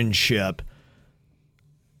relationship?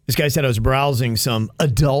 This guy said I was browsing some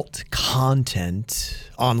adult content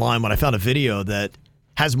online when I found a video that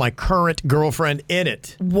has my current girlfriend in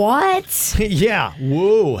it. What? Yeah.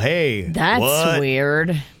 Whoa. Hey. That's what?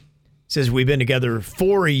 weird. Says we've been together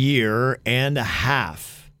for a year and a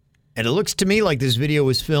half. And it looks to me like this video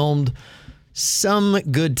was filmed some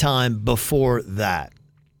good time before that.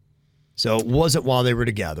 So it wasn't while they were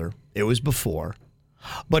together. It was before.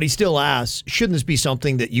 But he still asks, shouldn't this be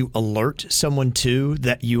something that you alert someone to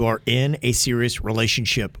that you are in a serious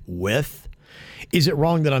relationship with? Is it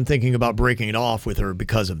wrong that I'm thinking about breaking it off with her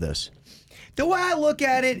because of this? The way I look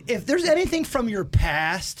at it, if there's anything from your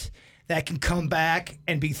past that can come back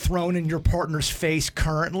and be thrown in your partner's face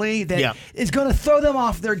currently, that is going to throw them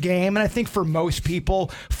off their game. And I think for most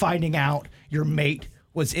people, finding out your mate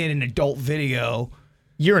was in an adult video.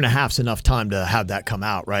 Year and a half's enough time to have that come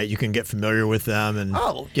out, right? You can get familiar with them and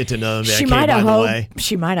get to know them. She might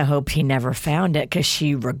have hoped he never found it because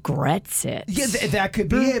she regrets it. Yeah, that could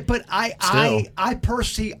be it. But I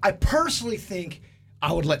personally think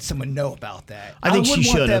I would let someone know about that. I think she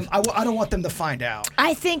should have. I don't want them to find out.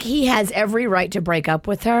 I think he has every right to break up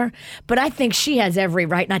with her, but I think she has every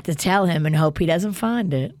right not to tell him and hope he doesn't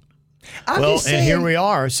find it. And here we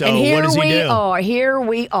are. So what does he do? Here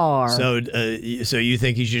we are. So you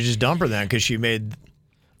think he should just dump her then because she made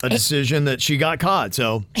a decision that she got caught.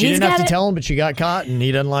 So she didn't have to tell him, but she got caught and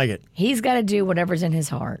he doesn't like it. He's got to do whatever's in his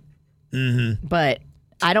heart. Mm-hmm. But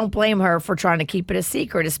I don't blame her for trying to keep it a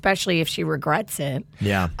secret, especially if she regrets it.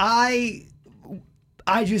 Yeah. I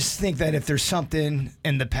just think that if there's something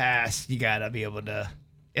in the past, you got to be able to,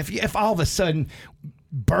 if all of a sudden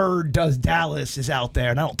Bird Does Dallas is out there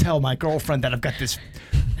and I don't tell my girlfriend that I've got this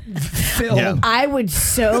film. Yeah. I would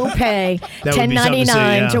so pay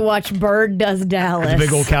 $10.99 to watch Bird Does Dallas. The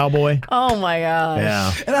big old cowboy. Oh my gosh.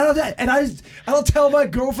 Yeah. And I don't tell my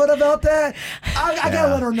girlfriend about that. I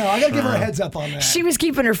gotta let her know. I gotta give her a heads up on that. She was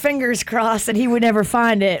keeping her fingers crossed that he would never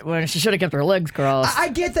find it when she should have kept her legs crossed. I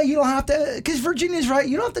get that you don't have to, because Virginia's right.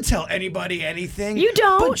 You don't have to tell anybody anything. You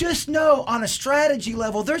don't. But just know on a strategy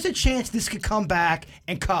level, there's a chance this could come back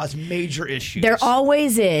and cause major issues. There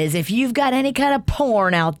always is. If you've got any kind of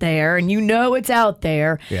porn out there and you know it's out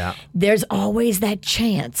there, there's always that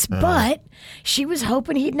chance. But she was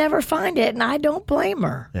hoping he'd never find it, and I don't blame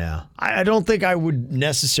her. Yeah. I don't think I would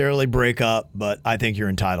necessarily break up, but I think you're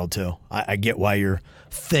entitled to. I get why you're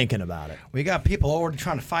thinking about it. We got people already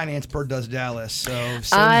trying to finance Bird Does Dallas, so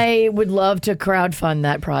I would love to crowdfund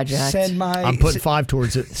that project. I'm putting 5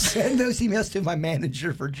 towards it. Send those emails to my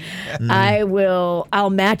manager, Virginia. I'll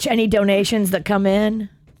match any donations that come in.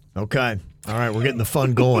 Okay. All right, we're getting the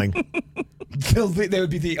fun going. That would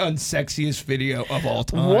be the unsexiest video of all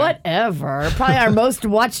time. Whatever. Probably our most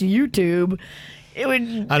watched YouTube. It would.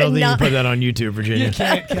 I don't think you can put that on YouTube, Virginia. You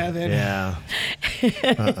can't, Kevin. Yeah. We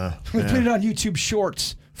put it on YouTube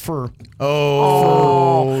Shorts for.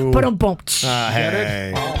 But I'm bumped.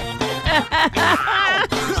 Hey.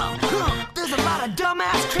 There's a lot of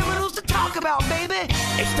dumbass criminals to talk about, baby.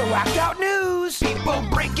 It's the whacked out news. People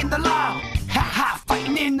breaking the law. Ha ha,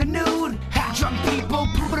 fighting in the nude. Ha, drunk people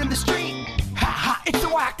pooping in the street. Ha ha, it's the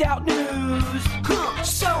whacked out news.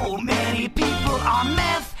 So many people on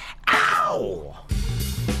meth. Ow!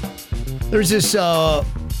 There's this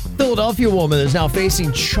Philadelphia woman that's now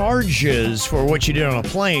facing charges for what she did on a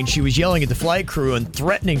plane. She was yelling at the flight crew and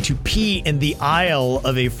threatening to pee in the aisle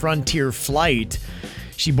of a Frontier flight.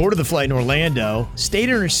 She boarded the flight in Orlando, stayed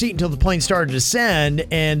in her seat until the plane started to descend,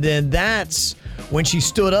 and then that's when she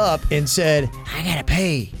stood up and said, "I gotta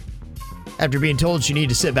pay." After being told she needed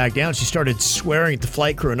to sit back down, she started swearing at the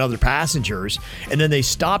flight crew and other passengers, and then they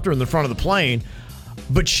stopped her in the front of the plane,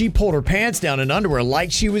 but she pulled her pants down in underwear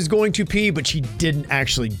like she was going to pee, but she didn't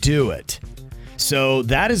actually do it. So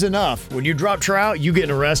that is enough. When you drop trout, you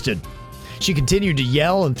getting arrested. She continued to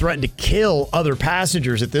yell and threaten to kill other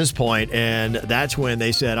passengers at this point, and that's when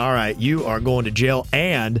they said, all right, you are going to jail,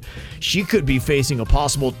 and she could be facing a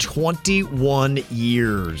possible 21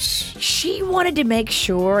 years. She wanted to make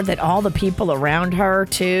sure that all the people around her,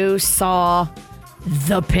 too, saw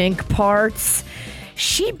the pink parts.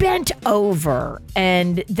 She bent over,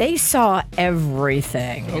 and they saw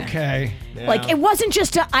everything. Okay. Like, it wasn't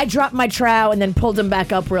just I dropped my trowel and then pulled him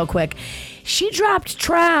back up real quick. She dropped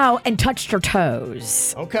trowel and touched her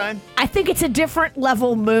toes. Okay. I think it's a different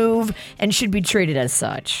level move and should be treated as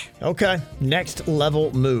such. Okay. Next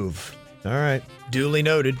level move. All right. Duly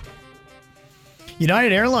noted.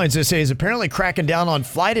 United Airlines, they say, is apparently cracking down on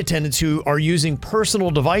flight attendants who are using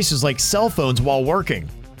personal devices like cell phones while working.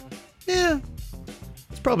 Yeah.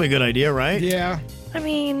 It's probably a good idea, right? Yeah. I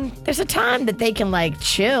mean, there's a time that they can, like,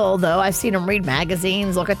 chill, though. I've seen them read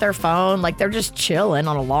magazines, look at their phone, like they're just chilling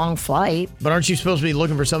on a long flight. But aren't you supposed to be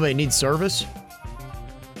looking for somebody that needs service?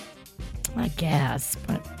 I guess,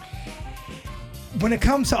 but... When it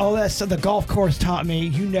comes to all that stuff, the golf course taught me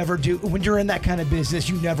you never do. When you're in that kind of business,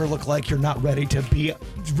 you never look like you're not ready to be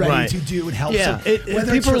ready to do and help. Yeah, whether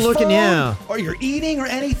people it's your are looking, phone or you're eating or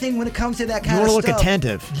anything. When it comes to that kind You of want stuff, to look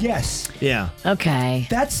attentive. Yes. Yeah. Okay.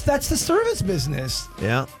 That's the service business.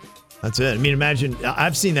 Yeah. That's it. I mean, imagine,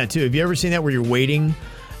 I've seen that too. Have you ever seen that where you're waiting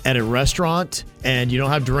at a restaurant and you don't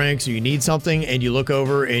have drinks or you need something and you look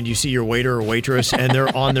over and you see your waiter or waitress and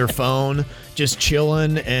they're on their phone just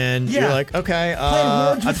chilling and you're like, okay. Playing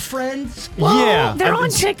words with friends. Well, they're on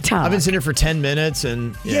TikTok. I've been sitting here for 10 minutes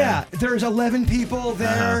and Yeah, there's 11 people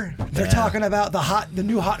there. They're talking about the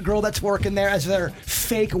new hot girl that's working there as they're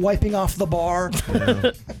fake wiping off the bar.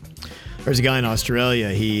 There's a guy in Australia.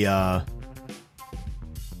 He got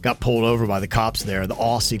pulled over by the cops there, the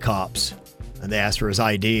Aussie cops, and they asked for his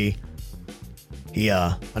ID. He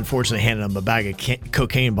unfortunately handed him a bag of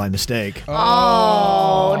cocaine by mistake.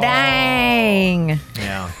 Oh, dang.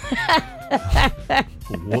 Yeah.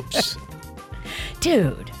 Whoops.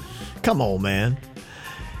 Dude. Come on, man.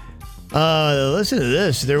 Listen to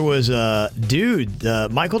this. There was a dude,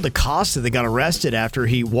 Michael DaCosta, that got arrested after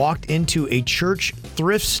he walked into a church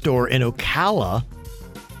thrift store in Ocala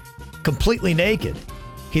completely naked.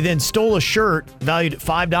 He then stole a shirt valued at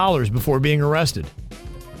 $5 before being arrested.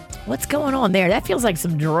 What's going on there? That feels like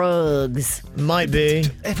some drugs. Might be.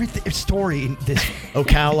 Every story in this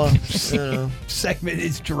Ocala segment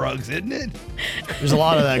is drugs, isn't it? There's a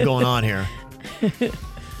lot of that going on here.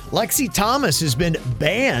 Lexi Thomas has been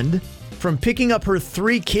banned from picking up her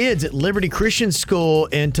 3 kids at Liberty Christian School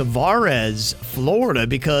in Tavares, Florida,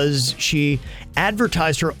 because she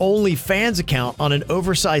advertised her OnlyFans account on an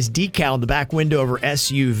oversized decal in the back window of her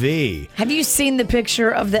SUV. Have you seen the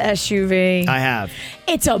picture of the SUV? I have.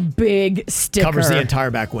 It's a big sticker. Covers the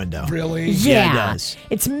entire back window. Really? Yeah, it does.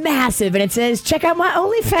 It's massive, and it says, check out my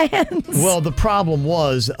OnlyFans. Well, the problem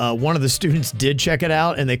was one of the students did check it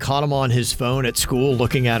out, and they caught him on his phone at school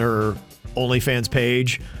looking at her OnlyFans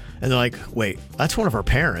page. And they're like, wait, that's one of our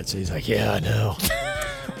parents. And he's like, yeah, I know.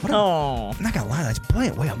 I'm not going to lie, that's a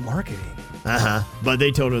brilliant way of marketing. But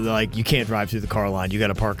they told her, like, you can't drive through the car line. You got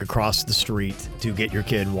to park across the street to get your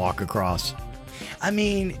kid and walk across. I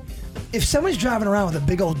mean, if someone's driving around with a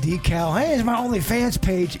big old decal, hey, it's my OnlyFans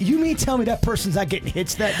page, you mean tell me that person's not getting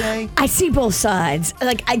hits that day? I see both sides.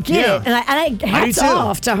 Like, I get it. And I hats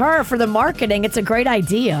off to her for the marketing. It's a great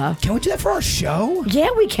idea. Can we do that for our show?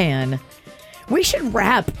 Yeah, we can. We should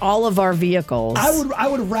wrap all of our vehicles. I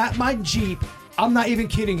would wrap my Jeep. I'm not even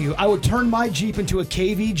kidding you. I would turn my Jeep into a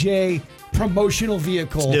KVJ promotional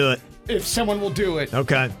vehicle. Let's do it. If someone will do it.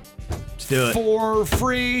 Okay. Let's do it. For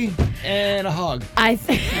free and a hug. I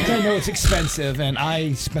know it's expensive, and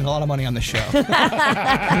I spend a lot of money on the show.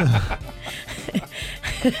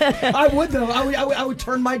 I would, though. I would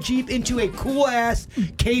turn my Jeep into a cool-ass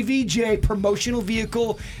KVJ promotional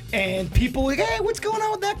vehicle, and people would, hey, what's going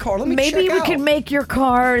on with that car? Let me check Maybe we out. could make your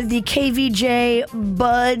car the KVJ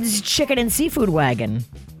Bud's Chicken and Seafood Wagon.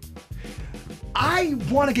 I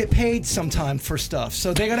want to get paid sometime for stuff,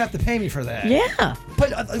 so they're going to have to pay me for that. Yeah.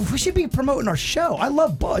 But we should be promoting our show. I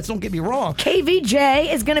love Bud's, don't get me wrong.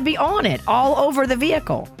 KVJ is going to be on it, all over the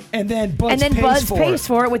vehicle. And then Bud's pays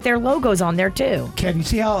for it with their logos on there, too. Kev, you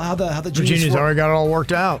see how the Virginia's already got it all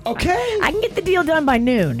worked out. Okay. I can get the deal done by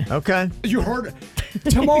noon. Okay. You heard it.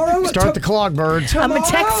 Tomorrow. Start the clock, birds. I'm going to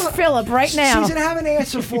text Philip right now. She's going to have an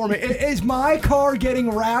answer for me. Is my car getting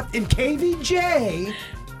wrapped in KVJ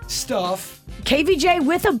stuff? KVJ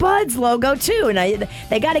with a Bud's logo, too. And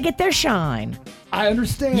they got to get their shine. I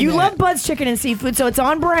understand. You love Bud's Chicken and Seafood, so it's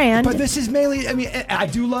on brand. But this is mainly, I mean, I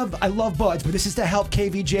love Bud's, but this is to help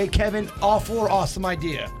KVJ. Kevin, awesome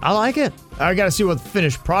idea. I like it. I got to see what the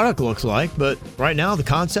finished product looks like, but right now, the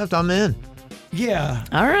concept, I'm in. Yeah.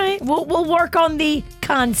 All right. We'll work on the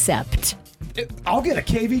concept. I'll get a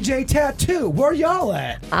KVJ tattoo. Where y'all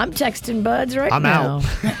at? I'm texting Bud's right I'm now. out.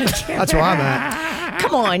 That's where I'm at.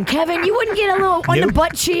 Come on, Kevin. You wouldn't get a little on the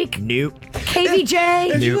butt cheek? Nope.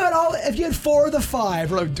 KVJ? If you had 4 of the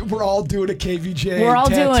 5, we're all doing a KVJ. We're all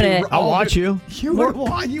tattoo. doing it. I'll watch you. You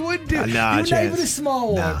wouldn't do it. Nah, You're not even a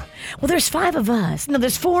small one. Well, there's 5 of us. No,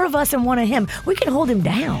 there's 4 of us and 1 of him. We can hold him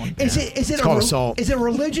down. Is it called assault. Is it a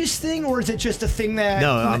religious thing, or is it just a thing that?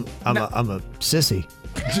 No, I'm a sissy.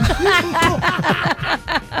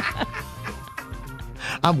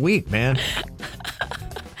 I'm weak, man.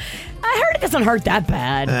 That doesn't hurt that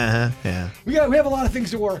bad. Yeah. We have a lot of things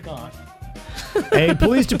to work on. A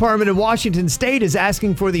police department in Washington State is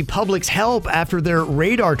asking for the public's help after their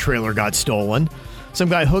radar trailer got stolen. Some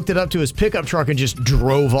guy hooked it up to his pickup truck and just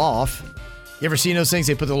drove off. You ever seen those things?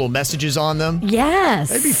 They put the little messages on them?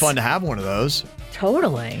 Yes. It'd be fun to have one of those.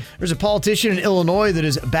 Totally. There's a politician in Illinois that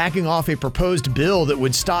is backing off a proposed bill that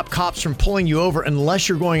would stop cops from pulling you over unless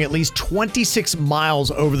you're going at least 26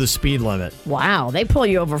 miles over the speed limit. Wow, they pull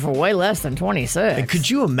you over for way less than 26. And could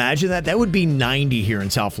you imagine that? That would be 90 here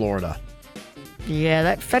in South Florida. Yeah,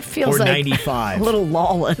 that feels or like 95. a little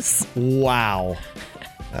lawless. Wow.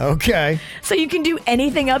 Okay. So you can do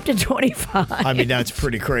anything up to 25. I mean, that's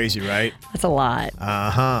pretty crazy, right? That's a lot.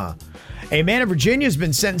 Uh-huh. A man in Virginia has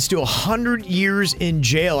been sentenced to 100 years in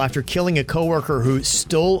jail after killing a coworker who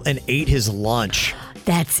stole and ate his lunch.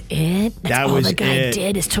 That's it? That's all the guy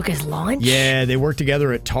did is took his lunch? Yeah, they worked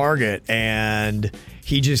together at Target, and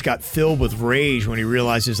he just got filled with rage when he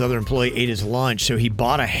realized his other employee ate his lunch. So he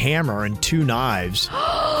bought a hammer and 2 knives,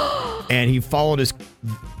 and he followed his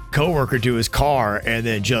coworker to his car and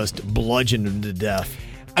then just bludgeoned him to death.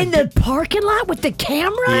 In the parking lot with the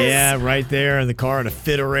cameras? Yeah, right there in the car in a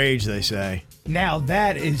fit of rage, they say. Now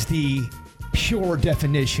that is the pure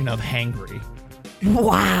definition of hangry.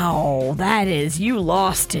 Wow, that is, you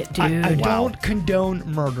lost it, dude. I don't condone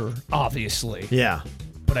murder, obviously. Yeah.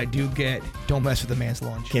 But I do get, don't mess with a man's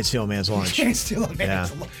lunch. Can't steal a man's lunch. Can't steal a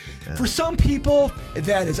man's lunch. Yeah. For some people,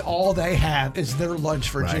 that is all they have is their lunch,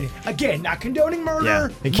 Virginia. Right. Again, not condoning murder. Yeah,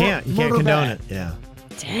 you can't condone bad. it. Yeah.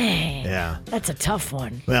 Dang. Yeah. That's a tough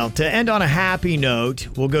one. Well, to end on a happy note,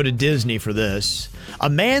 we'll go to Disney for this. A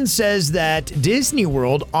man says that Disney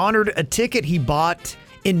World honored a ticket he bought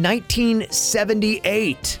in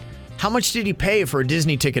 1978. How much did he pay for a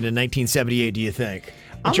Disney ticket in 1978, do you think?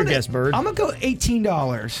 What's your guess, Bird? I'm going to go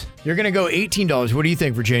 $18. You're going to go $18. What do you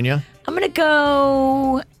think, Virginia? I'm going to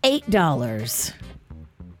go $8.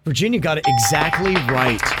 Virginia got it exactly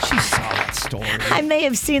right. She saw that story. I may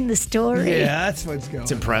have seen the story. Yeah, that's what's going on.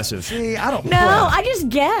 It's impressive. See, I don't No, I just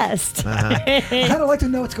guessed. I don't like to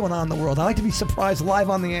know what's going on in the world. I like to be surprised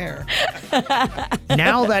live on the air.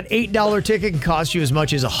 Now that $8 ticket can cost you as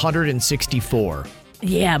much as $164.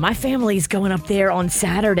 Yeah, my family's going up there on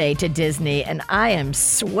Saturday to Disney, and I am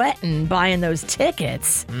sweating buying those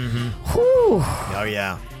tickets. Mm-hmm. Whew. Oh,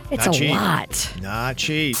 yeah. It's Not a cheap. lot. Not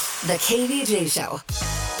cheap. The KVJ Show.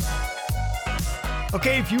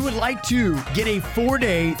 Okay, if you would like to get a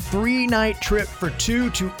 4-day, 3-night trip for 2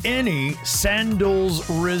 to any Sandals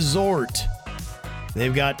resort,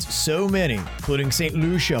 they've got so many, including St.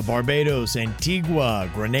 Lucia, Barbados, Antigua,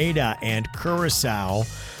 Grenada, and Curacao.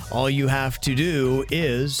 All you have to do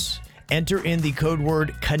is enter in the code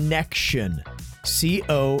word CONNECTION,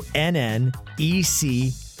 CONNECTION,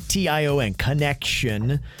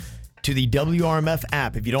 connection to the WRMF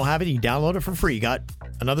app. If you don't have it, you can download it for free. You got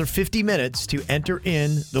another 50 minutes to enter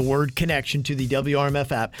in the word connection to the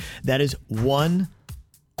WRMF app. That is one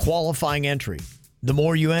qualifying entry. The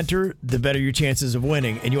more you enter, the better your chances of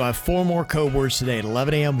winning. And you'll have 4 more code words today at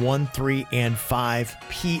 11 a.m., 1, 3, and 5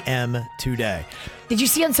 p.m. today. Did you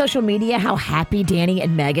see on social media how happy Danny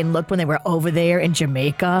and Megan looked when they were over there in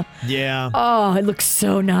Jamaica? Yeah. Oh, it looks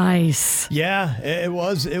so nice. Yeah, it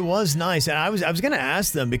was nice. And I was going to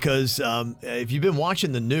ask them because if you've been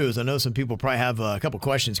watching the news, I know some people probably have a couple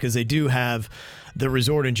questions because they do have the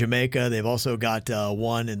resort in Jamaica. They've also got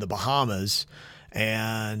one in the Bahamas.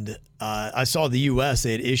 And I saw the U.S.,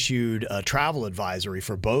 they had issued a travel advisory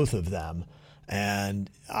for both of them. And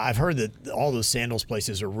I've heard that all those Sandals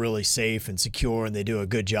places are really safe and secure, and they do a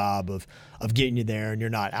good job of getting you there, and you're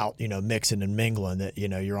not out, mixing and mingling, that,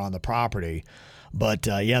 you're on the property. But,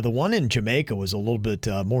 yeah, the one in Jamaica was a little bit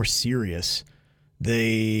more serious.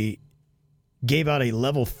 They gave out a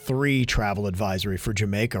level 3 travel advisory for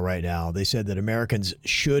Jamaica right now. They said that Americans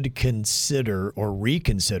should consider or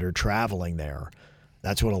reconsider traveling there.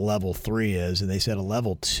 That's what a level 3 is. And they said a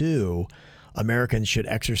level 2, Americans should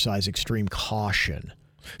exercise extreme caution.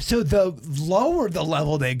 So the lower the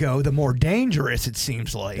level they go, the more dangerous it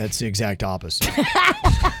seems like. That's the exact opposite.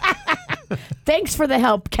 Thanks for the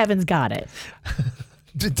help. Kevin's got it.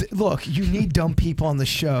 Look, you need dumb people on the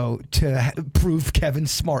show to prove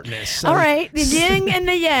Kevin's smartness. So, all right, the yin and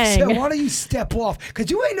the yang. So why don't you step off?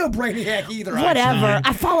 Because you ain't no brainiac either. Whatever.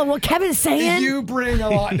 I follow what Kevin's saying. You bring a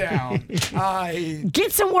lot down.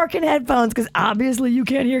 Get some working headphones because obviously you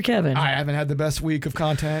can't hear Kevin. I haven't had the best week of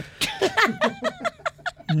content.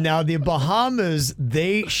 Now, the Bahamas,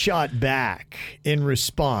 they shot back in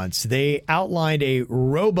response. They outlined a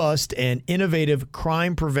robust and innovative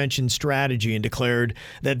crime prevention strategy and declared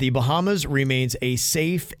that the Bahamas remains a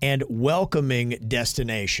safe and welcoming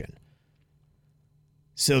destination.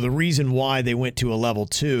 So the reason why they went to a level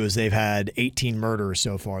 2 is they've had 18 murders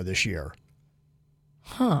so far this year.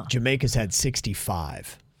 Huh. Jamaica's had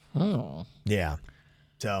 65. Oh. Yeah.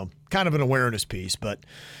 So kind of an awareness piece, but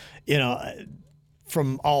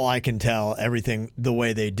from all I can tell, everything, the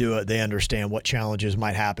way they do it, they understand what challenges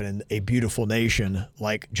might happen in a beautiful nation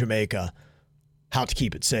like Jamaica, how to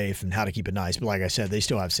keep it safe and how to keep it nice. But like I said, they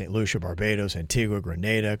still have St. Lucia, Barbados, Antigua,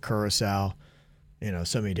 Grenada, Curacao,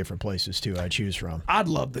 so many different places too I choose from. I'd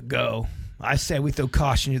love to go. I say we throw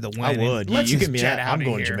caution to the wind. I would. Let's you just give me jet that. out I'm of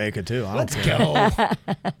going here. Jamaica too. Let's go.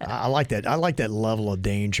 I like that. I like that level of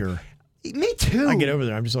danger. Me too. I get over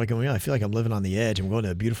there. I'm just like, I feel like I'm living on the edge. I'm going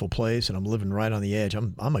to a beautiful place, and I'm living right on the edge.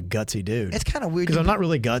 I'm a gutsy dude. It's kind of weird because I'm not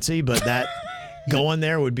really gutsy, but that going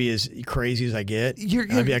there would be as crazy as I get.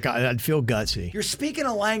 I'd feel gutsy. You're speaking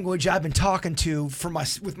a language I've been talking to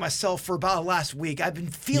with myself for about last week. I've been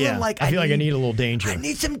feeling like I need a little danger. I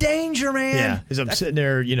need some danger, man. Yeah, as I'm sitting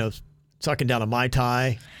there, sucking down a Mai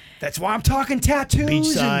Tai. That's why I'm talking tattoos.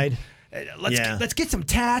 Beachside. Let's get some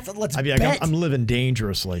tats. I'd be like, I'm living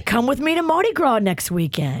dangerously. Come with me to Mardi Gras next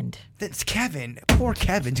weekend. That's Kevin. Poor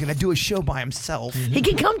Kevin's going to do a show by himself. He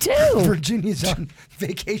can come too. Virginia's on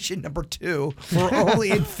vacation number 2. We're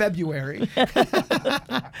only in February.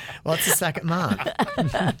 Well, it's the second month.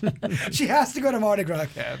 She has to go to Mardi Gras,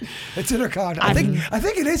 Kev. It's in her contract. I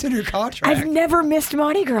think it is in her contract. I've never missed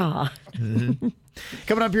Mardi Gras. Mm-hmm.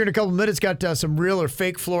 Coming up here in a couple minutes, got some real or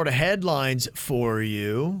fake Florida headlines for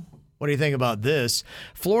you. What do you think about this?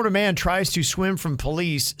 Florida man tries to swim from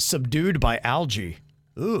police, subdued by algae.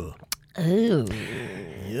 Ooh. Ooh.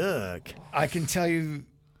 Yuck. I can tell you,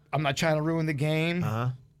 I'm not trying to ruin the game.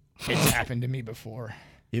 It's happened to me before.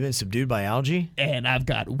 You've been subdued by algae? And I've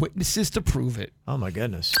got witnesses to prove it. Oh, my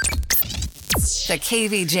goodness. The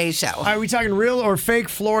KVJ Show. All right, we talking real or fake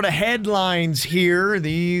Florida headlines here.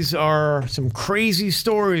 These are some crazy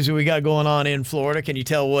stories that we got going on in Florida. Can you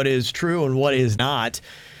tell what is true and what is not?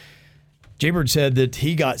 Jaybird said that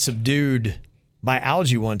he got subdued by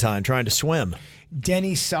algae one time trying to swim.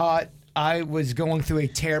 Denny saw it. I was going through a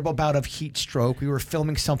terrible bout of heat stroke. We were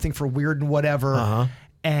filming something for Weird and Whatever,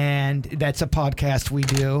 and that's a podcast we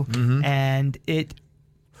do. Mm-hmm. And it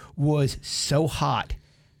was so hot.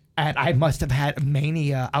 And I must have had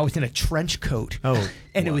mania. I was in a trench coat. Oh.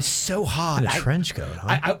 And it was so hot. In a trench coat,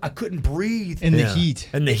 huh? I couldn't breathe. In the heat.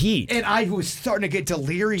 In the heat. And I was starting to get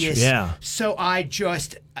delirious. Yeah. So I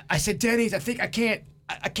said, Denny's, I think I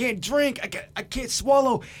can't drink. I can't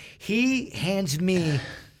swallow. He hands me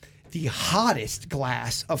the hottest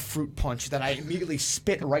glass of fruit punch that I immediately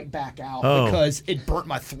spit right back out because it burnt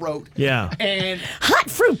my throat. Yeah. And hot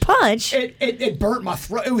fruit punch? It burnt my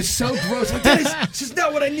throat. It was so gross. Like, this is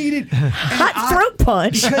not what I needed. Hot fruit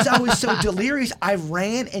punch? Because I was so delirious, I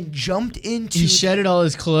ran and jumped into... He shedded all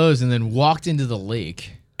his clothes and then walked into the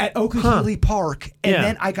lake. At Okehilly Park. And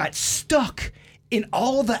then I got stuck in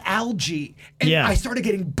all the algae, and I started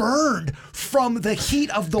getting burned from the heat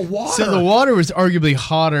of the water. So the water was arguably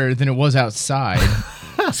hotter than it was outside.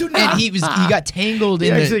 So now, and he got tangled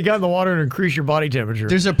in. You actually got in the water to increase your body temperature.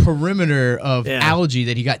 There's a perimeter of algae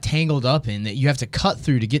that he got tangled up in that you have to cut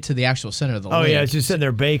through to get to the actual center of the lake. Oh yeah, it's just sitting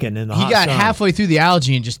there baking in the hot He got sun. halfway through the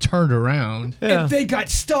algae and just turned around. And they got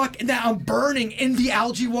stuck, and now I'm burning in the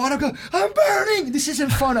algae water. I go, I'm burning. This is in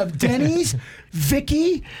front of Denny's,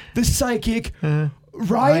 Vicky, the psychic,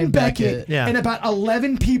 Ryan Beckett, and about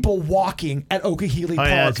 11 people walking at Okehilly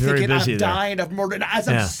Park thinking I'm dying of murder as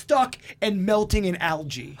I'm stuck and melting in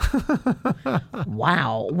algae.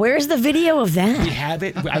 Wow. Where's the video of that? We have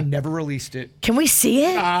it. I never released it. Can we see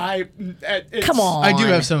it? Come on. I do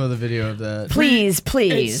have some of the video of that. Please,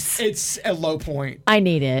 please. It's a low point. I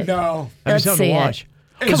need it. No. Let's something see to watch. it.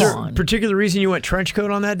 Is there a particular reason you went trench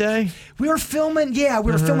coat on that day? We were filming,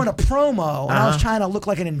 we were filming a promo, and I was trying to look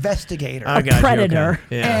like an investigator. I got you, predator.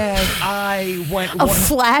 okay. Yeah. And I went... A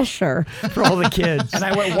flasher. For all the kids. And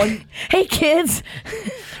I went one... Hey, kids.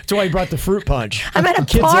 That's why he brought the fruit punch. I'm at a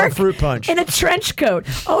kids park love fruit punch. in a trench coat.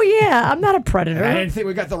 Oh, yeah. I'm not a predator. I didn't think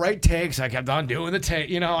we got the right takes. I kept on doing the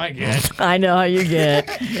take. I get. I know how you get.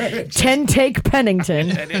 10-take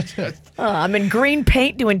Pennington. I'm in green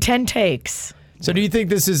paint doing 10 takes. So do you think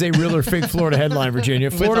this is a real or fake Florida headline, Virginia?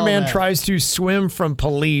 Florida man tries to swim from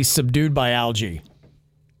police subdued by algae.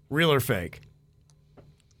 Real or fake?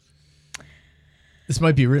 This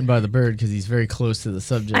might be written by the bird because he's very close to the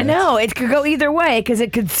subject. I know. It could go either way because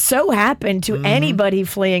it could so happen to anybody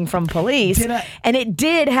fleeing from police. And it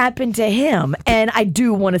did happen to him. And I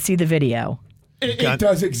do want to see the video. It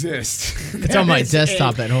does exist. It's on my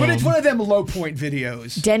desktop at home. But it's one of them low point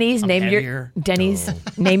videos. Denny's, name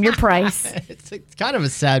your price. It's kind of a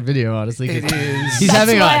sad video, honestly. It is. He's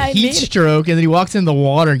having a heat stroke, and then he walks in the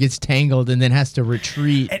water and gets tangled, and then has to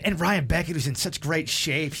retreat. And Ryan Beckett was in such great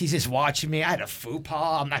shape. He's just watching me. I had a faux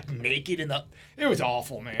pas. I'm like naked in the. It was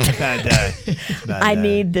awful, man. Bad day. I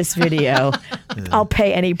need this video. I'll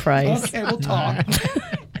pay any price. Okay, we'll talk.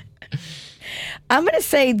 I'm going to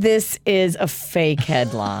say this is a fake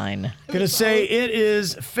headline. Going to say it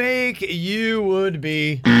is fake. You would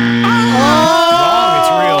be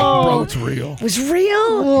Wrong. It's real. It was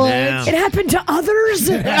real? Yeah. It happened to others?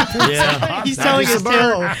 Yeah. He's telling us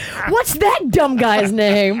tale. What's that dumb guy's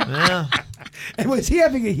name? Yeah. And was he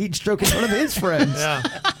having a heat stroke in front of his friends? Yeah.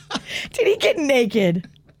 Did he get naked?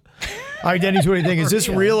 All right, Denny's, what do you think? Is this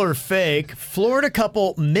real or fake? Florida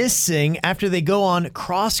couple missing after they go on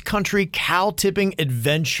cross-country cow tipping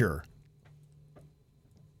adventure.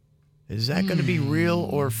 Is that going to be real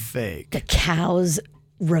or fake? The cow's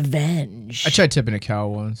revenge. I tried tipping a cow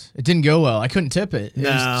once. It didn't go well. I couldn't tip it. It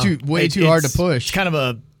was way too hard to push. It's kind of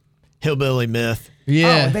a hillbilly myth.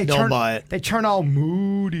 Yeah. Don't buy it. They turn all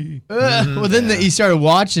moody. Well, then he started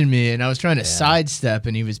watching me, and I was trying to sidestep,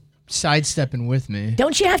 and he was sidestepping with me.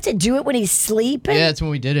 Don't you have to do it when he's sleeping? Yeah, that's when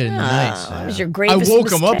we did it in the night. That was your I gravest woke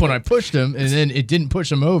him up mistake. when I pushed him, and then it didn't push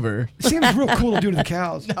him over. It seems real cool to do to the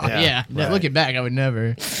cows. Yeah. Looking back, I would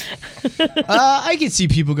never. I could see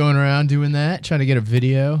people going around doing that, trying to get a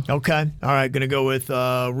video. Okay. All right. Going to go with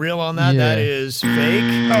real on that. Yeah. That is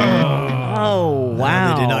fake. Oh,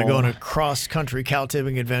 wow. They did not go on a cross-country cow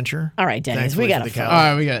tipping adventure. All right, Dennis, we got to. All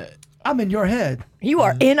right, we got it. I'm in your head. You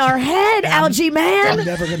are in our head, Algae Man. I'm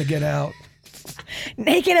never going to get out.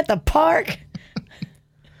 Naked at the park. All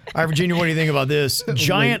right, Virginia, what do you think about this?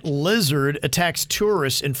 Giant lizard attacks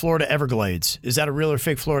tourists in Florida Everglades. Is that a real or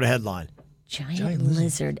fake Florida headline? Giant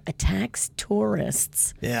lizard attacks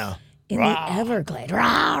tourists Yeah. in the Everglades.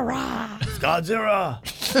 Rah, rah. It's Godzilla.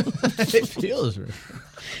 It feels real.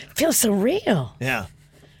 Feels so real. Yeah.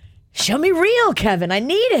 Show me real, Kevin. I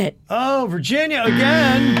need it. Oh, Virginia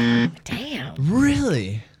again. Damn.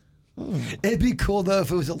 Really? It'd be cool, though, if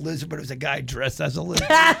it was a lizard, but it was a guy dressed as a lizard.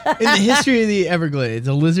 In the history of the Everglades,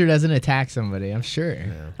 a lizard hasn't attacked somebody, I'm sure.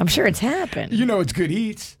 I'm sure it's happened. You know it's good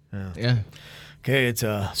eats. Yeah. Okay, it's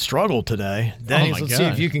a struggle today. Dennis, let's see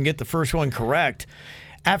if you can get the first one correct.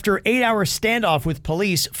 After 8-hour standoff with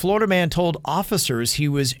police, Florida man told officers he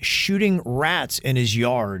was shooting rats in his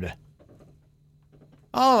yard.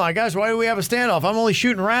 Oh, my gosh, why do we have a standoff? I'm only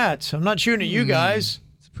shooting rats. I'm not shooting at you guys.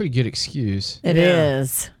 It's a pretty good excuse. It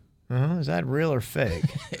is. Is that real or fake?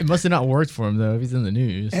 It must have not worked for him, though, if he's in the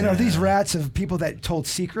news. And are these rats of people that told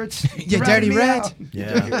secrets? You dirty rat.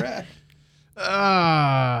 Yeah. Dirty rat.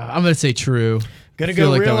 I'm going to say true. Gonna Feel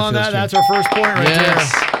go like real would on feel that. true. That's our first point right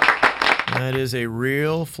Yes. there. That is a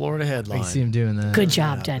real Florida I headline. can see him doing that. Good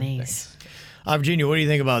job, Denny's. Virginia, what do you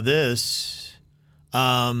think about this?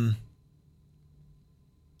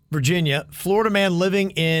 Virginia, Florida man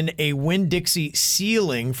living in a Winn-Dixie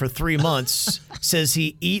ceiling for 3 months says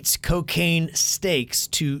he eats cocaine steaks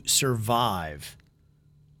to survive.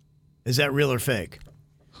 Is that real or fake?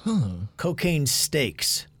 Cocaine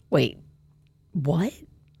steaks. Wait, what?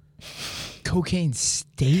 Cocaine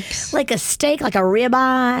steaks? Like a steak, like a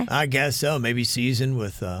ribeye? I guess so. Maybe seasoned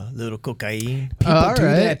with a little cocaine. People do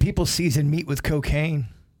that. People season meat with cocaine.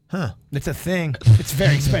 Huh. It's a thing. It's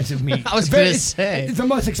very expensive meat. I was going to say. It's the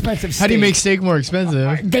most expensive steak. How do you make steak more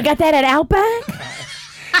expensive? They got that at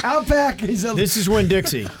Outback? Outback is a... This is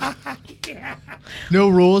Winn-Dixie. No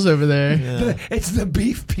rules over there. It's the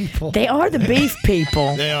beef people. They are the beef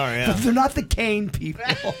people. They are, yeah. But they're not the cane people.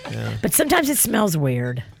 But sometimes it smells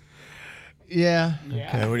weird. Yeah.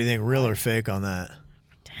 Okay, what do you think, real or fake on that?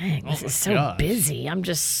 Dang, this is so busy. I'm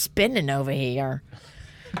just spinning over here.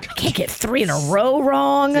 I can't get 3 in a row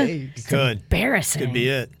wrong. Could. Embarrassing. Could be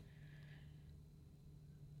it.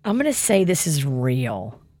 I'm going to say this is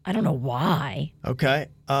real. I don't know why. Okay.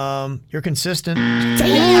 You're consistent.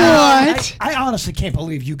 What? I honestly can't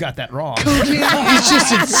believe you got that wrong. It's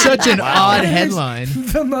just such an odd headline.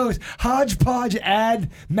 The most hodgepodge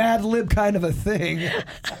Mad Lib kind of a thing.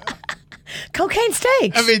 Cocaine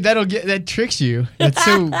steaks. I mean, that tricks you. That's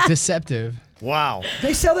so deceptive. Wow.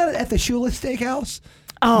 They sell that at the Shula Steakhouse?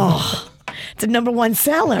 Oh, it's a #1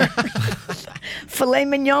 seller. Filet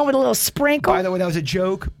mignon with a little sprinkle. By the way, that was a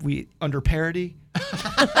joke. We under parody.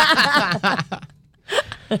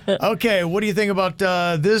 Okay, what do you think about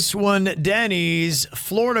this one, Denny's?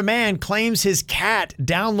 Florida man claims his cat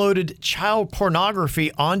downloaded child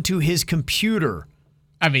pornography onto his computer.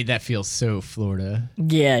 I mean, that feels so Florida.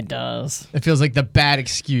 Yeah, it does. It feels like the bad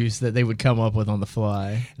excuse that they would come up with on the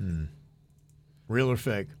fly. Real or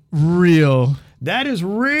fake? Real. That is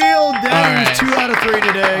real. That is 2 out of 3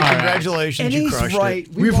 today. Congratulations, And you he's crushed right.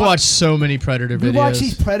 it. We've watched so many Predator videos. We watch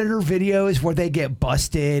these Predator videos where they get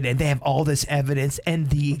busted and they have all this evidence, and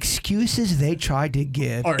the excuses they tried to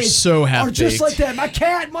give Are so half-baked. Are just like that. My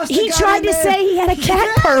cat must have He got tried in to there. say he had a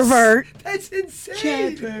cat pervert. That's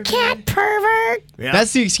insane. Cat pervert.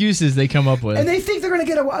 That's the excuses they come up with. And they think they're going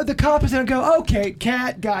to get the cop is going to go, okay,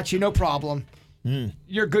 cat, got you, no problem.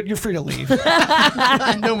 You're good. You're free to leave.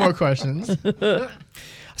 No more questions. I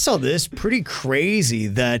saw this pretty crazy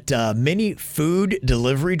that many food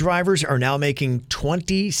delivery drivers are now making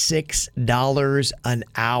 $26 an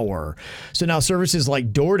hour. So now services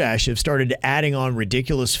like DoorDash have started adding on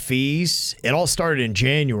ridiculous fees. It all started in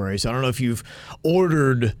January. So I don't know if you've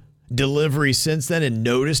ordered delivery since then and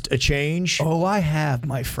noticed a change. Oh, I have,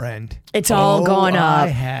 my friend. It's all gone up. I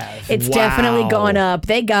have. It's Wow. definitely gone up.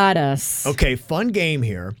 They got us. Okay, fun game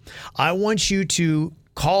here. I want you to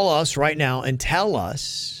call us right now and tell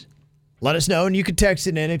us. Let us know, and you can text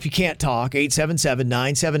it in if you can't talk,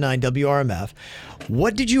 877-979-WRMF.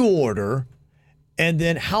 What did you order, and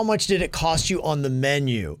then how much did it cost you on the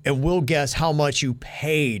menu? And we'll guess how much you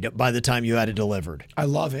paid by the time you had it delivered. I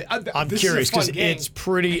love it. I'm This is a curious fun because game. it's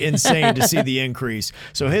pretty insane to see the increase.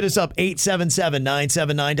 So hit us up,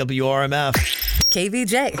 877-979-WRMF.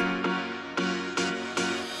 KVJ.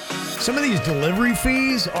 Some of these delivery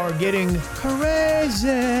fees are getting crazy.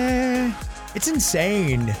 It's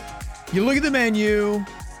insane. You look at the menu,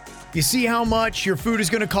 you see how much your food is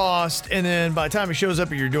going to cost, and then by the time it shows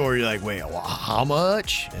up at your door, you're like, wait, how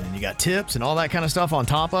much? And then you got tips and all that kind of stuff on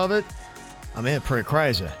top of it. I mean, it's pretty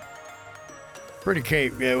crazy. Pretty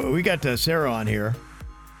crazy. Yeah, we got Sarah on here.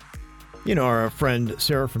 You know our friend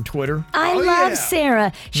Sarah from Twitter. I love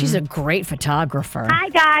Sarah. She's a great photographer. Hi,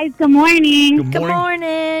 guys. Good morning. Good morning.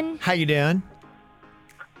 morning. How you doing?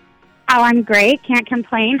 Oh, I'm great. Can't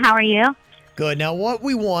complain. How are you? Good. Now, what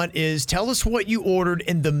we want is tell us what you ordered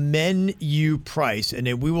and the menu price, and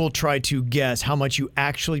then we will try to guess how much you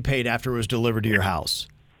actually paid after it was delivered to your house.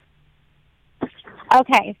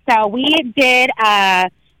 Okay, so we did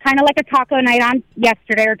kind of like a taco night on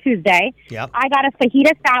yesterday or Tuesday. Yep. I got a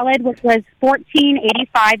fajita salad, which was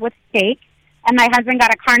 $14.85 with steak, and my husband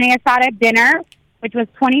got a carne asada dinner, which was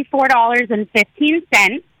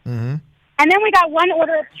 $24.15. Mm-hmm. And then we got one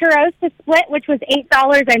order of churros to split, which was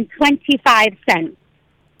 $8.25.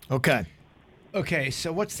 Okay. Okay,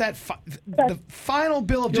 so what's that? The final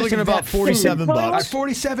bill of You're just looking about 47 bucks.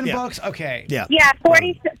 47 Yeah. bucks. Okay. Yeah. Yeah,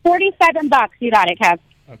 47 bucks. You got it, Kev.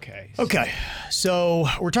 Okay. Okay. So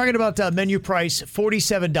we're talking about menu price,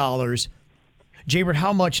 $47. Jaybird,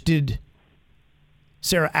 how much did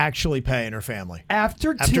Sarah actually pay in her family?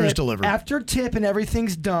 After it's delivered. After tip and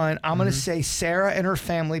everything's done, I'm going to say Sarah and her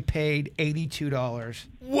family paid $82.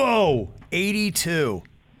 Whoa, 82.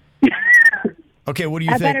 Okay, what do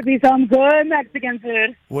you That think? better be some good Mexican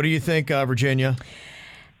food. What do you think, Virginia?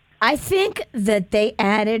 I think that they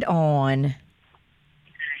added on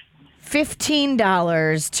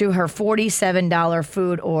 $15 to her $47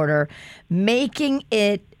 food order, making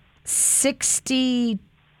it $62.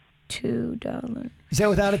 Is that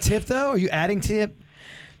without a tip, though? Are you adding tip?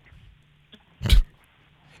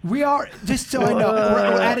 We are, just so I know,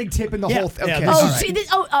 we're adding tip in the whole thing. Okay. this Oh, is- see,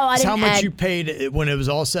 this, I It's didn't how much add- you paid when it was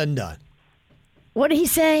all said and done. What did he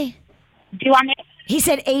say? Do you want me? He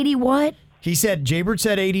said 80 what? He said, Jaybird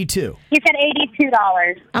said 82. He said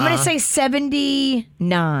 $82. I'm going to say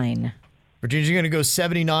 79. Virginia's going to go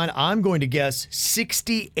 79. I'm going to guess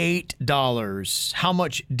 $68. How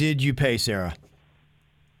much did you pay, Sarah?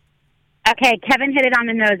 Okay, Kevin hit it on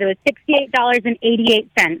the nose. It was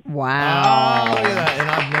 $68.88. Wow. Oh, look at that. And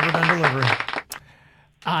I've never done delivery.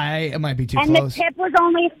 It might be too And close. the tip was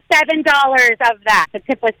only $7 of that. The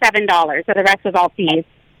tip was $7, so the rest was all fees.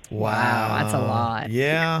 Wow. That's a lot.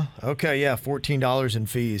 Yeah. Okay. Yeah. $14 in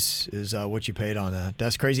fees is what you paid on that.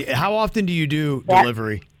 That's crazy. How often do you do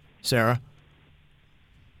delivery, Sarah?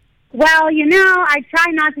 Well, I try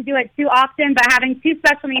not to do it too often, but having two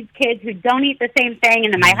special needs kids who don't eat the same thing,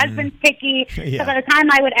 and then my husband's picky, Yeah. so by the time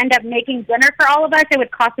I would end up making dinner for all of us, it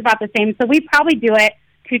would cost about the same. So we probably do it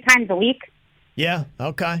 2 times a week. Yeah.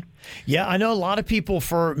 Okay. Yeah. I know a lot of people,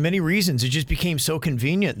 for many reasons, it just became so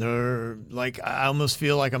convenient. They're like, I almost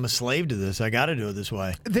feel like I'm a slave to this. I got to do it this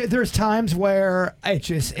way. There's times where I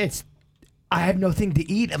have nothing to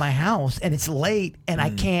eat at my house, and it's late, and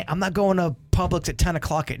I'm not going to Publix at 10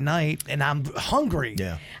 o'clock at night, and I'm hungry.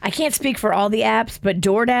 Yeah. I can't speak for all the apps, but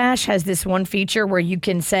DoorDash has this one feature where you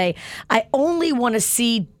can say, I only want to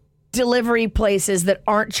see delivery places that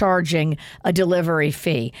aren't charging a delivery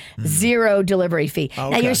fee. Zero delivery fee.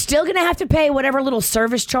 Now, you're still going to have to pay whatever little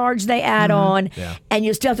service charge they add on, and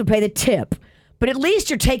you'll still have to pay the tip. But at least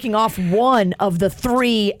you're taking off one of the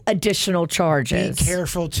 3 additional charges. Be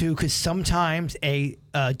careful, too, because sometimes a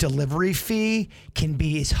delivery fee can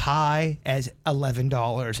be as high as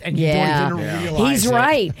 $11, and you don't even realize He's it.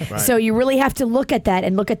 right. So you really have to look at that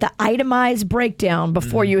and look at the itemized breakdown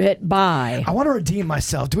before you hit buy. I want to redeem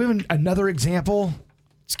myself. Do we have another example?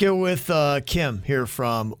 Let's go with Kim here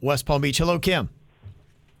from West Palm Beach. Hello, Kim.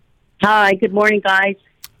 Hi, good morning, guys.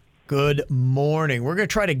 Good morning. We're going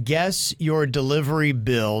to try to guess your delivery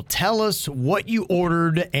bill. Tell us what you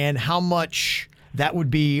ordered and how much that would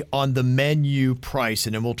be on the menu price,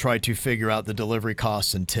 and then we'll try to figure out the delivery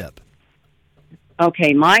costs and tip.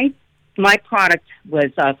 Okay, my product was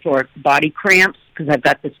for body cramps because I've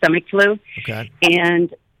got the stomach flu. Okay.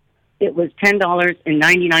 And it was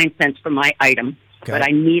 $10.99 for my item, but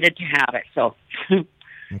I needed to have it. So.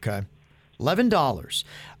 Okay. $11.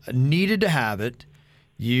 Needed to have it.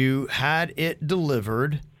 You had it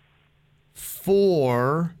delivered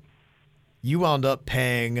for, you wound up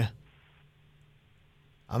paying,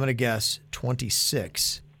 I'm going to guess,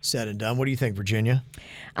 $26 said and done. What do you think, Virginia?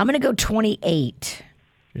 I'm going to go 28.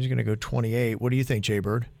 She's going to go 28. What do you think,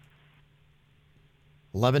 Jay-Bird?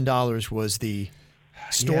 $11 was the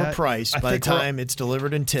store price by the time it's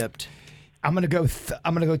delivered and tipped. I'm going to go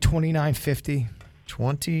 $29.50.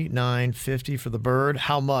 $29.50 for the bird.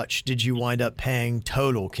 How much did you wind up paying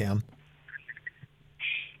total, Kim?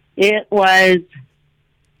 It was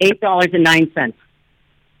 $8.09.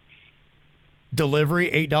 Delivery,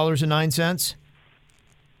 $8.09?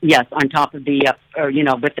 Yes, on top of the,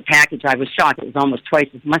 with the package, I was shocked. It was almost twice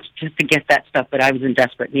as much just to get that stuff, but I was in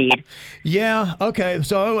desperate need. Yeah, okay.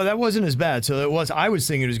 So that wasn't as bad. So I was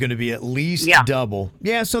thinking it was going to be at least double.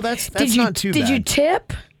 Yeah, so that's not too bad. Did you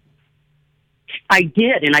tip? I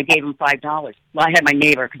did, and I gave him $5. Well, I had my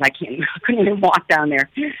neighbor because I couldn't even walk down there.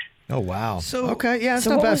 Oh, wow. Okay, yeah, it's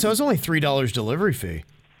not bad. So it was only $3 delivery fee.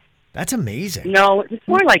 That's amazing. No, it's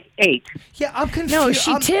more like $8. Yeah, I'm confused. No,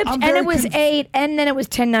 she tipped, and it was $8, and then it was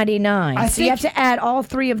 $10.99. So you have to add all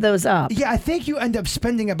 3 of those up. Yeah, I think you end up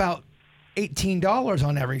spending about $18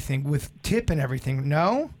 on everything with tip and everything.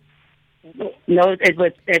 No, it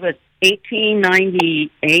was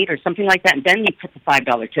 $18.98 or something like that, and then you put the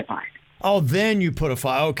 $5 tip on it. Oh, then you put a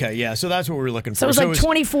 $5. Okay, yeah. So that's what we were looking for. So it was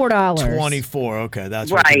like $24. $24. Okay,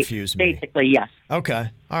 that's what confused me. Basically, yes. Okay,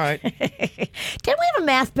 all right. Didn't we have a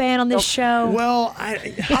math band on this show? Well,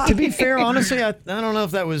 to be fair, honestly, I don't know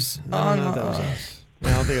if that was. I don't know if that was us.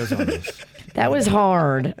 I don't think it was on us. That was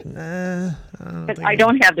hard. I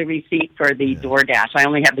don't have the receipt for the DoorDash. I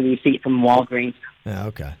only have the receipt from Walgreens. Yeah.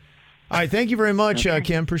 Okay. All right. Thank you very much,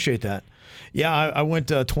 Kim. Appreciate that. Yeah, I went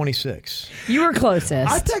 26. You were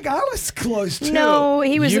closest. I think I was close too. No,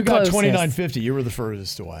 he was the closest. You got $29.50. You were the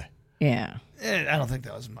furthest away. Yeah. I don't think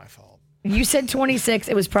that was my fault. You said 26.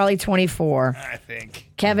 It was probably 24. I think.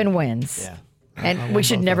 Kevin wins. Yeah. And we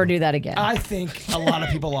should never do that again. I think a lot of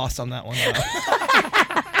people lost on that one.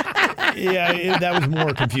 Yeah, that was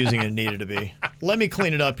more confusing than it needed to be. Let me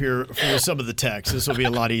clean it up here for some of the text. This will be a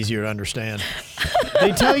lot easier to understand.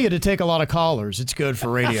 They tell you to take a lot of callers. It's good for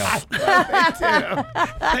radio.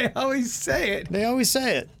 They always say it. They always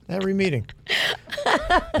say it. Every meeting.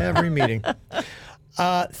 Every meeting.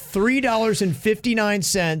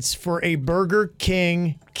 $3.59 for a Burger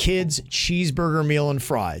King kids cheeseburger meal and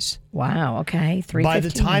fries. Wow, okay. $3.59. By the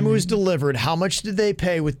time it was delivered, how much did they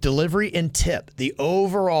pay with delivery and tip? The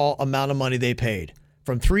overall amount of money they paid.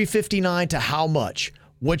 From $3.59 to how much?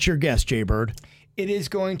 What's your guess, Jay Bird? It is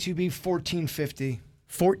going to be $14.50.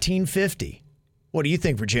 $14.50. What do you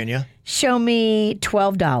think, Virginia? Show me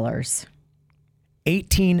 $12.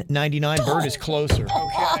 $18.99. Bird is closer.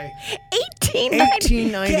 Okay.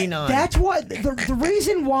 $18.99. That's what the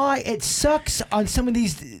reason why it sucks on some of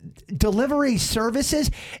these delivery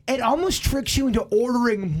services. It almost tricks you into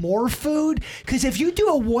ordering more food because if you do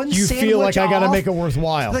a one you sandwich feel like I got to off, make it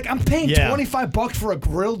worthwhile. Like I'm paying $25 for a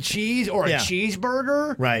grilled cheese or a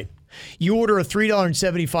cheeseburger. Right. You order a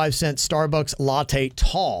 $3.75 Starbucks latte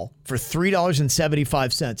tall for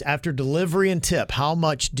 $3.75 after delivery and tip. How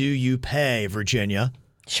much do you pay, Virginia?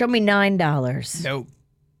 Show me $9. Nope.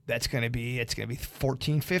 It's gonna be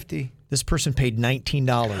 $14.50. This person paid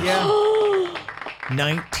 $19. Yeah.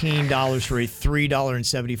 $19 for a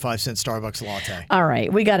 $3.75 Starbucks latte. All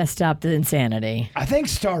right, we got to stop the insanity. I think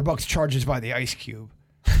Starbucks charges by the ice cube.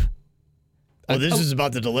 Oh, this is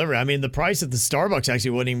about the delivery. I mean, the price at the Starbucks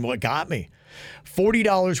actually wasn't even what got me.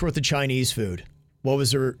 $40 worth of Chinese food. What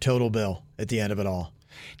was their total bill at the end of it all?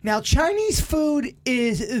 Now, Chinese food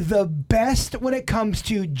is the best when it comes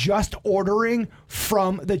to just ordering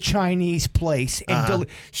from the Chinese place. And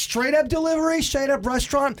straight up delivery, straight up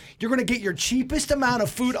restaurant, you're going to get your cheapest amount of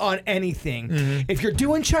food on anything. If you're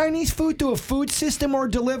doing Chinese food through a food system or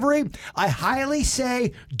delivery, I highly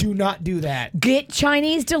say do not do that. Get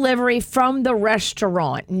Chinese delivery from the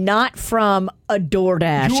restaurant, not from a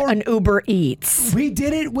DoorDash, an Uber Eats. We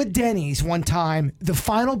did it with Denny's one time. The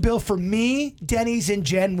final bill for me, Denny's, and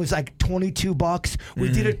Jen was like $22. We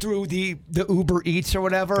did it through the Uber Eats or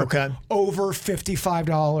whatever. Okay. Over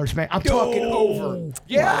 $55, man. I'm talking over.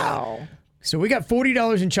 Yeah. Wow. So we got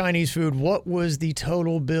 $40 in Chinese food. What was the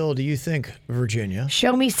total bill, do you think, Virginia?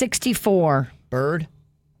 Show me 64. Bird?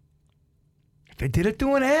 If they did it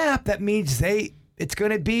through an app, that means it's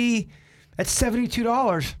going to be at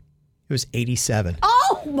 $72. It was $87.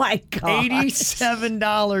 Oh my God.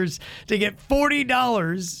 $87 to get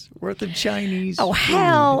 $40 worth of Chinese food.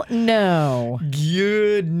 Hell no.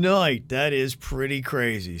 Good night. That is pretty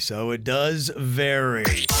crazy. So it does vary.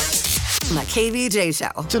 The KVJ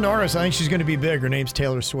Show. It's an artist. I think she's going to be big. Her name's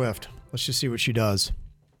Taylor Swift. Let's just see what she does.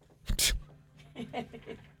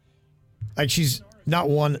 Like she's not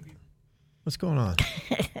one. What's going on?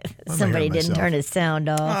 Somebody didn't turn his sound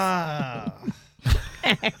off.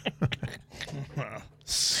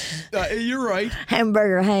 You're right.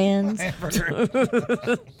 Hamburger hands. That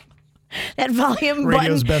volume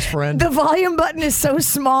Radio's button. best friend. The volume button is so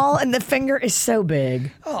small and the finger is so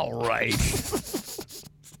big. All right.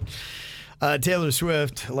 Taylor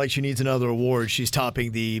Swift, like she needs another award. She's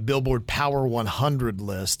topping the Billboard Power 100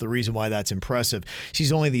 list. The reason why that's impressive,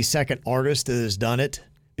 she's only the second artist that has done it.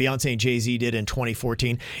 Beyonce and Jay-Z did in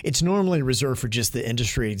 2014. It's normally reserved for just the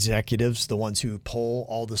industry executives, the ones who pull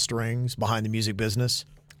all the strings behind the music business.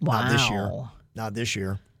 Wow. Not this year. Not this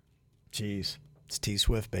year. Jeez. It's T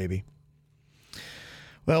Swift, baby.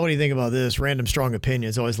 Well, what do you think about this? Random strong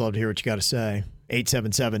opinions. Always love to hear what you got to say.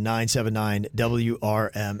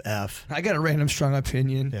 877-979-WRMF. I got a random strong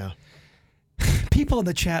opinion. Yeah. People in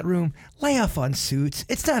the chat room, lay off on Suits.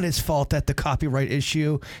 It's not his fault that the copyright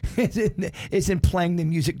issue isn't playing the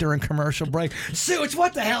music during commercial break. Suits,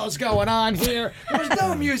 what the hell is going on here? There's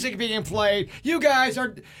no music being played. You guys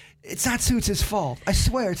are... It's not Suits' fault. I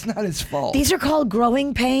swear, it's not his fault. These are called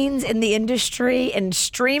growing pains in the industry, and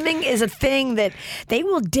streaming is a thing that they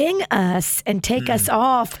will ding us and take us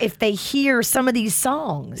off if they hear some of these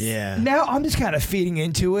songs. Yeah. Now I'm just kind of feeding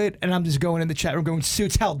into it, and I'm just going in the chat room going,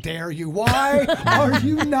 Suits, how dare you? Why are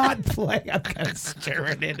you not playing? I'm kind of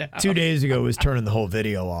staring it out. 2 days ago, it was turning the whole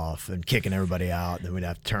video off and kicking everybody out. Then we'd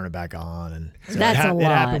have to turn it back on. And so That's a lot. It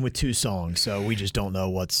happened with 2 songs, so we just don't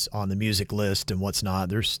know what's on the music list and what's not.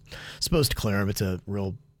 There's supposed to clear them. It's a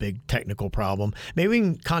real big technical problem. Maybe we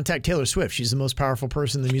can contact Taylor Swift. She's the most powerful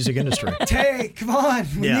person in the music industry. Tay, come on.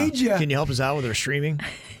 We need you. Can you help us out with our streaming?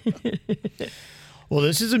 Well,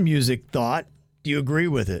 this is a music thought. Do you agree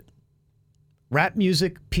with it? Rap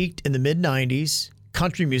music peaked in the mid-'90s.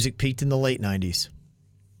 Country music peaked in the late 90s.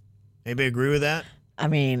 Anybody agree with that? I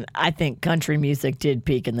mean, I think country music did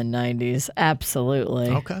peak in the 90s. Absolutely.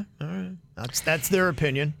 Okay. All right. That's their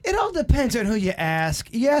opinion. It all depends on who you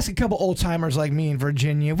ask. You ask a couple old timers like me in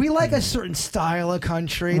Virginia. We like a certain style of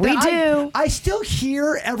country. We do. I still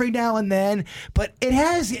hear every now and then, but it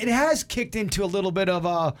has kicked into a little bit of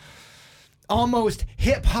a almost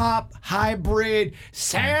hip hop hybrid,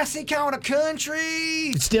 sassy kind of country.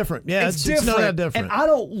 It's different. Yeah, it's different. not that different. And I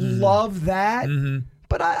don't love that,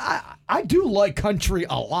 but I do like country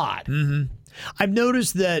a lot. I've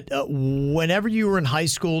noticed that whenever you were in high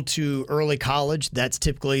school to early college, that's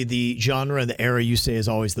typically the genre and the era you say is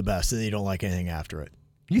always the best, and then you don't like anything after it.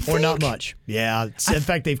 You think? Or not much. Yeah. In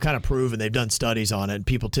fact, they've kind of proven, they've done studies on it, and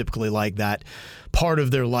people typically like that part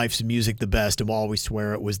of their life's music the best and will always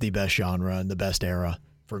swear it was the best genre and the best era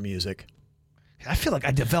for music. I feel like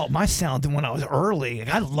I developed my sound when I was early. Like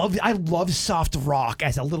I loved soft rock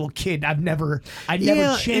as a little kid. I never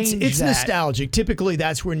changed it's that. nostalgic. Typically,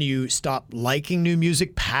 that's when you stop liking new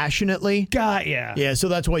music passionately. Got ya. Yeah, so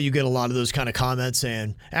that's why you get a lot of those kind of comments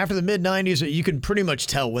saying after the mid-'90s, you can pretty much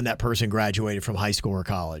tell when that person graduated from high school or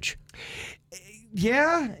college.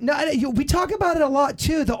 Yeah. No, we talk about it a lot,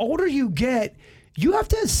 too. The older you get, you have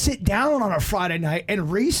to sit down on a Friday night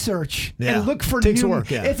and research and look for Takes new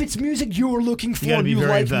work, yeah. If it's music you were looking for, You gotta be you very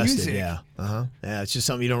like invested. music. Yeah. Yeah, it's just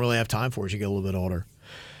something you don't really have time for as you get a little bit older.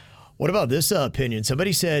 What about this opinion?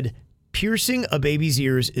 Somebody said piercing a baby's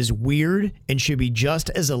ears is weird and should be just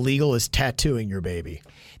as illegal as tattooing your baby.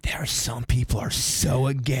 There are some people are so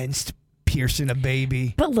against piercing a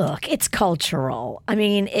baby. But look, it's cultural. I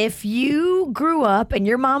mean, if you grew up and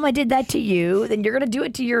your mama did that to you, then you're going to do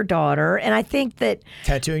it to your daughter. And I think that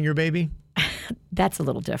tattooing your baby, that's a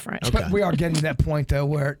little different. Okay. But we are getting to that point though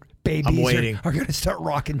where babies are going to start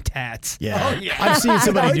rocking tats. Yeah. Oh, yeah. I've seen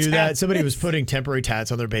somebody do that. Somebody was putting temporary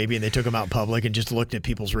tats on their baby and they took them out in public and just looked at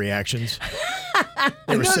people's reactions.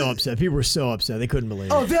 They were so upset. People were so upset. They couldn't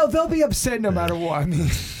believe Oh, it. they'll be upset no matter what. I mean,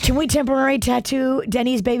 can we temporary tattoo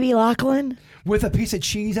Denny's baby Lachlan? With a piece of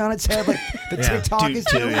cheese on its head like the TikTok is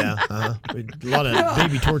doing? Yeah. A lot of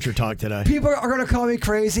baby torture talk today. People are going to call me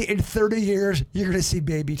crazy. In 30 years, you're going to see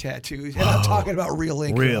baby tattoos. And I'm talking about real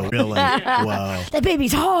ink. Real ink. Wow. That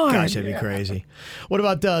baby's hard. Gosh, that'd be crazy. What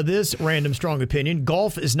about this random strong opinion?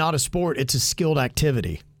 Golf is not a sport. It's a skilled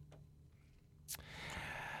activity.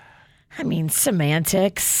 I mean,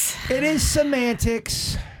 semantics. It is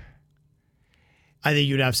semantics. I think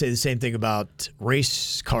you'd have to say the same thing about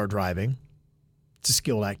race car driving. It's a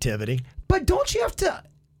skilled activity. But don't you have to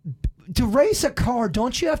race a car,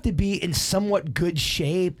 don't you have to be in somewhat good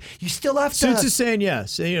shape? You still have to. Suits is saying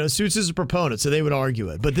yes. Suits is a proponent, so they would argue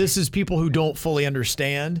it. But this is people who don't fully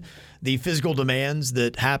understand the physical demands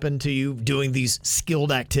that happen to you doing these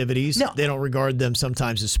skilled activities. No. They don't regard them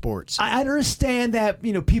sometimes as sports. I understand that,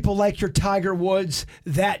 people like your Tiger Woods,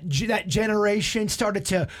 that generation started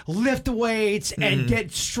to lift weights and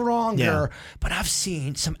get stronger. Yeah. But I've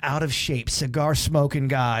seen some out of shape cigar smoking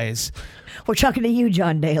guys. We're talking to you,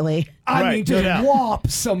 John Daly. I mean, just whop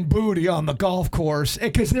some booty on the golf course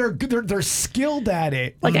because they're skilled at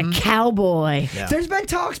it. Like a cowboy. Yeah. There's been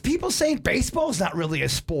talks, people saying baseball's not really a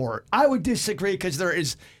sport. I would disagree because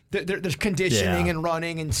there's conditioning and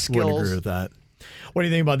running and skills. Wouldn't agree with that. What do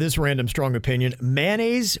you think about this random strong opinion?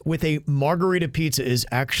 Mayonnaise with a margarita pizza is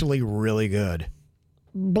actually really good.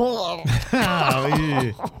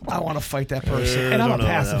 I want to fight that person. And I'm a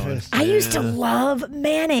pacifist. I used to love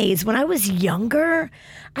mayonnaise. When I was younger,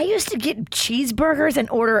 I used to get cheeseburgers and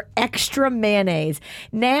order extra mayonnaise.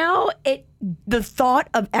 Now, the thought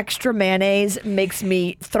of extra mayonnaise makes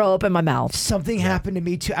me throw up in my mouth. Something happened to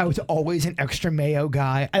me too. I was always an extra mayo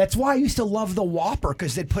guy. That's why I used to love the Whopper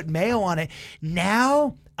because they'd put mayo on it.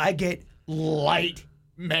 Now, I get light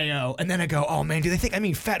mayo, and then I go, oh man, do they think I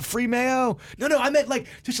mean fat-free mayo? No, I meant like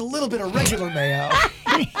just a little bit of regular mayo.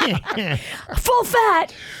 Full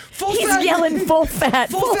fat. He's yelling full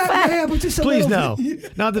fat. Full fat mayo, but just a Please little no,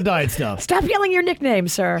 not the diet stuff. Stop yelling your nickname,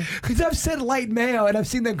 sir. Because I've said light mayo, and I've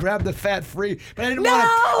seen them grab the fat-free, but I didn't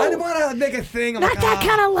want to make a thing. I'm not like, that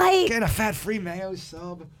kind of light. Get a fat-free mayo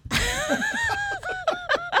sub.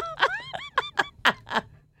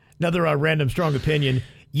 Another random strong opinion.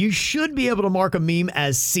 You should be able to mark a meme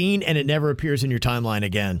as seen and it never appears in your timeline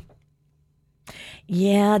again.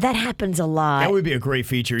 Yeah, that happens a lot. That would be a great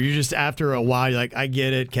feature. You just, after a while, you're like, I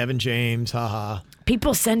get it, Kevin James, haha.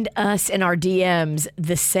 People send us in our DMs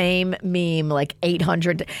the same meme, like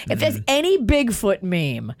 800. If there's any Bigfoot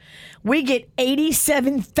meme, we get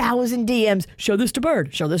 87,000 DMs. Show this to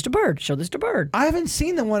Bird. Show this to Bird. Show this to Bird. I haven't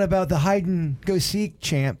seen the one about the hide and go seek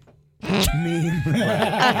champ meme.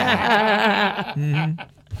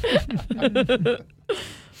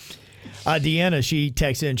 Deanna, she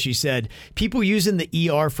texted in, she said, people using the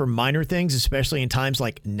ER for minor things, especially in times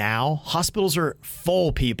like now. Hospitals are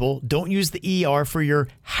full, people. Don't use the ER for your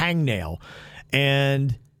hangnail.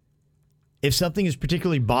 And if something is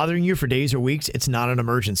particularly bothering you for days or weeks, it's not an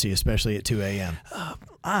emergency, especially at 2 a.m.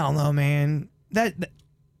 I don't know, man. That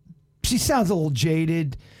she sounds a little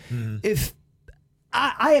jaded. If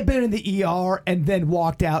I had been in the ER and then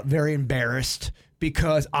walked out very embarrassed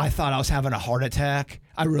because I thought I was having a heart attack.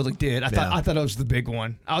 I really did. I thought it was the big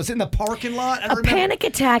one. I was in the parking lot. A panic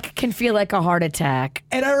attack can feel like a heart attack.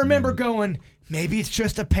 And I remember going, maybe it's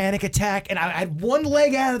just a panic attack. And I had one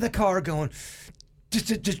leg out of the car going,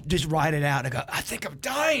 just ride it out. And I go, I think I'm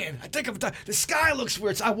dying. The sky looks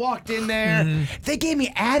weird. So I walked in there. They gave me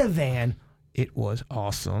Ativan. It was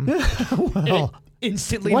awesome. Well,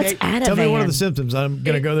 instantly What's Ativan? Tell me one of the symptoms. I'm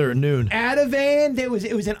going to go there at noon. Ativan, it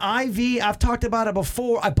was an IV. I've talked about it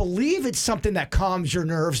before. I believe it's something that calms your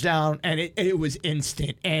nerves down, and it was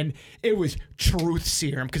instant. And it was truth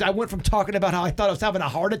serum. Because I went from talking about how I thought I was having a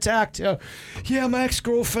heart attack to, yeah, my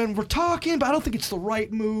ex-girlfriend, we're talking, but I don't think it's the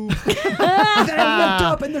right move. And then I looked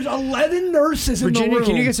up, and there's 11 nurses in the room. Virginia,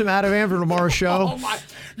 can you get some Ativan for tomorrow's show? Oh, my.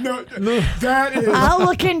 No, that is. I'll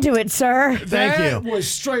look into it, sir. Thank you. That was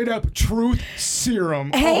straight up truth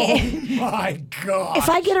serum. Hey, oh my God. If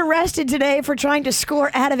I get arrested today for trying to score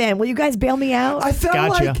Ativan, will you guys bail me out? I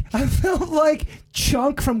felt like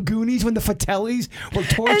Chunk from Goonies when the Fratellis were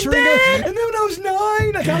torturing him. And then when I was 9,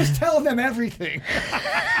 I was telling them everything.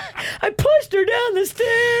 I pushed pushed her down the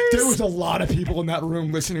stairs. There was a lot of people in that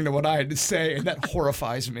room listening to what I had to say, and that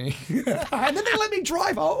horrifies me. And then they let me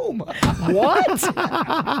drive home. What?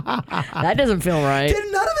 That doesn't feel right.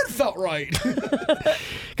 None of it felt right.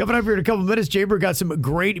 Coming up here in a couple minutes, Jaybird got some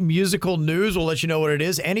great musical news. We'll let you know what it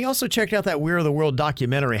is. And he also checked out that We Are the World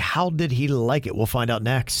documentary. How did he like it? We'll find out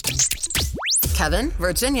next. Kevin,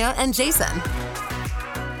 Virginia, and Jason.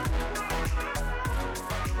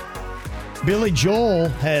 Billy Joel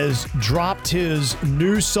has dropped his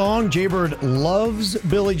new song. Jaybird loves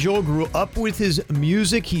Billy Joel, grew up with his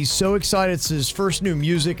music. He's so excited. It's his first new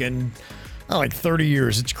music in like 30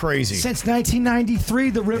 years. It's crazy. Since 1993,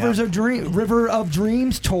 the River of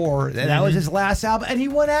Dreams tour. That was his last album. And he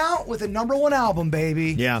went out with a #1 album,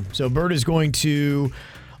 baby. Yeah. So Bird is going to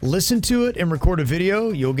listen to it and record a video.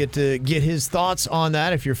 You'll get to get his thoughts on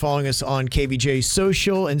that if you're following us on KVJ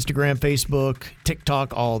Social, Instagram, Facebook,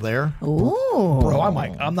 TikTok, all there. Ooh. Bro,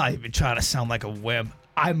 I'm not even trying to sound like a wimp.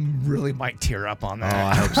 I really might tear up on that. Oh,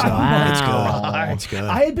 I hope so. Wow. It's good.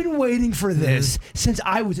 I had been waiting for this since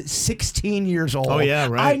I was 16 years old. Oh, yeah,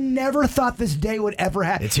 right. I never thought this day would ever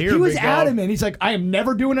happen. It's here, He was big dog. adamant. He's like, I am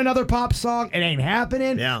never doing another pop song. It ain't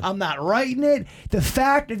happening. Yeah. I'm not writing it. The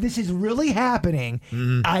fact that this is really happening,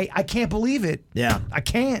 I can't believe it. Yeah. I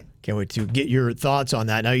can't. Can't wait to get your thoughts on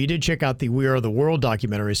that. Now, you did check out the We Are the World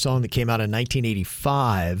documentary, a song that came out in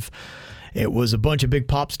 1985. It was a bunch of big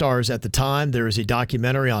pop stars at the time. There is a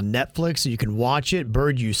documentary on Netflix, so you can watch it.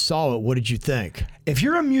 Bird, you saw it. What did you think? If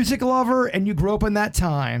you're a music lover and you grew up in that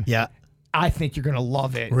time, yeah, I think you're going to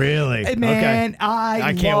love it. Really? Man, Okay.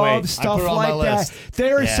 I can't love wait. stuff I put it on like my that. list.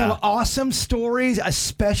 There are Yeah. some awesome stories,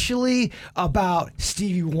 especially about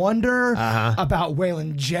Stevie Wonder, about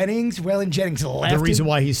Waylon Jennings. Waylon Jennings left. The reason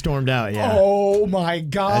why he stormed out, yeah. Oh, my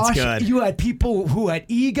gosh. That's good. You had people who had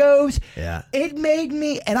egos. Yeah. It made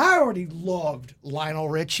me, and I already loved Lionel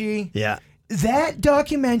Richie. Yeah. That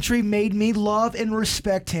documentary made me love and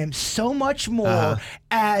respect him so much more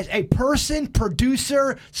as a person,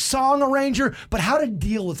 producer, song arranger, but how to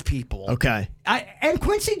deal with people. Okay. And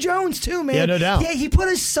Quincy Jones, too, man. Yeah, no doubt. Yeah, he put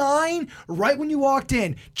a sign right when you walked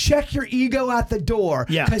in. Check your ego at the door.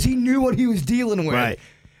 Yeah. Because he knew what he was dealing with. Right.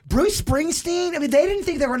 Bruce Springsteen, I mean, they didn't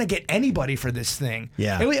think they were going to get anybody for this thing.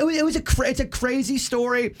 Yeah. It's a crazy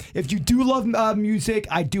story. If you do love music,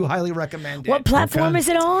 I do highly recommend it. What platform is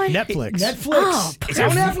it on? Netflix. Netflix. Oh, It's on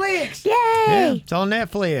Netflix. Yay! Yeah, it's on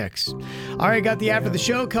Netflix. All right, got the after the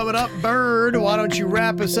show coming up. Bird, why don't you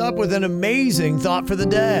wrap us up with an amazing thought for the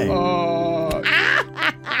day?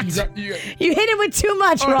 You hit it with too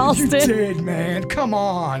much, Ralston. You did, man. Come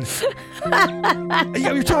on.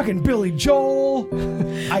 You're talking Billy Joel.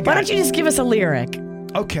 Why don't you just give us a lyric?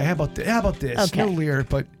 Okay, how about this? Okay. No lyric,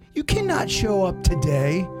 but you cannot show up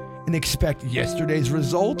today and expect yesterday's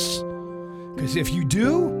results. Because if you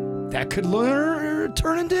do, that could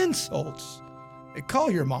turn into insults. Hey, call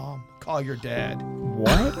your mom. Call your dad.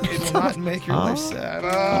 What? It will not make your life sad.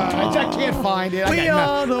 I can't find it. We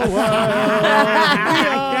are the world.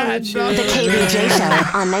 The KVJ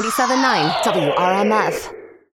Show on 97.9 WRMF.